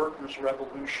sense a workers'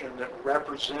 revolution that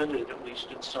represented, at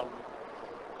least in some,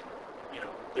 you know,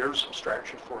 there's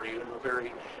abstraction for you in a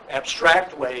very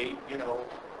abstract way, you know,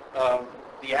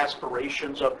 the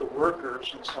aspirations of the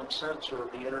workers in some sense, or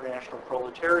the international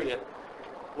proletariat.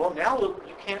 Well, now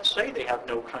you can't say they have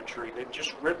no country. They've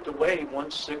just ripped away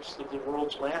 1/6 of the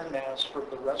world's landmass from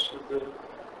the rest of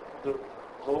the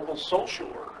global social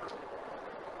order.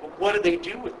 Well, what do they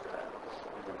do with that?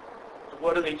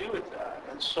 What do they do with that?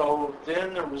 And so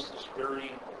then there was this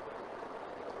very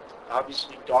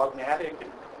obviously dogmatic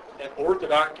and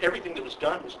orthodox. Everything that was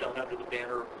done under the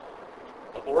banner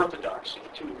of orthodoxy,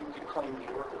 too. You could claim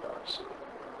the orthodoxy.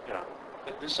 Yeah.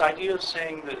 But this idea of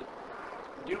saying that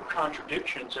new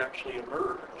contradictions actually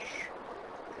emerge,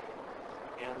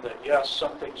 and that yes,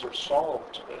 some things are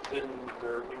solved, but then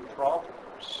there are new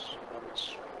problems.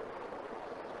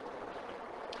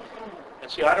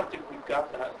 And see, I don't think we've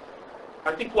got that.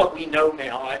 I think what we know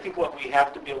now, I think what we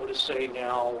have to be able to say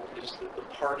now is that the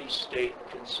party-state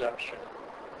conception,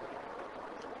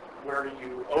 where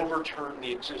you overturn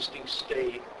the existing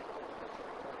state,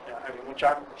 I mean, which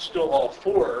I'm still all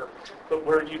for, but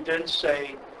where you then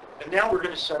say, and now we're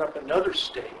going to set up another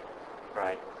state.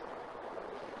 Right.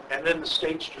 And then the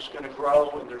state's just going to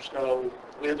grow, and there's no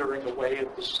withering away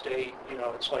of the state. You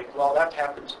know, it's like, well, that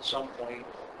happens at some point.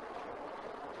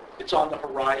 It's on the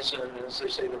horizon, and as they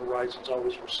say, the horizon's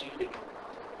always receding.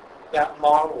 That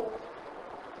model.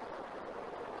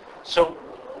 So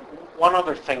one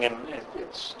other thing, and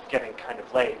it's getting kind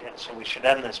of late, and so we should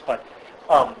end this, but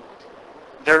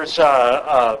there's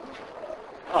a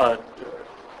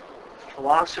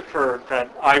philosopher that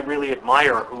I really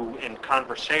admire who, in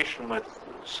conversation with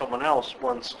someone else,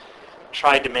 once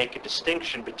tried to make a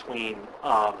distinction between,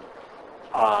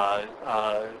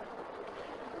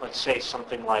 let's say,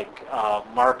 something like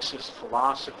Marxist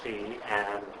philosophy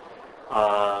and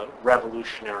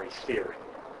revolutionary theory.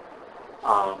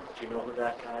 Do you know who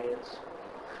that guy is?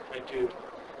 I do.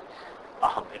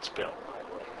 It's Bill, by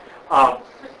the way.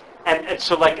 And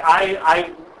so, like,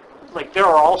 like, there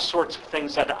are all sorts of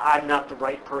things that I'm not the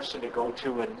right person to go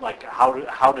to, and like,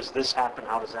 how does this happen?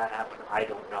 How does that happen? I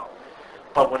don't know.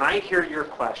 But when I hear your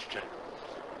question,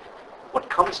 what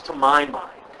comes to my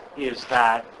mind is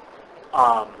that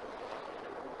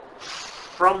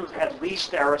from at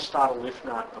least Aristotle, if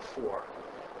not before,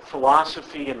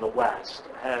 philosophy in the West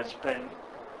has been,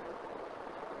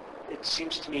 it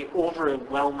seems to me,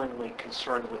 overwhelmingly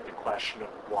concerned with the question of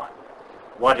what.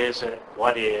 What is it?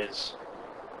 What is?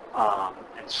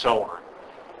 And so on.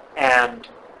 And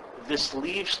this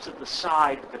leaves to the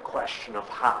side the question of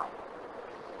how.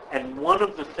 And one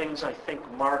of the things I think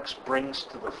Marx brings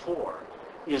to the fore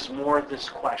is more this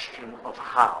question of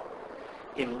how.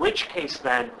 In which case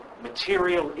then,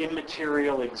 material,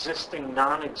 immaterial, existing,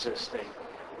 non-existing,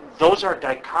 those are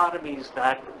dichotomies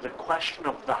that the question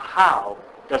of the how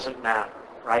doesn't matter,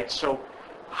 right? So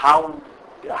how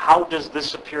does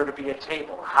this appear to be a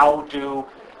table? How do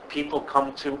people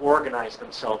come to organize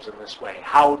themselves in this way?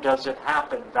 How does it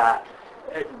happen that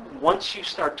once you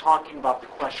start talking about the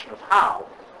question of how,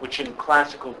 which in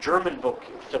classical German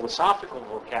philosophical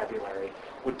vocabulary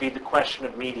would be the question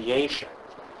of mediation,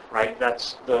 right?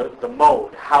 That's the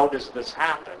mode. How does this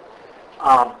happen?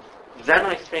 Then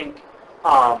I think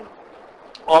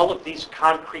all of these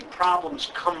concrete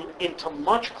problems come into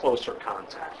much closer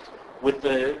contact with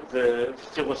the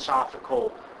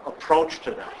philosophical approach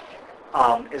to them,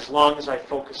 as long as I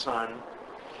focus on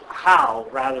how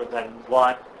rather than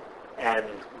what and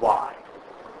why.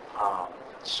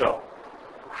 So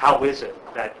how is it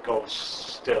that goes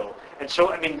still? And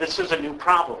so, I mean, this is a new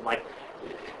problem. Like,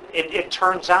 it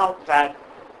turns out that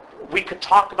we could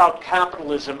talk about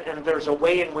capitalism and there's a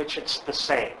way in which it's the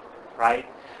same, right?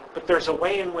 But there's a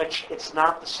way in which it's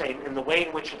not the same, and the way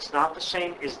in which it's not the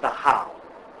same is the how,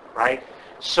 right?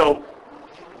 So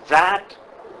that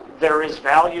there is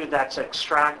value that's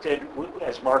extracted,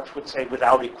 as Marx would say,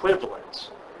 without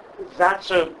equivalence.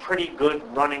 That's a pretty good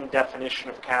running definition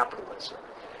of capitalism.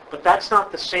 But that's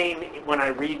not the same when I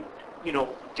read,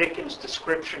 Dickens'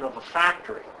 description of a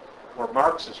factory, or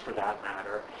Marx's for that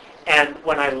matter, and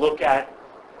when I look at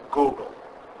Google,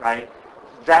 right?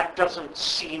 That doesn't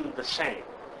seem the same.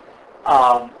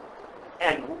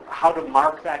 And how to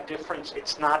mark that difference,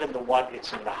 it's not in the what,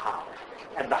 it's in the how.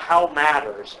 And the how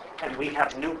matters, and we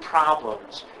have new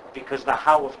problems because the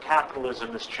how of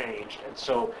capitalism has changed, and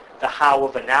so the how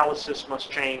of analysis must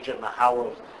change, and the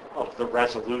how of the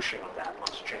resolution of that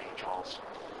must change also.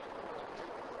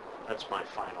 That's my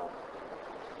final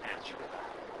answer to that.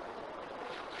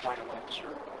 Final answer.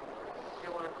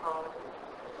 You want to call?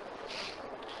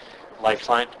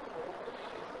 Lifeline?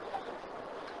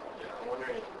 Yeah, I'm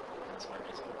wondering, this might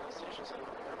be some of the stations of the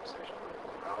conversation,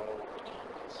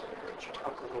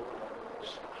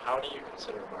 how do you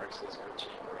consider Marx's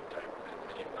critique or indictment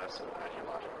any less of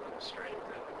ideological restraint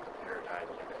than the paradigm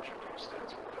you've introduced as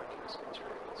reductionist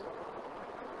materialism?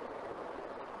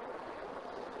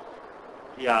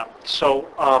 Yeah, so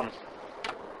I'm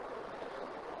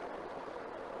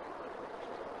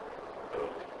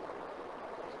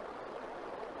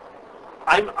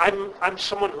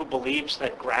someone who believes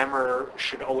that grammar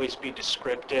should always be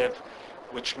descriptive,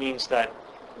 which means that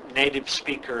native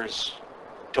speakers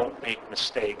don't make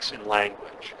mistakes in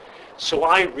language. So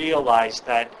I realize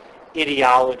that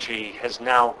ideology has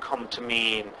now come to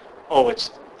mean, oh,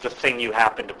 it's the thing you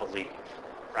happen to believe,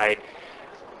 right?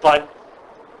 But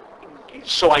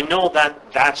so I know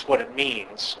that that's what it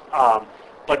means.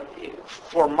 But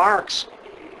for Marx,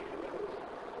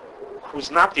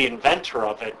 who's not the inventor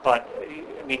of it, but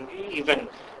I mean, even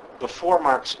before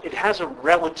Marx, it has a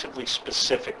relatively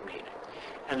specific meaning.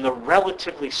 And the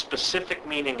relatively specific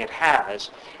meaning it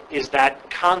has is that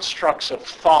constructs of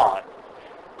thought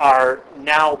are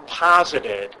now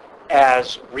posited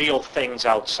as real things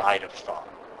outside of thought,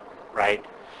 right?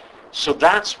 So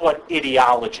that's what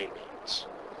ideology means.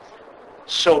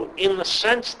 So in the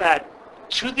sense that,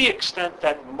 to the extent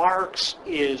that Marx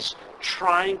is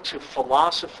trying to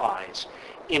philosophize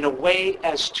in a way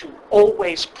as to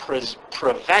always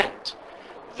prevent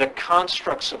the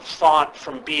constructs of thought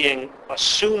from being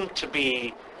assumed to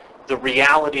be the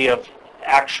reality of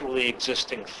actually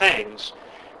existing things,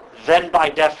 then by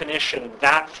definition,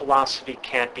 that philosophy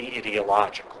can't be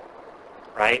ideological,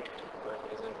 right? But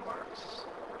isn't Marx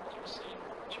reducing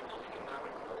material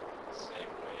economically the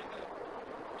same way that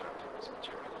productivist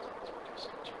materialism is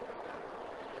reducing material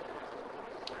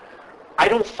economically? I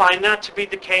don't find that to be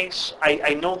the case.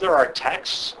 I know there are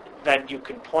texts that you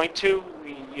can point to.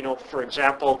 You know, for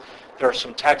example, there are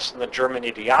some texts in the German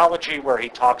ideology where he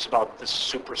talks about this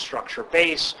superstructure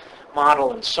base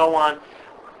model and so on.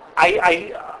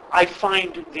 I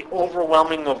find the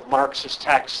overwhelming of Marx's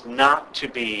texts not to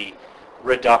be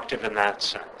reductive in that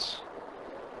sense.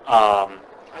 I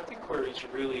think where he's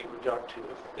really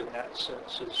reductive in that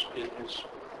sense is in his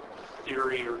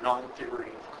theory or non-theory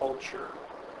of culture,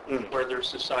 where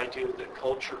there's this idea that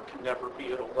culture can never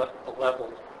be at a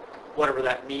level, whatever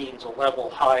that means, a level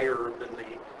higher than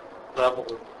the level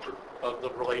of the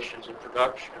relations of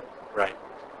production. Right.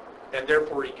 And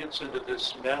therefore he gets into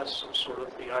this mess of sort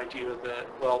of the idea that,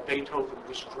 well, Beethoven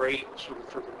was great sort of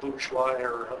for the bourgeois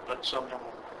era, but somehow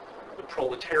the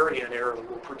proletarian era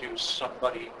will produce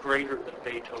somebody greater than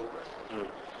Beethoven.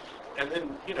 And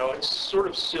then, you know, it's sort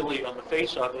of silly on the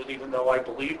face of it, even though I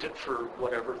believed it for,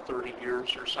 whatever, 30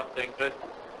 years or something. But,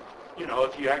 you know,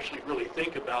 if you actually really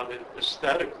think about it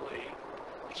aesthetically,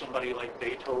 somebody like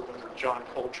Beethoven or John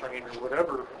Coltrane or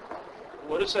whatever,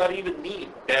 what does that even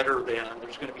mean, better than?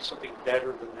 There's going to be something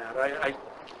better than that. I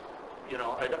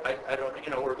don't, you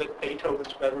know, or that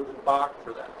Beethoven's better than Bach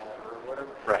for that matter, or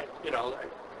whatever. Right. You know,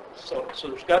 so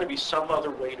there's got to be some other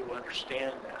way to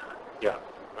understand that. Yeah,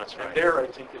 that's And right. there, I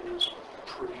think it is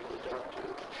pretty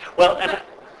reductive. Well, And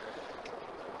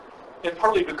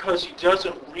partly because he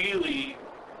doesn't really,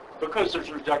 because there's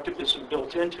reductivism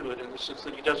built into it in the sense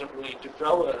that he doesn't really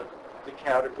develop the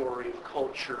category of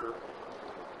culture.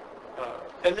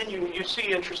 And then you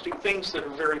see interesting things that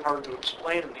are very hard to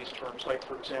explain in these terms, like,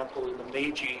 for example, in the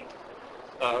Meiji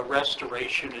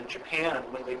restoration in Japan,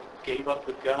 when they gave up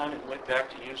the gun and went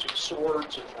back to using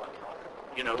swords and whatnot,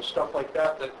 you know, stuff like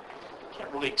that, that you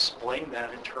can't really explain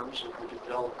that in terms of the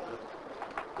development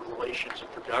of the relations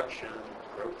of production and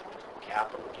growth of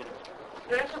capital, you know.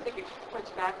 But I also think it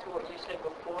points back to what you said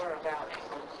before about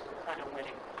Engels kind of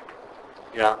winning.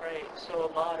 yeah. Right, so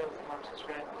a lot of Marx's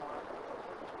read more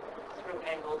through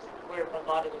Engels, where a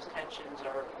lot of those tensions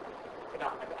are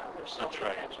forgotten about. There's so That's many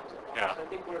right. tensions in Yeah. Marx. I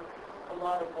think a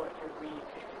lot of what you're reading,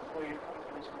 where you're coming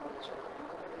from is more sort of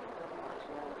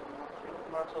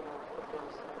Marx will put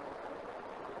those.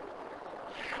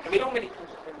 I mean, so many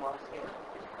tensions in Marx here,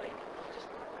 like just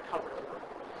covered over.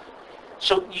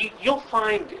 So you'll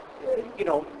find, you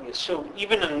know, so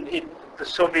even in the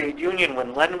Soviet Union,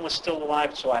 when Lenin was still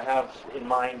alive, so I have in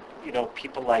mind, you know,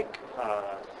 people like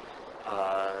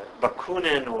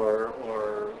Bakunin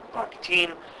or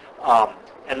Bakhtin,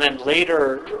 and then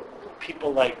later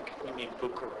people like, I mean,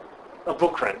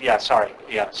 Bukharin, sorry.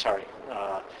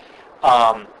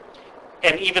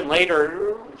 And even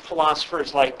later,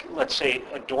 philosophers like, let's say,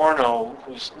 Adorno,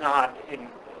 who's not in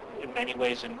many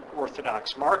ways an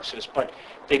orthodox Marxist, but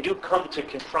they do come to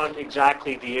confront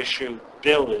exactly the issue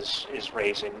Bill is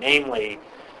raising, namely,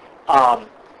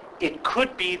 it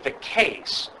could be the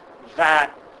case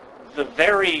that the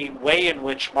very way in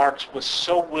which Marx was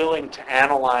so willing to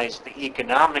analyze the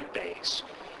economic base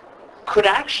could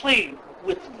actually,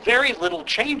 with very little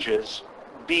changes,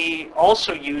 be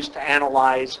also used to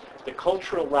analyze the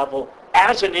cultural level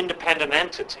as an independent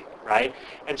entity, right?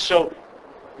 And so,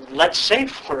 let's say,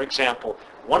 for example,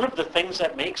 one of the things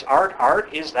that makes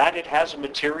art is that it has a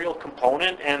material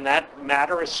component and that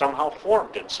matter is somehow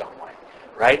formed in some way,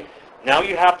 right? Now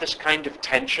you have this kind of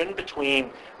tension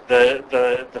between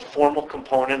the formal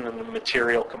component and the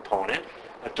material component.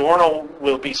 Adorno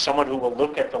will be someone who will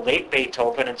look at the late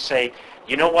Beethoven and say,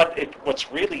 you know what,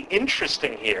 what's really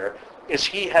interesting here is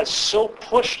he has so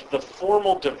pushed the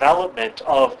formal development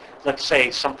of, let's say,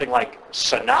 something like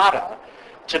sonata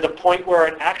to the point where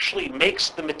it actually makes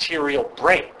the material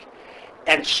break.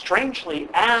 And strangely,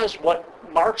 as what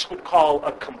Marx would call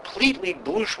a completely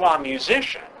bourgeois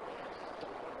musician,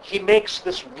 he makes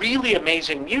this really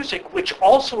amazing music, which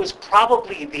also is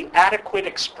probably the adequate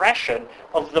expression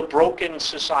of the broken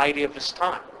society of his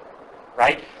time,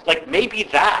 right? Like maybe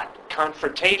that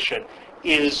confrontation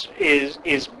is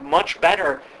much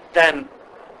better than,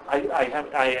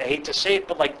 I hate to say it,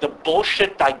 but like the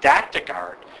bullshit didactic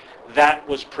art that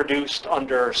was produced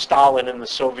under Stalin in the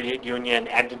Soviet Union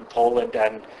and in Poland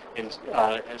and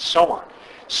so on.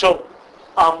 So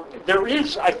there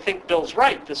is, I think Bill's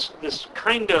right, this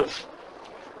kind of,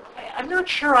 I'm not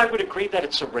sure I would agree that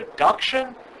it's a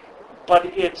reduction, but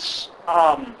it's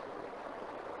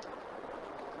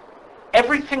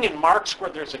everything in Marx where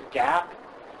there's a gap,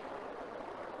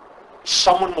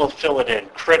 someone will fill it in,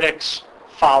 critics,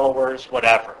 followers,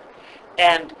 whatever.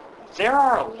 And there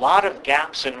are a lot of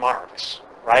gaps in Marx,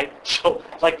 right? So,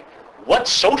 like, what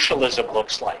socialism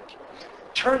looks like.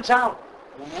 Turns out,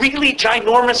 really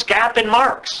ginormous gap in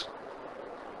Marx.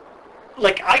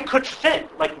 Like, I could fit,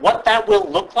 like, what that will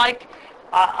look like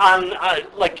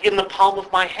like, in the palm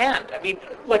of my hand. I mean,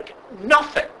 like,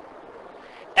 nothing.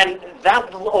 And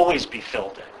that will always be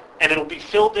filled in. And it'll be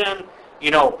filled in,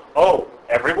 oh,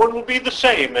 everyone will be the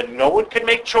same, and no one can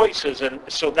make choices. And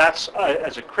so that's,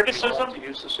 as a criticism... All have to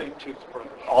use the same toothbrush.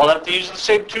 All have to use the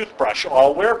same toothbrush.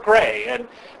 All wear gray. And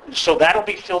so that'll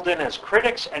be filled in as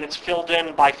critics, and it's filled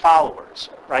in by followers,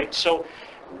 right? So,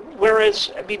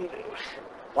 whereas, I mean,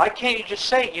 why can't you just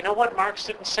say, you know what, Marx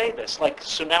didn't say this. Like,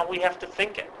 so now we have to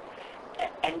think it.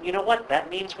 And you know what? That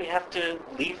means we have to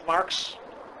leave Marx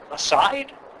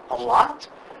aside a lot.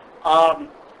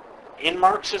 In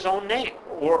Marx's own name,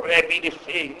 or I mean,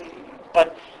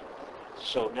 but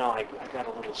so now I got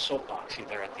a little soapboxy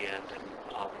there at the end, and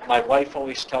my wife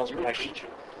always tells me I should.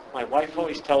 My wife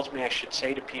always tells me I should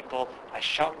say to people, I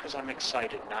shout because I'm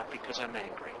excited, not because I'm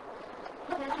angry.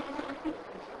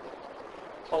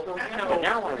 Although,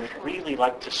 Now I would really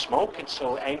like to smoke, and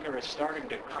so anger is starting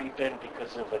to creep in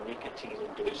because of a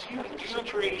nicotine-induced do kind of you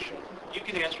agree, situation. you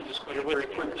can answer this question very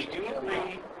quickly, do you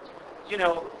agree,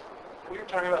 we were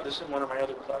talking about this in one of my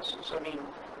other classes, I mean,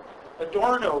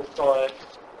 Adorno thought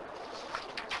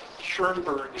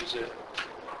Schoenberg is it,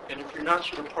 and if you're not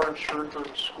sort of part of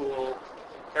Schoenberg's school,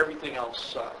 everything else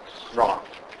sucks. Wrong.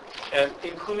 And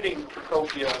including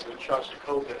Prokofiev and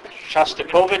Shostakovich.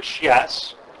 Shostakovich,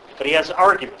 yes, but he has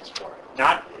arguments for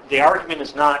it. The argument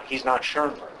is not, he's not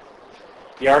Schoenberg.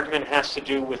 The argument has to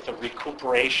do with the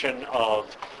recuperation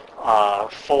of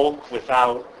folk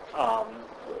without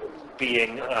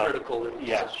being... critical.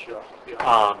 Yes.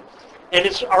 Yeah. And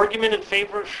his argument in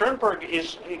favor of Schoenberg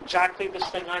is exactly this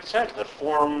thing I said, the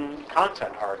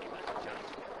form-content argument.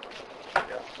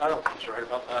 Yeah. I don't think he's right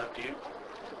about that, do you?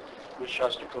 With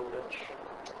Shostakovich.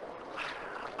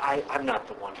 I'm not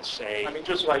the one to say. I mean,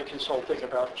 just like his whole thing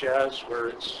about jazz, where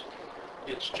it's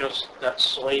just that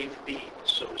slave beat,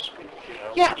 so to speak.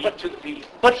 Yeah, beat to the beat.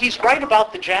 But he's right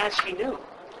about the jazz he knew.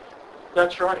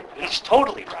 That's right. He's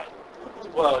totally right.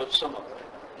 Well, it's some of it.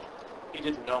 He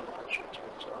didn't know much, it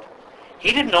turns out.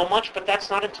 He didn't know much, but that's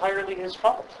not entirely his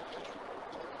fault.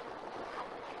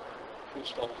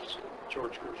 Whose fault is it?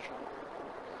 George Gershwin.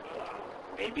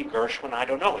 Maybe Gershwin, I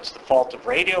don't know. It's the fault of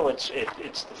radio. It's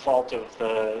the fault of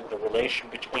the relation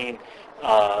between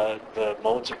the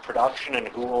modes of production and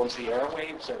who owns the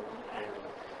airwaves and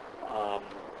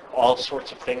all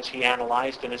sorts of things he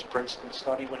analyzed in his Princeton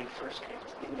study when he first came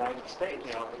to the United States.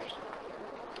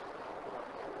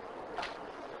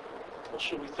 Well,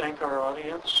 should we thank our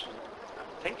audience?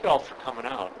 Thank you all for coming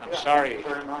out. I'm Yeah, sorry. Thank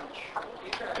you very much.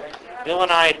 Bill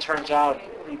and I, it turns out,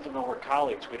 even though we're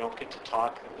colleagues, we don't get to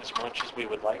talk as much as we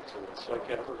would like to. It's Like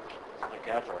ever. like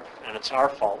ever. And it's our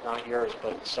fault, not yours,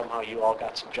 but somehow you all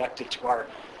got subjected to our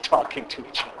talking to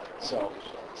each other. So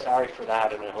sorry for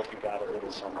that, and I hope you got a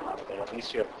little something out of it. At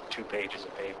least you have 2 pages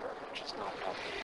of paper, which is not bad.